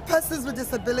 We get persons with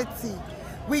disability.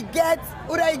 We get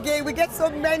Uraige, we get so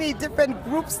many different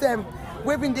groups them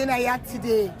we've been doing here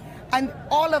today. And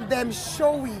all of them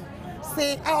showy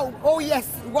say, oh yes,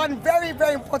 one very,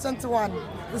 very important one,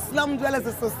 the Slum Dwellers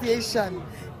Association.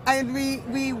 And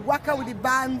we work out with the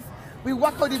bands, we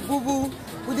work out with the boo-boo,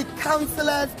 with the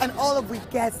councillors and all of the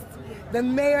guests. The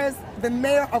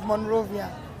mayor of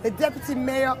Monrovia, the deputy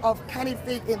mayor of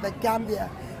Kanifig in the Gambia,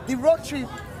 the Rotary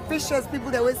Fishers,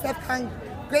 people that always can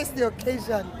grace the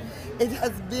occasion. It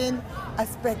has been a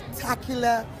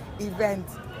spectacular event.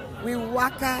 We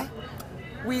waka,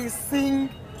 we sing,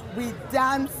 we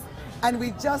dance, and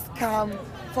we just come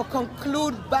for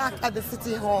conclude back at the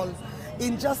City Hall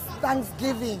in just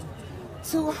Thanksgiving,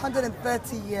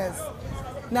 230 years.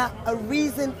 Now, a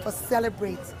reason for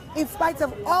celebrate, in spite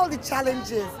of all the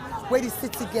challenges where the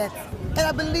city gets. And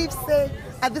I believe, say,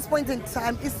 at this point in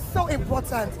time, it's so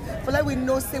important for let we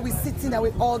know, say, we sitting and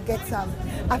we all get some.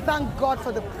 I thank God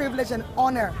for the privilege and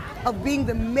honor of being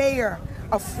the mayor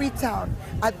of Freetown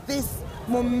at this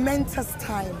momentous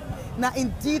time. Now,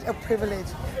 indeed a privilege.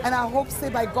 And I hope, say,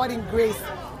 by God in grace,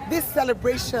 this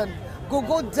celebration will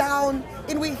go down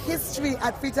in we history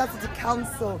at Freetown City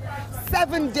Council.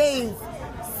 7 days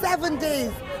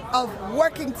of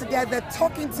working together,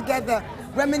 talking together,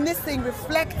 reminiscing,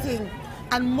 reflecting,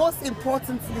 and most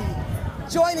importantly,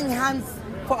 joining hands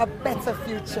for a better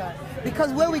future.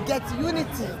 Because where we get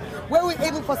unity, where we're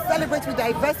able to celebrate with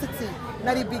diversity,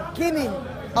 at the beginning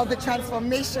of the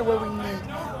transformation where we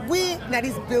need. We, that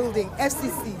is building,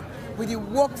 FCC, with the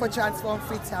work for Transform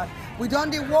Freetown. We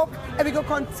done the work and we go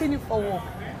continue for work.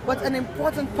 But an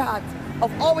important part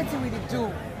of all what we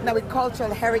do now with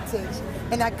cultural heritage.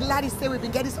 And I'm glad to say we've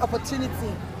been getting this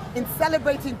opportunity in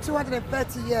celebrating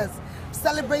 230 years,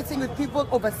 celebrating with people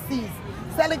overseas,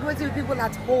 celebrating with people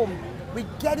at home. We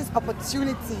get this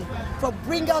opportunity to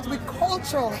bring out with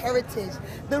cultural heritage,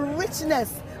 the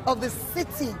richness of the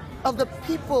city, of the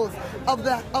peoples, of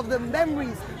the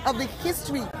memories, of the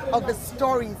history, of the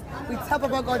stories. We tell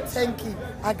Papa God thank you,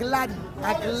 Agladi.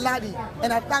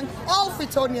 And I thank all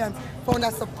Freetonians for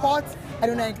their support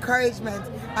and their encouragement.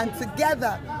 And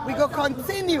together, we go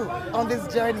continue on this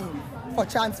journey for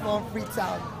Transform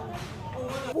Freetown.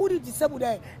 Who the disabled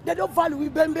there? They don't value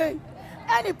Bembe.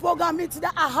 Any program meeting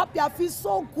that are happy, I feel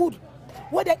so good.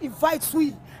 When they invite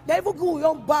we, they even go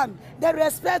young band, they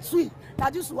respect we. Now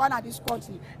this one at this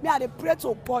country. Me I pray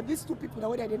to God, these two people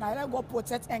that they let God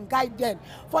protect and guide them.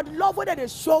 For the love that they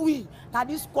show we that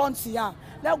this country,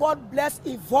 let God bless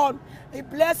Yvonne, He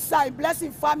bless her, He bless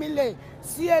his family.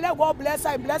 See, let God bless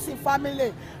her, He bless his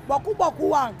family.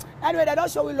 Boku anyway, they don't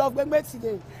show we love Bembe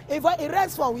today. If it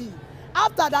rests for we.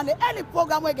 After that, any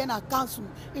program we're gonna cancel,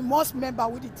 it must member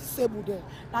with the disabled there.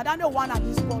 Now that's the one at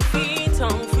this point.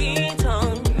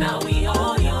 Freetown, now we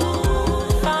all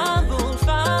young. Fumble,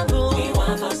 we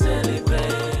want to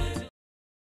celebrate.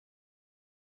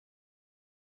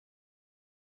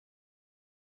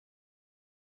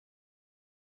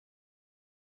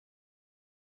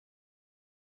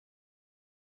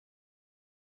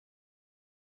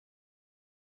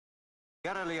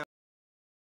 Sierra Leone.